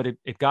league, but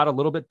it got a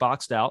little bit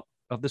boxed out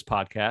of this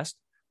podcast.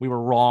 We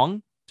were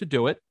wrong to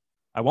do it.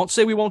 I won't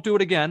say we won't do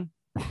it again.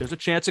 There's a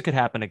chance it could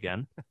happen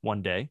again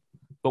one day,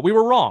 but we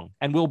were wrong,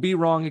 and we'll be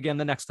wrong again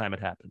the next time it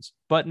happens.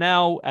 But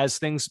now, as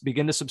things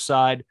begin to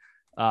subside,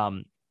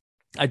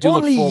 I do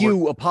only look forward.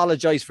 You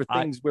apologize for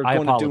things we're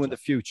going to do in the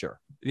future.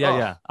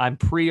 Yeah. I'm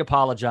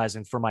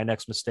pre-apologizing for my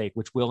next mistake,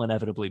 which will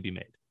inevitably be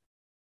made.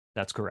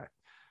 That's correct.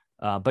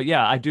 But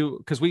yeah, I do,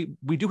 because we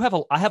do have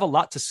I have a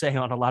lot to say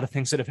on a lot of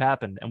things that have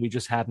happened, and we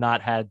just have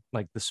not had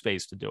like the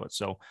space to do it.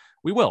 So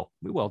we will.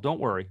 Don't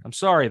worry. I'm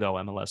sorry though,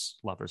 MLS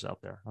lovers out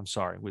there. I'm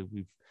sorry.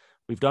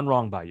 We've done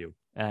wrong by you,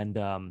 and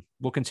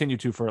we'll continue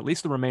to for at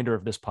least the remainder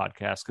of this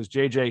podcast. Because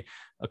JJ,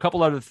 a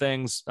couple other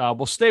things.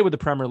 We'll stay with the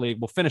Premier League.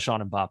 We'll finish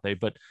on Mbappe,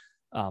 but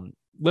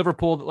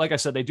Liverpool, like I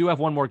said, they do have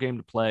one more game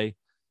to play.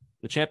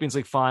 The Champions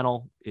League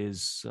final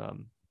is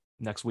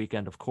next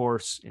weekend, of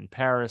course, in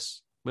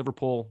Paris.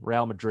 Liverpool,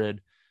 Real Madrid,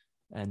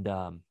 and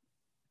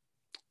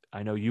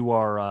I know you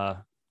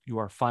are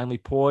finally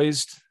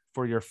poised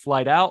for your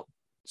flight out.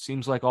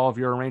 Seems like all of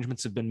your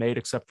arrangements have been made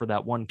except for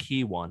that one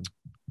key one.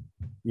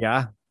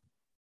 Yeah.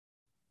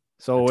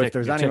 So if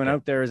there's anyone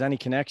out there has any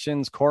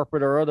connections,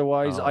 corporate or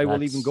otherwise, I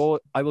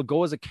will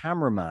go as a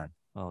cameraman.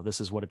 Oh, this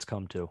is what it's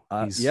come to.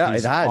 He's it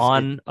has.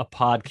 On a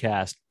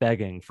podcast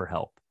begging for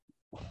help.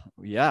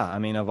 Yeah, I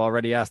mean, I've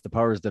already asked the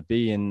powers that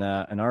be in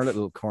our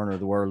little corner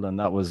of the world, and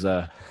that was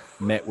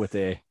met with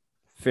a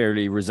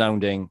fairly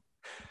resounding,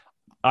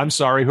 "I'm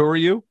sorry, who are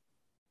you?"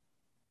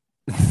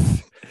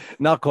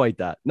 Not quite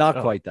that, but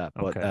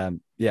okay.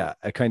 Yeah,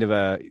 a kind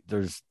of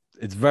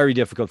it's very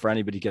difficult for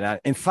anybody to get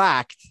at. In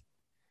fact,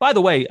 by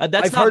the way,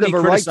 that's not me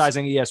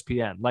criticizing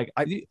ESPN. Like,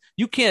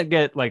 you can't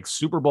get like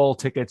Super Bowl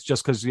tickets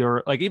just because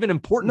you're like, even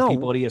important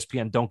people at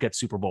ESPN don't get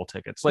Super Bowl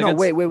tickets. Like,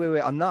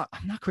 wait. I'm not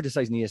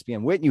criticizing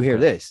ESPN. Wait, you hear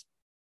this,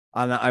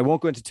 and I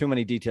won't go into too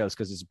many details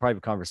because it's a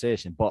private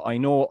conversation. But I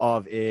know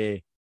of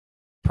a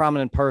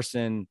prominent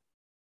person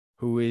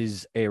who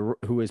is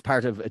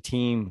part of a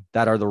team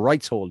that are the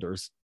rights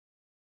holders,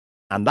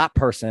 and that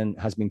person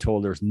has been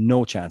told there's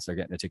no chance they're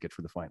getting a ticket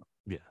for the final.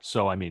 Yeah.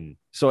 So I mean,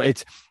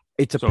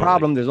 it's a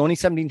problem. There's only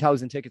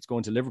 17,000 tickets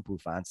going to Liverpool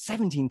fans.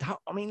 17,000.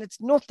 I mean,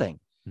 it's nothing.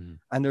 Mm-hmm.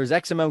 And there's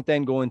X amount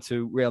then going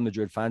to Real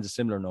Madrid fans, a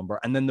similar number.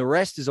 And then the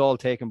rest is all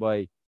taken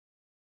by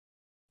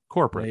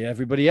corporate,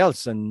 everybody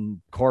else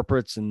and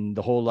corporates and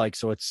the whole like.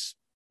 So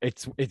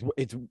it's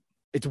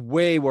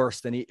way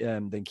worse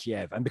than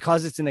Kiev. And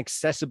because it's an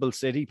accessible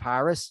city,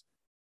 Paris,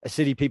 a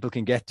city people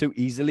can get to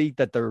easily,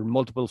 that there are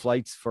multiple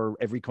flights for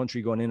every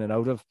country going in and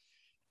out of,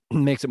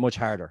 makes it much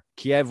harder.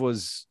 Kiev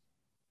was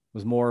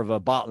more of a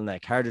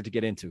bottleneck, harder to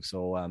get into.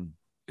 So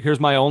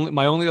here's my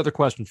only other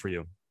question for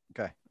you.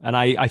 Okay. And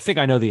I think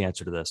I know the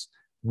answer to this.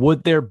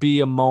 Would there be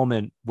a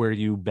moment where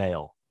you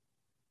bail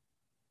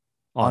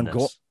on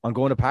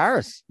going to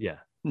Paris? Yeah.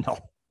 No.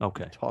 Okay.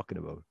 What are you talking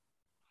about?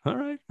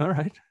 All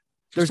right.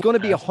 There's going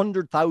to be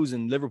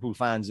 100,000 Liverpool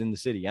fans in the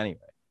city anyway.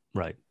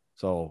 Right.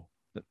 So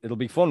it'll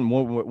be fun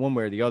one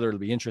way or the other. It'll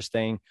be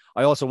interesting.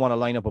 I also want to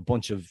line up a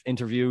bunch of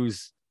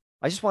interviews.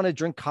 I just want to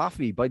drink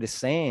coffee by the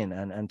Seine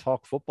and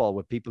talk football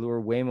with people who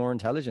are way more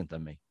intelligent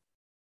than me.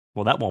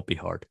 Well, that won't be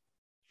hard.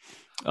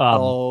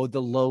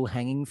 The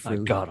low-hanging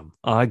fruit.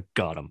 I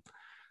got him.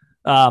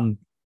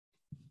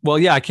 Well,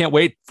 yeah, I can't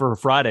wait for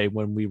Friday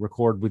when we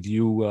record with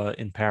you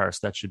in Paris.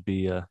 That should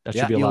be a lot of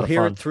fun. You'll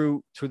hear it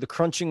through the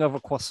crunching of a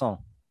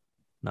croissant.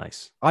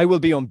 Nice. I will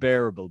be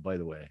unbearable, by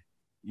the way.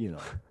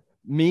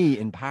 Me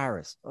in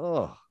Paris.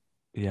 Oh.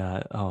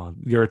 Yeah. Oh,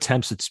 your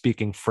attempts at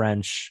speaking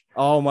French.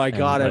 Oh my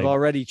God, I've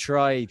already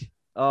tried.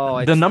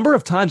 Oh, the number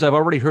of times I've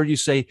already heard you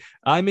say,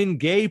 "I'm in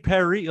gay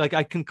Paris." Like,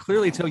 I can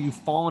clearly tell you've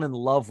fallen in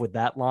love with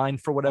that line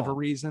for whatever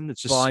reason.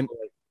 It's just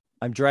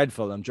I'm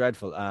dreadful.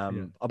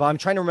 But I'm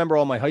trying to remember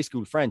all my high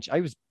school French. I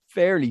was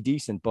fairly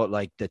decent, but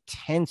like the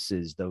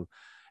tenses,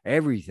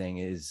 everything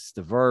is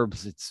the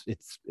verbs.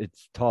 It's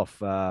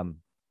tough.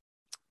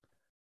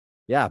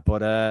 Yeah,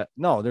 but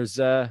no, there's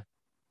je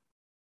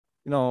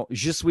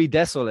suis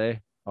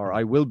désolé, or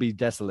I will be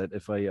desolate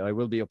if I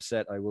will be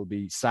upset, I will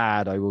be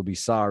sad, I will be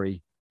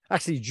sorry.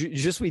 Actually,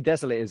 je suis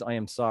désolé is I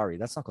am sorry.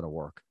 That's not going to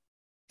work.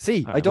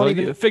 See, right, I don't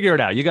even figure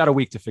it out. You got a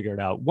week to figure it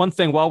out. One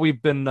thing while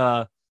we've been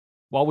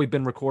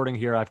recording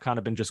here, I've kind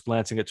of been just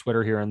glancing at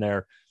Twitter here and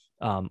there.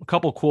 A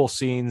couple cool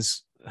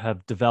scenes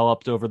have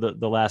developed over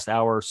the last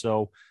hour or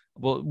so.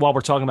 Well, while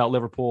we're talking about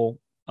Liverpool,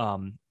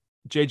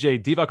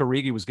 JJ Divock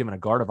Origi was given a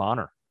guard of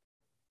honor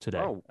today.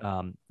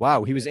 Oh,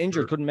 wow, he was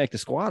injured, couldn't make the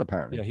squad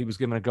apparently. Yeah, he was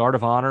given a guard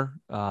of honor.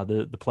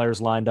 The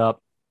players lined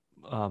up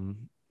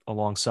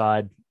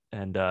alongside,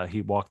 and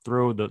he walked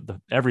through.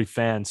 The every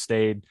fan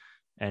stayed,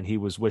 and he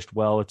was wished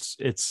well.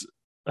 It's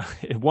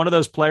one of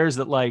those players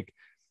that, like,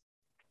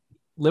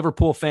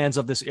 Liverpool fans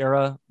of this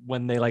era,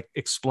 when they like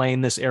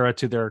explain this era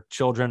to their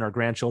children or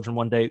grandchildren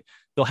one day,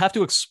 they'll have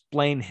to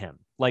explain him.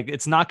 Like,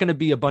 it's not going to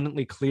be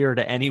abundantly clear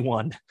to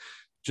anyone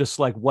just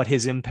like what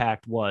his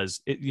impact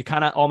was. You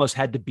kind of almost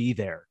had to be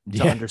there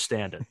to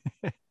understand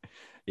it.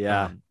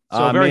 Yeah.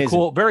 So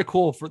very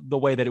cool for the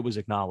way that it was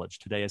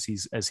acknowledged today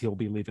as he'll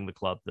be leaving the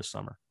club this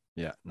summer.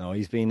 Yeah, no,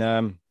 he's been,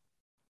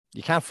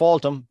 you can't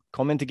fault him.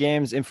 Come into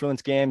games,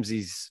 influence games.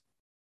 He's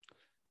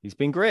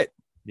been great.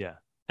 Yeah.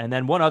 And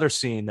then one other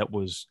scene that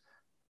was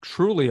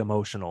truly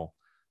emotional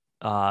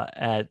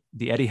at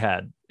the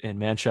Etihad in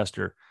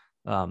Manchester.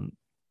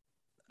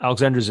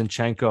 Alexander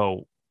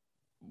Zinchenko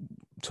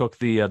took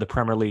the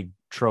Premier League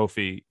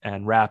trophy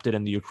and wrapped it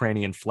in the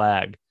Ukrainian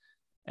flag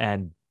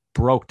and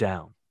broke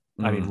down.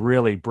 I mean,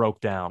 really broke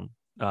down.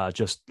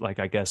 Just like,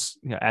 I guess,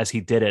 as he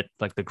did it,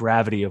 like the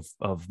gravity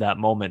of that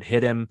moment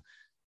hit him,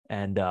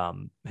 and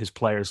his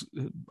players,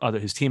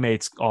 his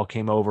teammates all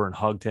came over and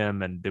hugged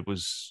him. And it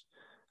was,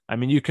 I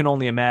mean, you can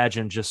only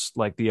imagine just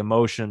like the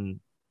emotion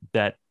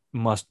that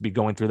must be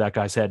going through that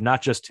guy's head,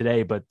 not just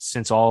today, but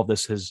since all of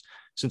this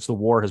since the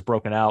war has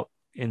broken out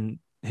in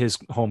his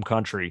home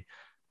country,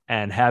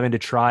 and having to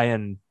try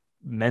and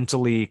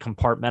mentally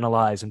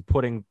compartmentalize and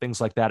putting things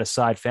like that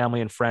aside,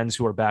 family and friends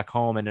who are back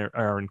home and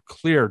are in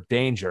clear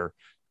danger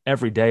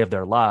every day of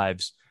their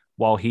lives,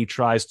 while he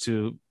tries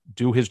to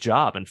do his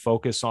job and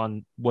focus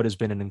on what has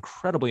been an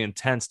incredibly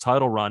intense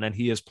title run. And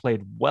he has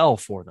played well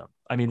for them.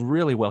 I mean,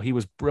 really well. He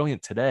was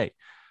brilliant today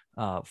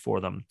for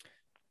them.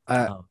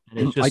 And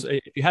it's just,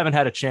 if you haven't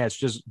had a chance,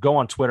 just go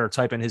on Twitter,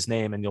 type in his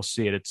name, and you'll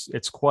see it.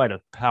 It's quite a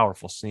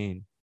powerful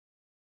scene.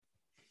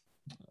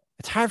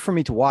 It's hard for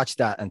me to watch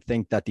that and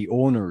think that the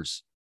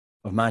owners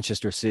of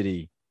Manchester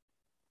City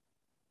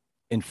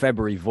in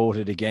February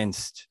voted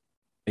against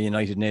a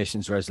United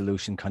Nations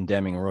resolution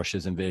condemning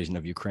Russia's invasion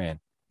of Ukraine.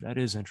 That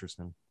is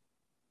interesting.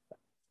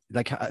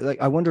 Like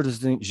I wonder, does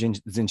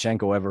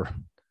Zinchenko ever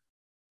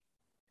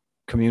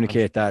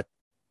communicate that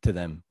to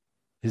them,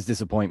 his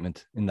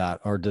disappointment in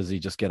that, or does he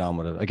just get on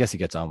with it? I guess he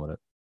gets on with it.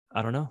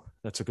 I don't know.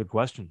 That's a good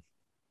question,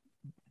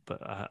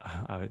 but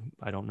I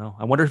don't know.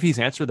 I wonder if he's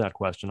answered that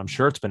question. I'm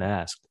sure it's been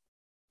asked.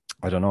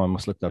 I don't know. I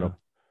must look that up.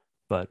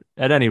 But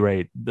at any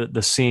rate,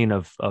 the scene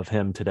of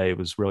him today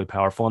was really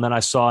powerful. And then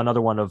I saw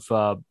another one of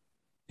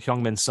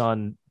Heung-min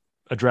Son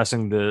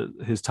addressing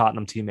his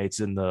Tottenham teammates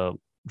in the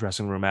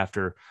dressing room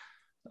after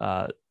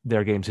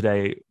their game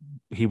today.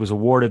 He was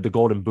awarded the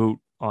Golden Boot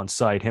on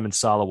site. Him and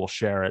Salah will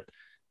share it.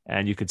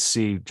 And you could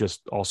see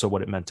just also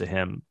what it meant to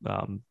him.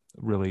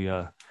 Really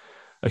a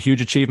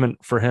huge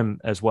achievement for him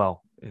as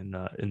well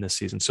in this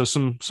season. So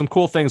some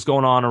cool things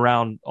going on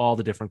around all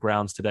the different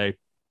grounds today.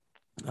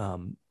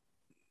 As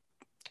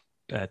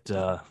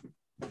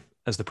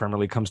the Premier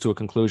League comes to a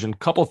conclusion,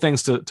 couple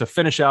things to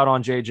finish out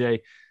on, JJ.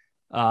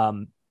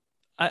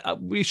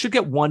 We should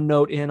get one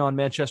note in on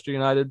Manchester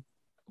United.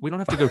 We don't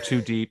have to go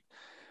too deep.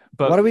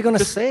 But what are we going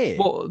to say?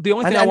 Well, the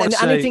only thing I want to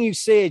say, anything you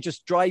say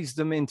just drives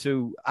them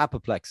into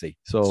apoplexy.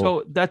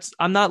 So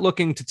I'm not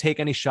looking to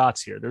take any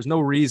shots here. There's no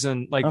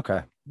reason. Like,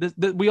 okay,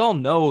 we all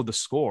know the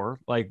score.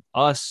 Like,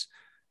 us,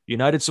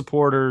 United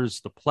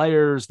supporters, the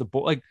players,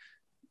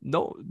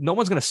 no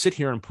one's going to sit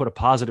here and put a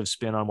positive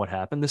spin on what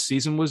happened. This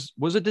season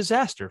was a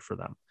disaster for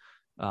them.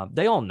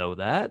 They all know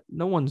that.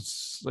 No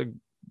one's like,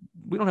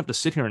 we don't have to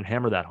sit here and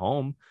hammer that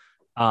home.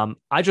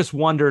 I just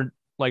wonder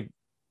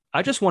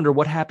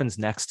what happens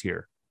next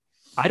here.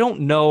 I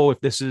don't know if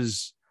this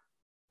is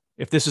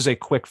a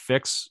quick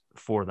fix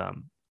for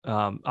them.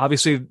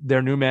 Obviously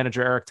their new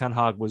manager, Erik ten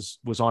Hag, was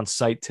on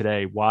site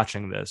today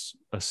watching this,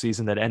 a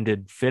season that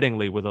ended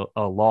fittingly with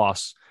a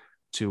loss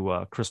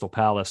to Crystal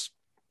Palace.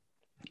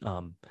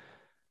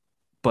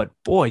 But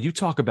boy, you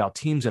talk about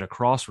teams at a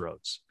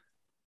crossroads.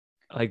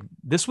 Like,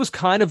 this was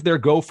kind of their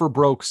go for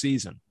broke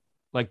season.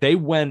 Like, they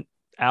went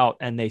out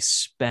and they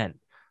spent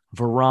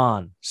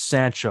Varane,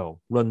 Sancho,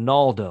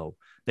 Ronaldo.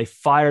 They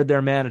fired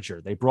their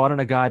manager. They brought in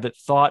a guy that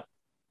thought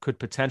could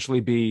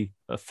potentially be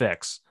a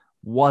fix.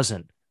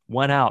 Wasn't.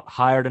 Went out,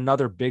 hired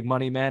another big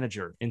money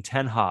manager in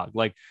Ten Hag.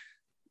 Like,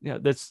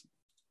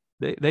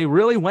 they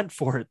really went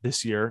for it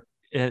this year.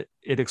 it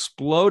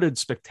exploded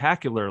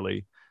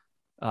spectacularly.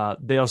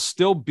 They'll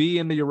still be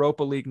in the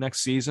Europa League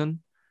next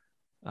season,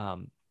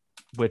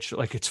 which,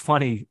 like, it's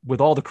funny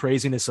with all the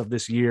craziness of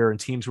this year and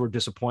teams who were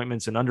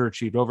disappointments and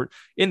underachieved over.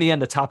 In the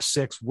end, the top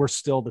six were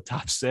still the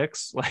top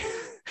six. Like,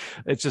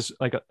 it's just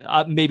like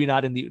maybe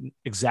not in the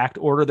exact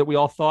order that we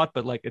all thought,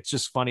 but like, it's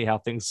just funny how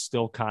things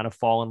still kind of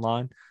fall in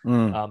line.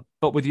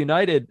 But with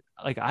United,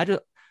 like, I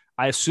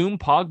assume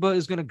Pogba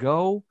is going to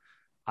go.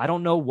 I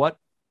don't know what.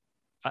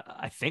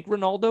 I think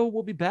Ronaldo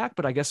will be back,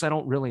 but I guess I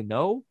don't really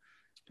know.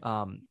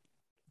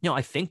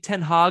 I think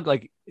Ten Hag,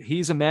 like,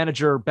 he's a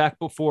manager back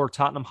before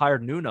Tottenham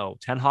hired Nuno.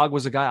 Ten Hag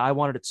was a guy I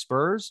wanted at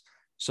Spurs.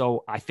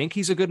 So I think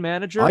he's a good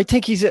manager. I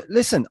think he's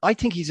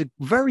a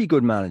very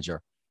good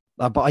manager.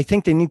 But I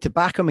think they need to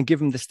back him and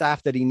give him the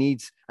staff that he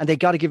needs. And they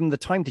got to give him the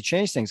time to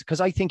change things, because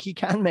I think he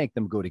can make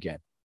them good again.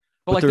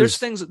 But like, there's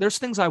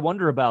things I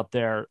wonder about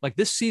there. Like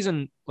this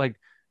season, like,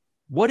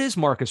 what is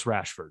Marcus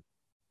Rashford?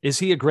 Is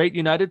he a great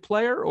United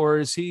player,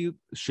 or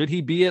should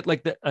he be at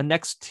like a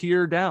next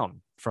tier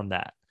down from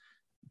that?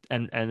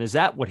 And is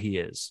that what he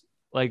is?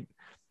 Like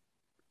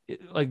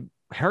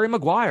Harry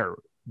Maguire,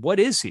 what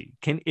is he?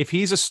 If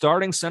he's a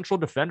starting central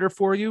defender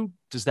for you,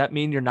 does that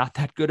mean you're not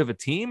that good of a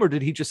team, or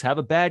did he just have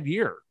a bad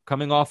year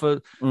coming off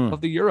of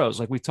the Euros,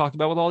 like we talked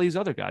about with all these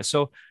other guys?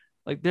 So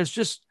like, there's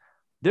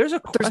a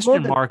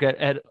question mark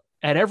at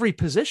every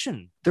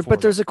position.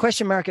 There's a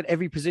question mark at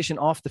every position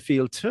off the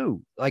field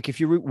too. Like if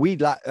you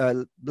read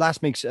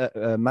last week's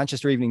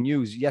Manchester Evening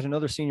News, yet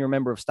another senior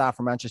member of staff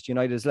from Manchester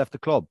United has left the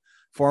club.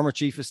 Former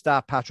chief of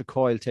staff Patrick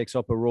Coyle takes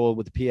up a role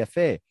with the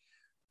PFA.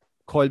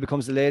 Coyle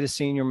becomes the latest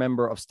senior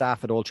member of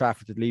staff at Old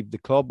Trafford to leave the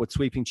club, with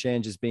sweeping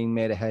changes being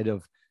made ahead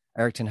of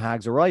Erik ten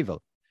Hag's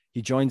arrival.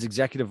 He joins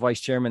Executive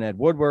Vice Chairman Ed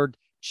Woodward,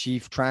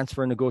 Chief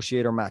Transfer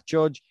Negotiator Matt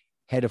Judge,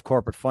 Head of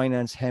Corporate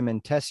Finance Hemen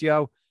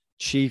Tessio,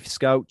 Chief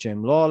Scout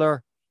Jim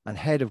Lawler, and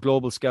Head of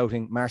Global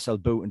Scouting Marcel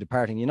Boot in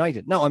departing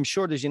United. Now, I'm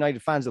sure there's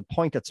United fans that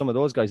point at some of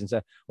those guys and say,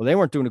 well, they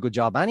weren't doing a good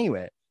job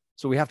anyway,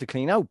 so we have to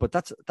clean out. But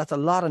that's a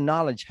lot of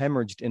knowledge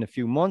hemorrhaged in a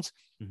few months.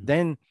 Mm-hmm.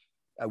 Then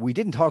we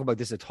didn't talk about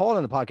this at all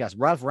in the podcast.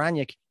 Ralf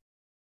Rangnick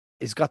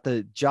has got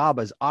the job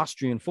as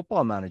Austrian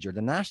football manager,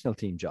 the national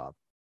team job.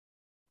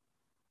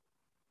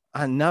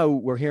 And now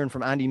we're hearing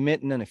from Andy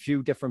Mitten and a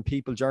few different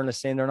people,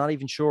 journalists, saying they're not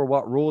even sure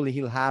what role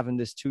he'll have in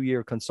this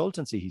 2-year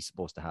consultancy he's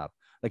supposed to have,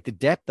 like the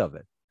depth of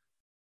it.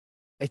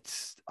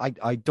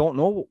 I don't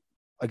know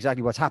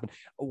exactly what's happened.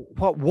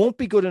 What won't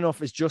be good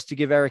enough is just to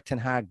give Erik ten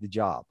Hag the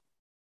job.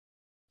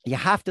 You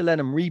have to let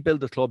him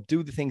rebuild the club,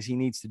 do the things he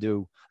needs to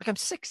do. Like, I'm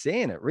sick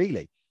saying it,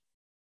 really.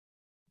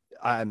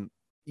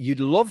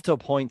 You'd love to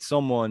appoint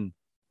someone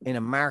in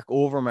a Mark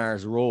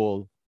Overmars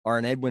role or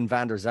an Edwin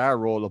van der Sar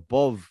role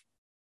above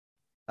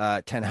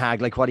Ten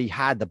Hag, like what he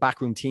had, the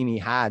backroom team he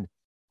had,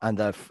 and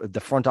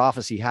the front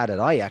office he had at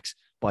Ajax.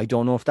 But I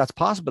don't know if that's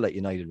possible at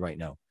United right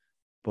now.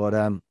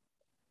 But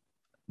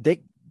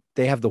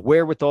they have the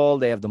wherewithal,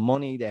 they have the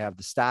money, they have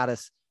the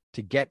status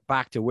to get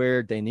back to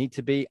where they need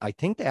to be. I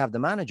think they have the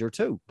manager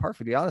too,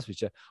 perfectly honest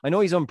with you. I know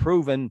he's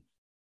unproven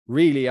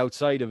really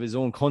outside of his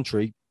own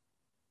country,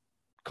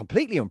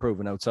 completely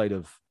unproven outside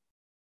of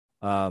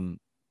out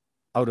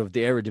of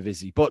the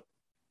Eredivisie, but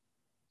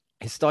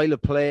his style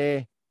of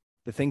play,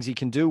 the things he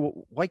can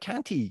do, why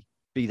can't he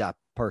be that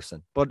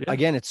person? But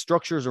again, it's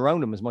structures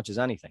around him as much as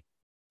anything.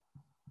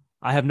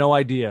 I have no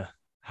idea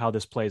how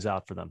this plays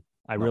out for them.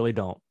 I really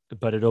don't,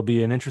 but it'll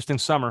be an interesting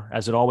summer,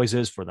 as it always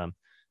is for them.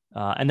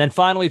 And then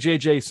finally,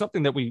 JJ,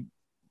 something that we,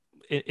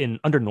 in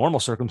under normal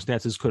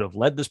circumstances, could have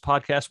led this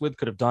podcast with,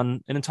 could have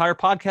done an entire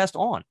podcast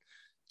on.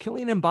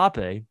 Kylian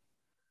Mbappe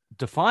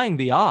defying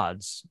the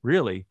odds,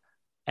 really,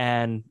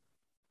 and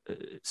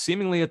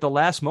seemingly at the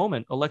last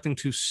moment electing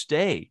to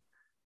stay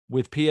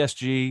with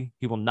PSG.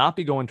 He will not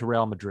be going to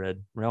Real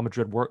Madrid. Real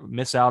Madrid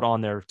miss out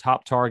on their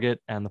top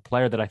target and the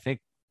player that I think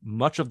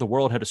much of the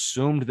world had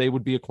assumed they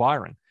would be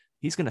acquiring.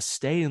 He's going to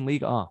stay in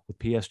Ligue 1 with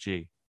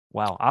PSG.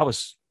 Wow,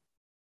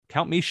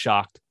 count me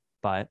shocked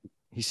by it.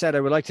 He said, I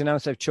would like to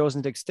announce I've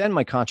chosen to extend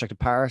my contract to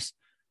Paris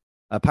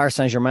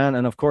Saint-Germain,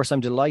 and of course I'm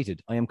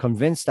delighted. I am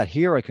convinced that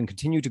here I can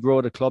continue to grow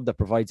at a club that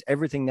provides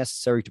everything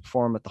necessary to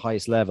perform at the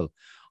highest level.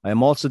 I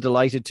am also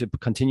delighted to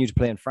continue to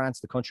play in France,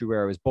 the country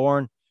where I was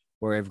born,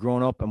 where I've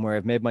grown up, and where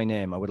I've made my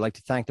name. I would like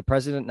to thank the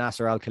president,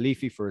 Nasser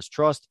Al-Khelaifi, for his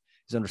trust,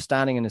 his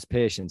understanding, and his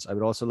patience. I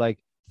would also like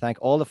to thank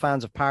all the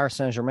fans of Paris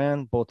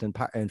Saint-Germain, both in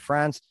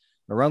France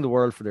and around the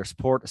world, for their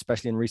support,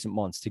 especially in recent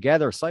months.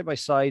 Together, side by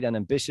side and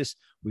ambitious,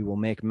 we will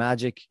make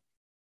magic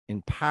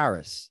in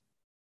Paris,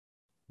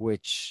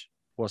 which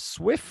was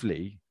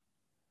swiftly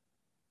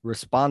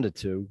responded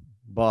to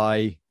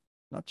by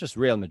not just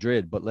Real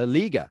Madrid, but La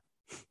Liga.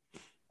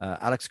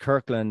 Alex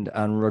Kirkland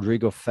and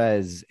Rodrigo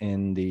Fez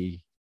in the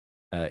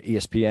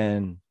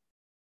ESPN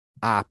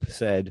app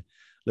said,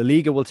 La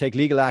Liga will take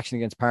legal action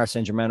against Paris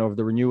Saint-Germain over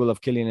the renewal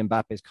of Kylian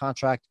Mbappe's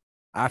contract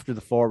after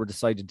the forward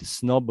decided to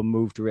snub a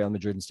move to Real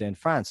Madrid and stay in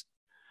France.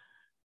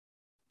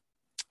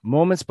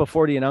 Moments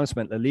before the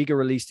announcement, La Liga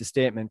released a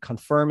statement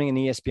confirming an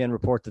ESPN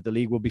report that the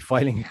league will be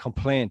filing a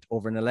complaint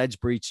over an alleged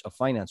breach of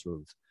finance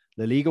rules.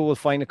 La Liga will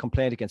file a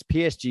complaint against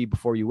PSG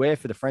before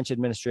UEFA, the French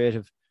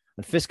administrative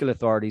and fiscal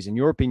authorities, and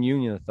European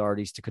Union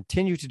authorities to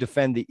continue to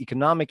defend the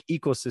economic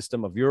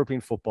ecosystem of European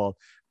football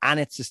and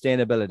its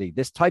sustainability.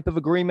 This type of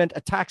agreement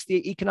attacks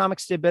the economic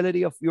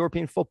stability of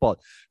European football,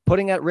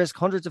 putting at risk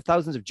hundreds of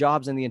thousands of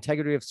jobs and the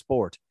integrity of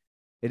sport.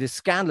 It is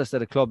scandalous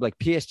that a club like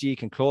PSG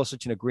can close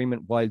such an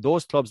agreement, while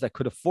those clubs that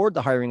could afford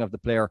the hiring of the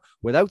player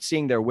without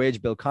seeing their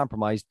wage bill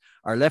compromised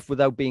are left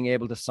without being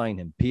able to sign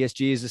him.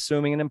 PSG is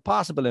assuming an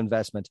impossible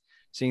investment,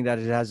 seeing that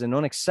it has an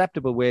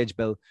unacceptable wage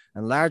bill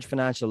and large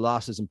financial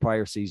losses in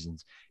prior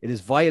seasons. It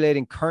is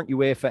violating current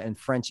UEFA and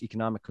French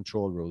economic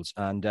control rules.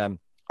 And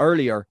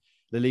earlier,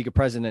 La Liga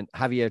president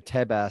Javier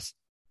Tebas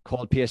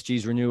called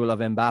PSG's renewal of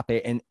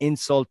Mbappe an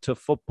insult to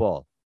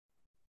football.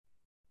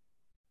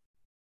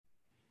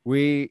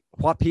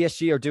 What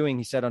PSG are doing,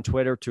 he said on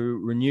Twitter, to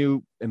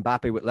renew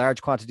Mbappe with large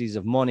quantities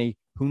of money,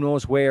 who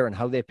knows where and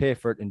how they pay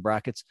for it, in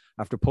brackets,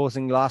 after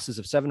posting losses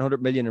of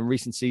 700 million in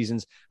recent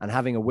seasons and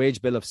having a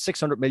wage bill of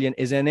 600 million,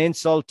 is an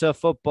insult to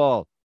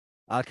football.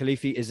 Al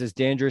Khalifi is as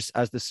dangerous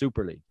as the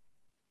Super League.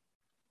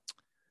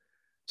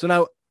 So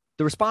now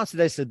the response to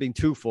this has been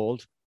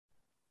twofold.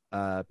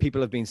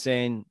 People have been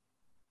saying,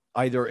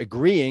 either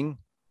agreeing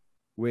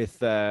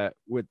with La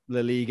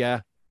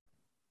Liga,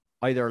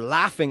 either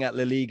laughing at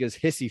La Liga's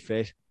hissy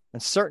fit,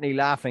 and certainly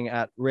laughing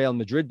at Real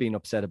Madrid being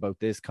upset about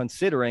this,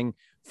 considering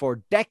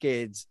for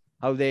decades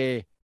how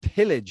they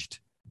pillaged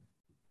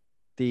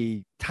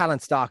the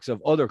talent stocks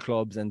of other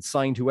clubs and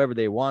signed whoever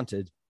they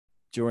wanted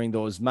during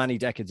those many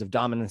decades of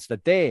dominance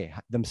that they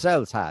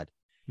themselves had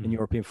in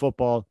European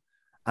football.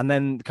 And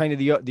then kind of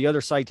the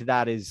other side to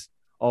that is,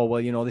 oh,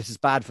 well, you know, this is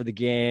bad for the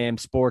game,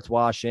 sports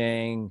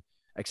washing,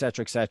 et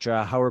cetera, et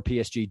cetera. How are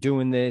PSG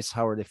doing this?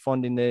 How are they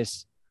funding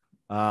this?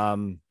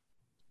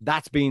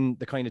 That's been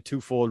the kind of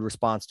twofold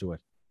response to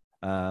it,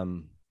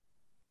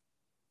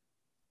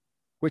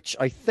 which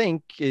I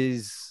think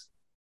is,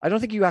 I don't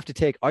think you have to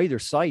take either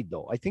side,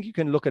 though. I think you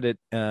can look at it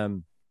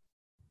in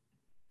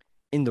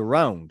the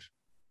round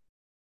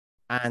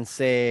and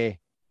say,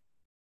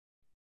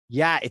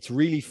 yeah, it's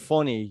really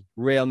funny,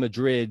 Real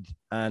Madrid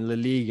and La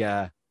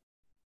Liga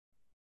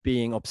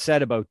being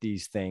upset about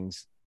these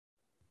things,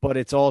 but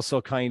it's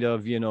also kind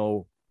of, you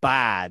know,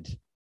 bad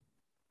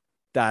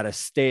that a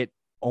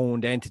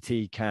state-owned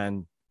entity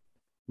can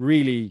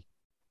really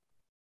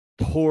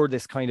pour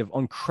this kind of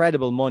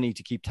incredible money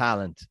to keep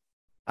talent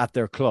at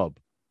their club.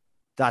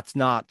 That's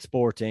not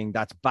sporting.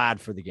 That's bad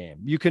for the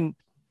game.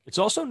 It's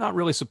also not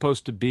really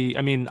supposed to be.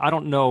 I mean, I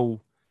don't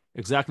know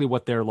exactly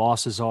what their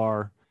losses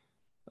are,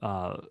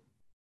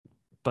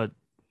 but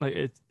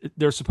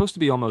they're supposed to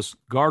be almost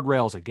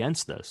guardrails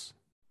against this.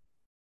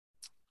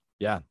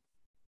 Yeah.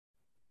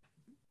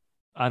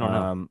 I don't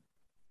know.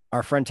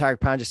 Our friend Tarek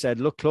Panja said,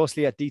 look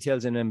closely at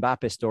details in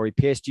Mbappe's story.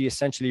 PSG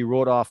essentially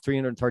wrote off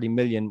 330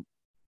 million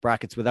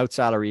brackets without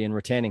salary in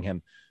retaining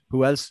him.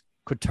 Who else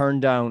could turn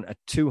down a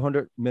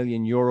 200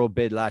 million euro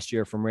bid last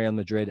year from Real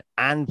Madrid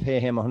and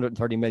pay him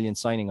 130 million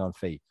signing on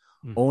fee?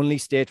 Only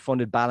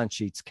state-funded balance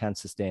sheets can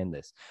sustain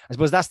this. I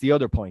suppose that's the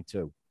other point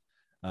too.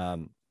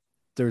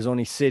 There's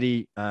only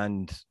City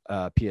and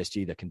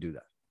PSG that can do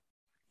that.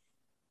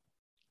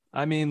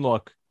 I mean,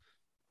 look,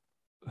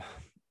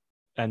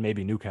 and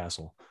maybe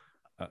Newcastle.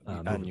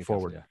 Moving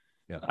forward.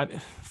 Yeah.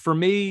 For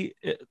me,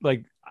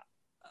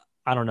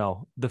 I don't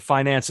know, the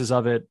finances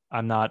of it,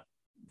 I'm not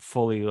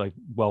fully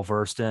well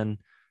versed in.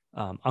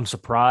 I'm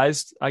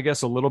surprised, I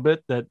guess, a little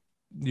bit that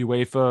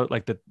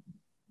UEFA,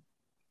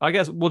 I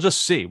guess we'll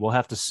just see. We'll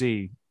have to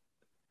see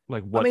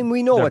what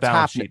we know what's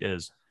happening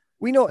is.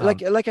 We know,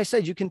 like I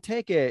said, you can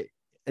take you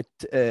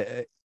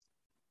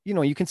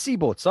can see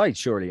both sides,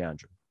 surely,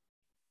 Andrew.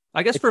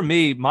 I guess for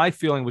me, my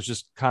feeling was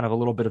just kind of a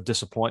little bit of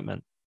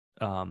disappointment.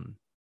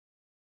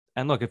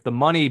 And look, if the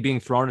money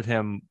being thrown at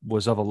him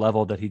was of a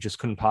level that he just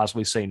couldn't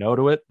possibly say no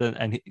to it, then,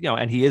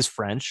 and he is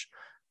French,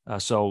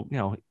 so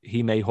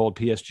he may hold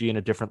PSG in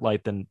a different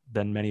light than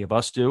many of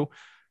us do.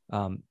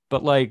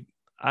 But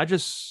I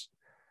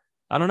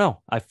don't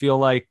know. I feel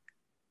like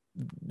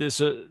this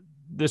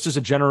is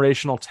a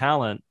generational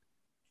talent,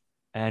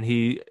 and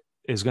he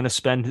is going to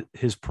spend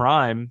his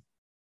prime,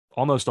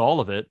 almost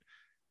all of it,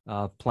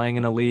 playing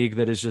in a league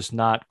that is just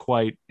not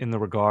quite in the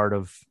regard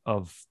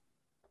of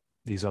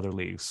these other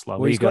leagues. La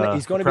Liga,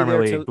 he's going to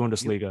Premier League,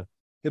 Bundesliga.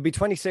 He'll be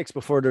 26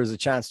 before there's a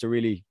chance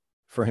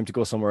for him to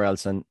go somewhere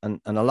else. And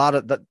a lot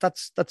of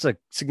that's a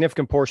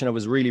significant portion of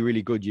his really,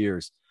 really good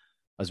years,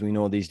 as we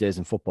know these days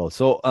in football.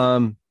 So,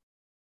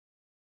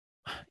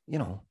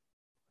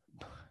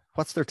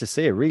 what's there to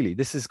say, really?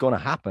 This is going to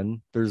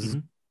happen.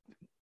 The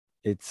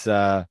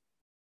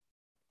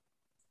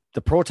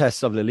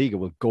protests of La Liga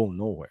will go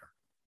nowhere.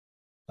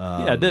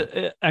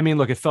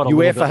 Look, it felt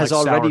UEFA has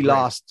already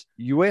lost.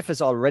 UEFA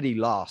has already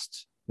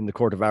lost in the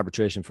Court of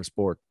Arbitration for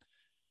Sport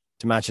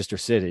to Manchester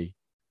City.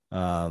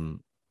 The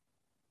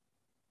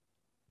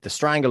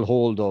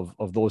stranglehold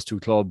of those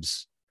two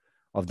clubs,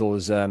 of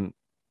those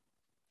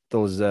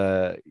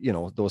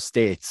those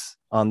states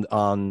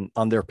on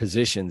their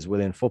positions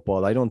within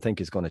football, I don't think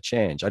is going to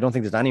change. I don't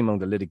think there's any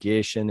amount of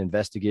litigation,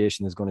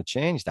 investigation is going to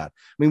change that.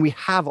 I mean, we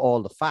have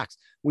all the facts.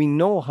 We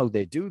know how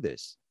they do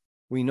this.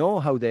 We know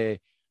how they,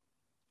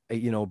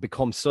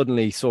 become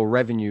suddenly so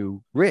revenue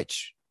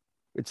rich.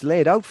 It's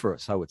laid out for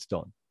us how it's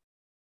done,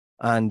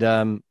 and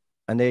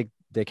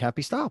they can't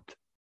be stopped.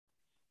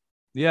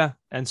 Yeah,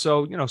 and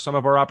so some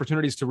of our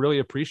opportunities to really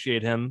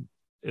appreciate him,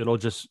 it'll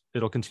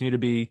continue to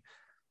be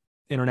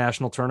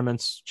international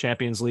tournaments,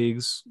 Champions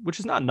Leagues, which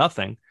is not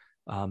nothing.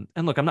 And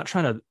look, I'm not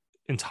trying to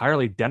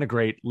entirely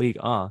denigrate Ligue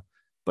 1,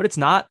 but it's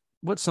not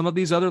what some of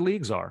these other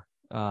leagues are.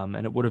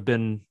 And it would have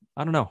been,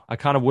 I don't know. I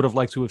kind of would have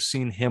liked to have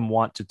seen him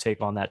want to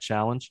take on that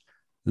challenge.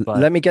 But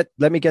let me get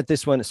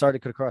this one. Sorry to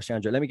cut across,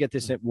 Andrew. Let me get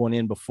this one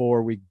in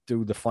before we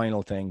do the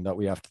final thing that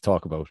we have to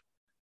talk about.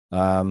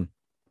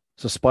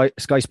 So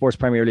Sky Sports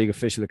Premier League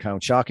official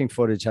account, shocking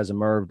footage has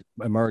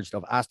emerged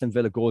of Aston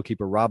Villa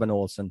goalkeeper Robin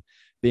Olsen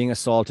being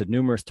assaulted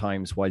numerous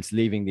times whilst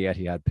leaving the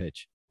Etihad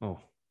pitch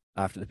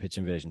after the pitch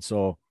invasion.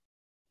 So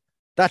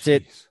that's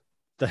it.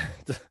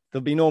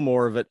 There'll be no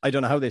more of it. I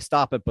don't know how they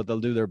stop it, but they'll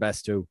do their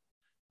best to.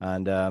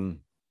 And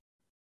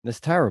it's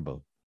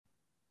terrible.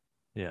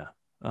 Yeah.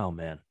 Oh,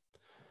 man.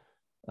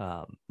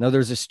 Now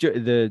there's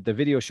the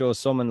video shows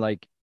someone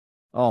like,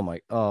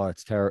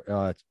 it's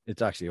terrible.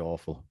 It's actually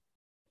awful.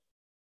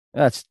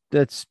 That's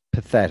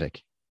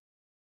pathetic.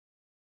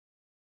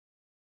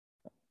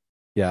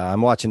 Yeah,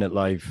 I'm watching it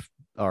live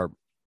or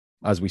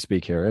as we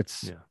speak here.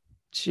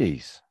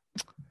 Jeez.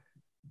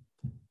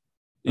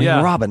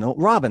 Yeah.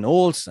 Robin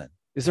Olsen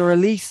is a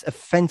least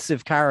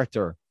offensive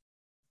character.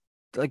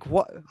 Like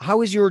what?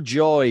 How is your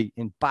joy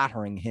in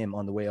battering him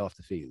on the way off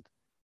the field?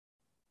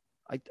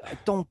 I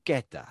don't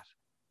get that.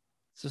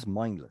 It's just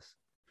mindless.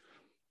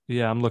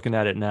 Yeah, I'm looking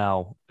at it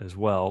now as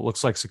well. It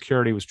looks like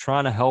security was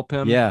trying to help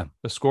him. Yeah.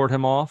 Escort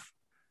him off.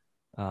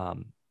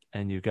 And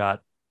you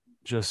got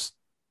just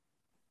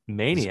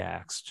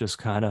maniacs just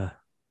kind of.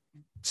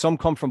 Some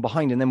come from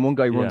behind and then one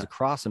guy runs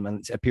across him and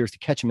it appears to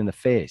catch him in the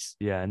face.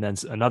 Yeah, and then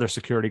another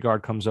security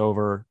guard comes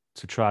over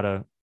to try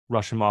to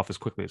rush him off as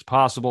quickly as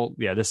possible.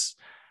 Yeah, this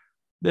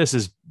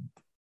is,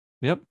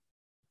 yep.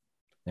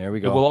 There we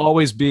go. It will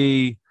always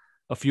be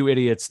a few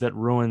idiots that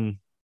ruin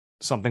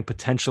something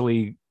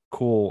potentially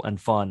cool and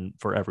fun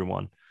for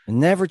everyone. It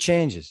never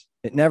changes.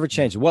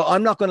 Well,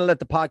 I'm not going to let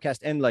the podcast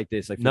end like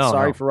this. I feel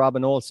sorry for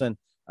Robin Olsen.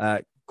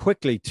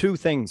 Quickly, two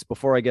things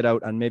before I get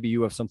out, and maybe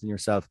you have something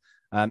yourself.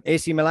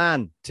 AC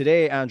Milan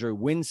today, Andrew,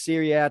 wins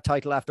Serie A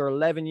title after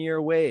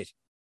 11-year wait.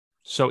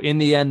 So in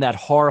the end, that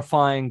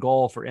horrifying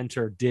goal for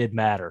Inter did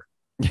matter.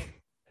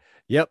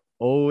 Yep.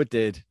 Oh, it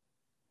did.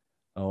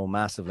 Oh,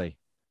 massively.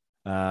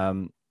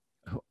 The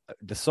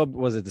sub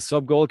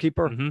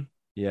goalkeeper? Mm-hmm.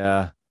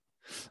 Yeah.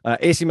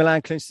 AC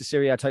Milan clinched the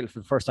Serie A title for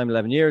the first time in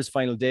 11 years.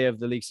 Final day of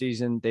the league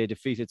season, they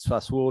defeated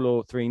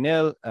Sassuolo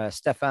 3-0.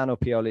 Stefano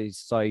Pioli's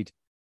side,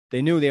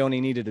 they knew they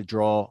only needed a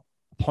draw.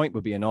 A point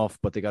would be enough,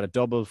 but they got a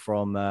double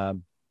from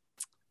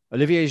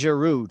Olivier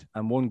Giroud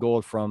and one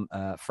goal from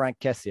Frank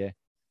Kessié,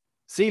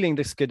 sealing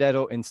the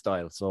Scudetto in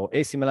style. So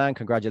AC Milan,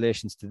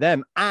 congratulations to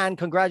them. And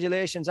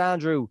congratulations,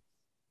 Andrew,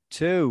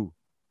 to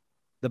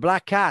the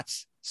Black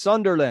Cats,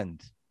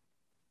 Sunderland.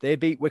 They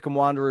beat Wycombe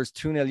Wanderers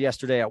 2-0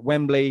 yesterday at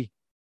Wembley.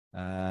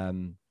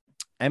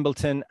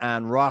 Embleton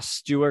and Ross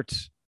Stewart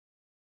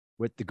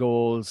with the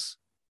goals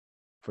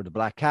for the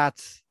Black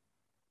Cats.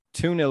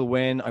 2-0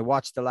 win. I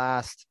watched the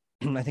last,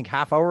 I think,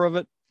 half hour of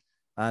it,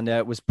 and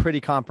it was pretty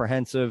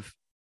comprehensive.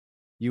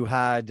 You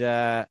had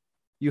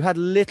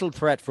little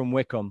threat from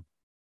Wycombe.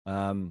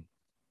 I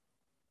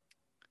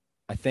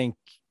think,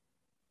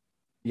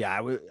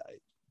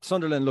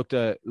 Sunderland looked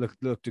a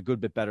good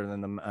bit better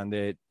than them, and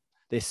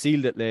they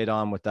sealed it late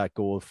on with that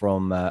goal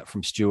from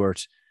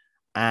Stewart.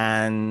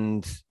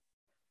 And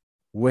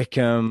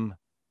Wycombe,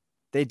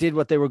 they did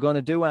what they were going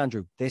to do,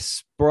 Andrew. They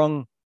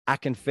sprung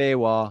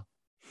Akinfenwa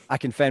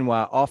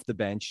off the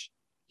bench.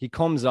 He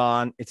comes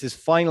on. It's his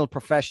final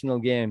professional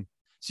game.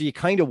 So you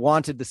kind of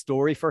wanted the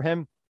story for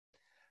him,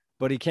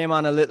 but he came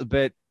on a little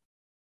bit.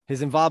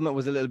 His involvement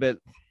was it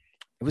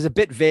was a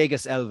bit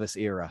Vegas Elvis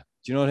era.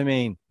 Do you know what I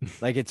mean?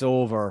 Like, it's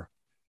over,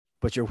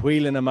 but you're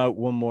wheeling him out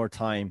one more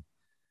time.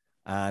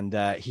 And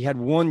he had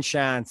one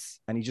chance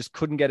and he just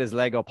couldn't get his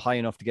leg up high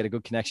enough to get a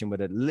good connection with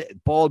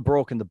it. Ball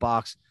broke in the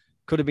box.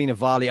 Could have been a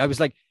volley. I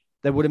was like,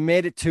 that would have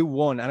made it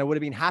 2-1. And I would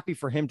have been happy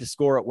for him to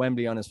score at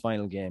Wembley on his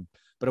final game.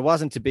 But it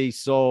wasn't to be.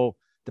 So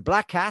the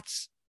Black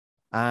Cats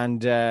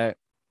and their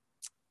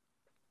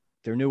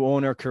new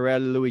owner, Karel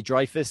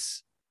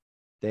Louis-Dreyfus,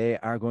 they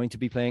are going to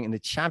be playing in the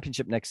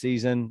Championship next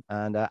season.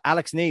 And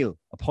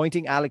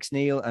appointing Alex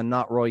Neil and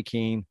not Roy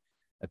Keane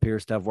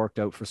appears to have worked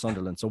out for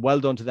Sunderland. So well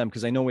done to them,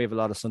 because I know we have a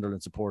lot of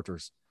Sunderland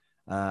supporters.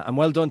 And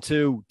well done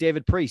to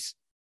David Priest,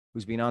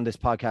 who's been on this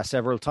podcast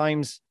several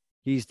times.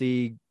 He's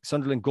the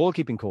Sunderland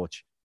goalkeeping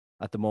coach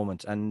at the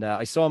moment. And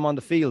I saw him on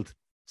the field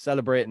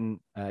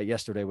celebrating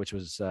yesterday, which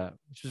was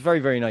very,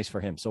 very nice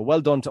for him. So well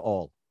done to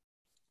all.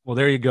 Well,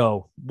 there you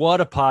go.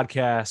 What a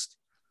podcast.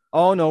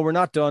 Oh, no, we're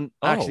not done.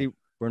 Actually,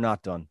 we're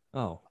not done.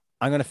 Oh.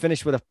 I'm going to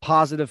finish with a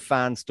positive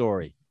fan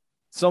story.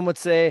 Some would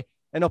say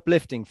an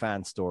uplifting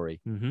fan story.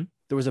 Mm-hmm.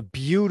 There was a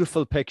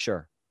beautiful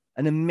picture,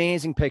 an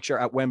amazing picture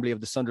at Wembley of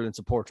the Sunderland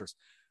supporters.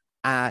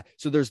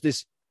 So there's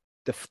this,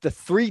 the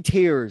three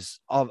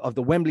tiers of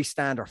the Wembley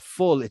stand are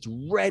full. It's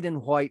red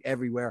and white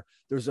everywhere.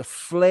 There's a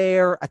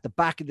flare at the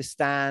back of the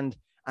stand,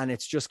 and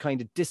it's just kind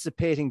of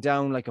dissipating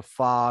down like a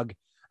fog.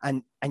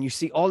 And you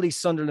see all these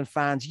Sunderland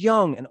fans,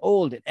 young and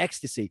old, in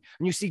ecstasy.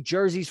 And you see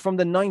jerseys from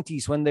the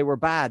 90s when they were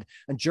bad,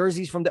 and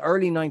jerseys from the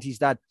early 90s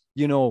that,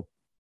 you know,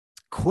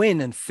 Quinn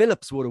and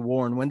Phillips would have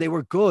worn when they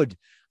were good.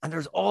 And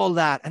there's all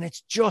that. And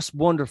it's just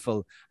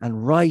wonderful.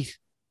 And right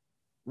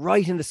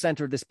in the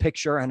center of this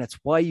picture, and it's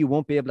why you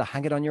won't be able to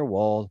hang it on your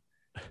wall,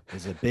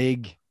 is a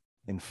big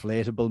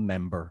inflatable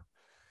member.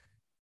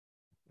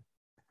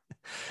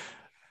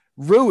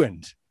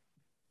 Ruined.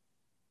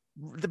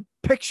 The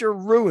picture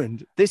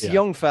ruined. This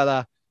young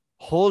fella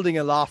holding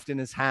aloft in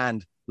his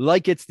hand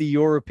like it's the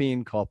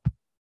European Cup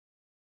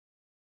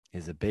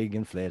is a big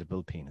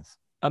inflatable penis.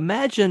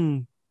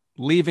 Imagine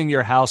leaving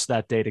your house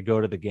that day to go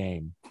to the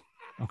game.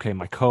 Okay,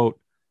 my coat,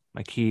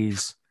 my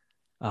keys.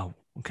 Oh,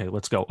 okay,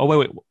 let's go. Oh,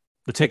 wait.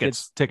 The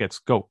tickets.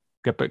 Go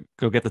get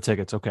the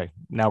tickets. Okay,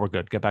 now we're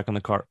good. Get back in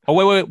the car. Oh,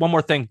 wait. One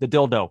more thing. The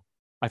dildo.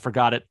 I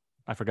forgot it.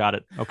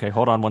 Okay,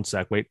 hold on one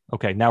sec. Wait.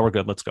 Okay, now we're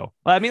good. Let's go.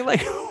 I mean,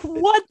 like,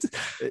 what?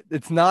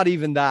 It's not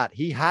even that.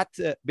 He had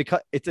to,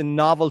 because it's a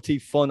novelty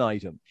fun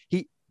item.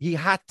 He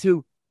had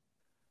to.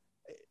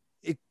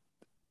 He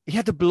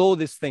had to blow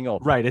this thing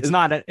up. Right. It's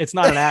not an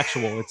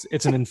actual.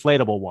 It's an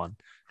inflatable one.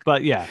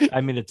 But yeah,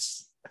 I mean,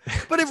 it's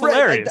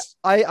hilarious.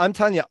 I'm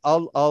telling you,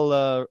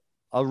 I'll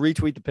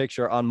retweet the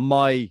picture on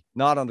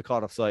not on the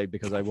Caught Offside,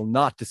 because I will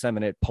not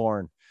disseminate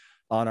porn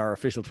on our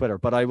official Twitter,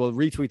 but I will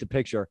retweet the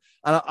picture.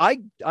 And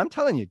I'm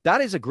telling you,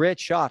 that is a great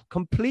shot,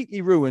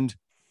 completely ruined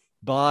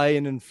by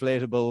an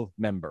inflatable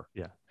member.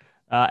 Yeah.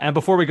 And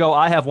before we go,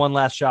 I have one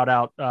last shout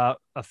out,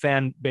 a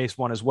fan-based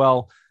one as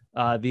well.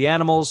 The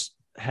Animals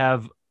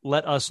have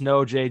let us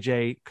know,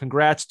 JJ,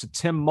 congrats to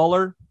Tim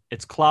Muller.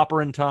 It's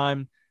Clopperin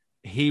time.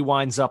 He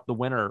winds up the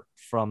winner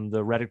from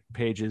the Reddit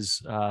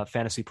page's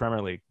Fantasy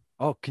Premier League.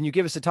 Oh, can you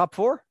give us a top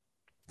four?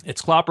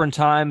 It's Clopperin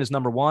time is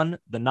number 1.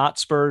 The Not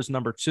Spurs,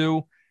 number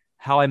 2.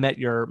 How I Met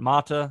Your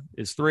Mata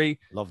is 3.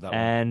 Love that one.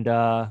 And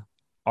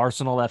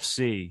Arsenal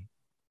FC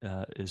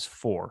is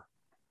 4.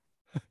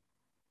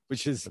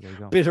 Which is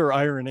bitter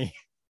irony.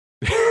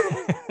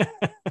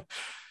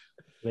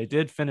 They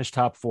did finish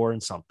top 4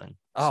 in something.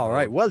 All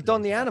right. Well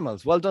done, the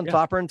Animals. Well done,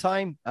 Clopperin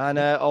time. And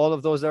all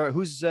of those there.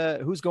 Who's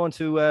going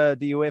to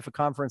the UEFA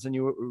Conference and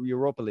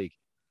Europa League?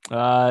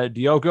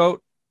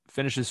 Diogo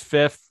finishes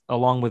 5th,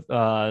 along with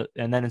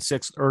and then in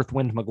 6th, Earth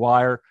Wind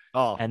Maguire.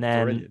 Oh, and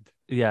then brilliant.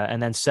 Yeah,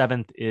 and then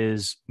 7th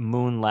is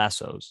Moon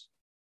Lassos.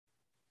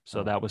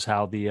 So that was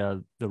how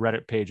the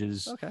Reddit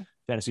pages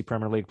Fantasy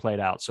Premier League played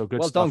out. So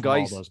good stuff from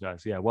all those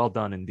guys. Yeah, well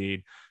done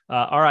indeed.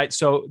 All right,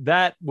 so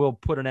that will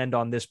put an end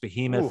on this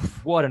behemoth.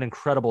 Oof. What an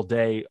incredible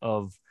day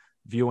of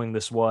viewing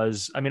this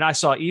was. I mean, I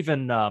saw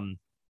even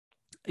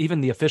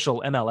the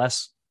official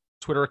MLS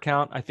Twitter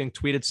account, I think,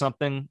 tweeted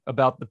something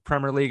about the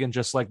Premier League and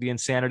just like the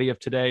insanity of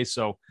today.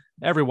 So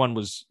everyone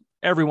was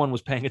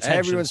paying attention.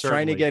 Everyone's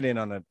trying to get in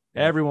on it.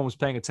 Everyone was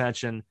paying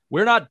attention.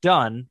 We're not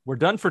done. We're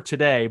done for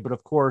today. But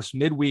of course,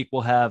 midweek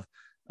we'll have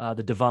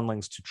the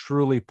Devonlings to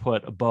truly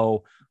put a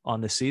bow on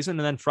the season.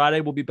 And then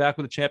Friday we'll be back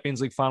with a Champions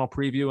League final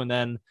preview. And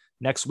then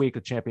next week,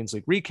 a Champions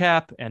League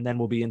recap. And then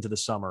we'll be into the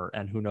summer.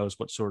 And who knows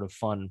what sort of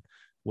fun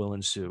will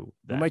ensue.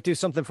 We might do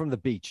something from the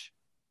beach.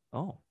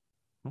 Oh,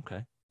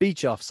 okay.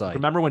 Beach offside.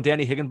 Remember when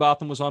Danny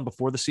Higginbotham was on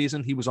before the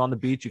season? He was on the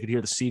beach. You could hear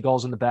the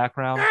seagulls in the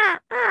background.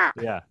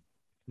 Yeah.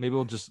 Maybe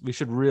we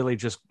should really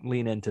just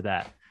lean into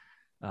that.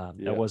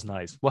 That was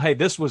nice. Well, hey,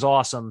 this was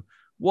awesome.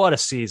 What a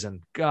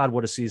season. God,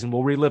 what a season.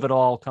 We'll relive it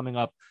all coming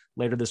up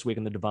later this week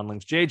in the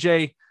Devonlings.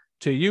 JJ,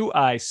 to you,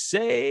 I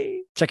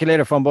say... Check you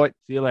later, fun boy.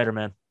 See you later,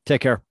 man.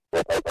 Take care.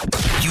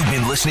 You've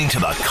been listening to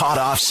the Caught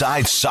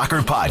Offside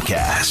Soccer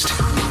Podcast.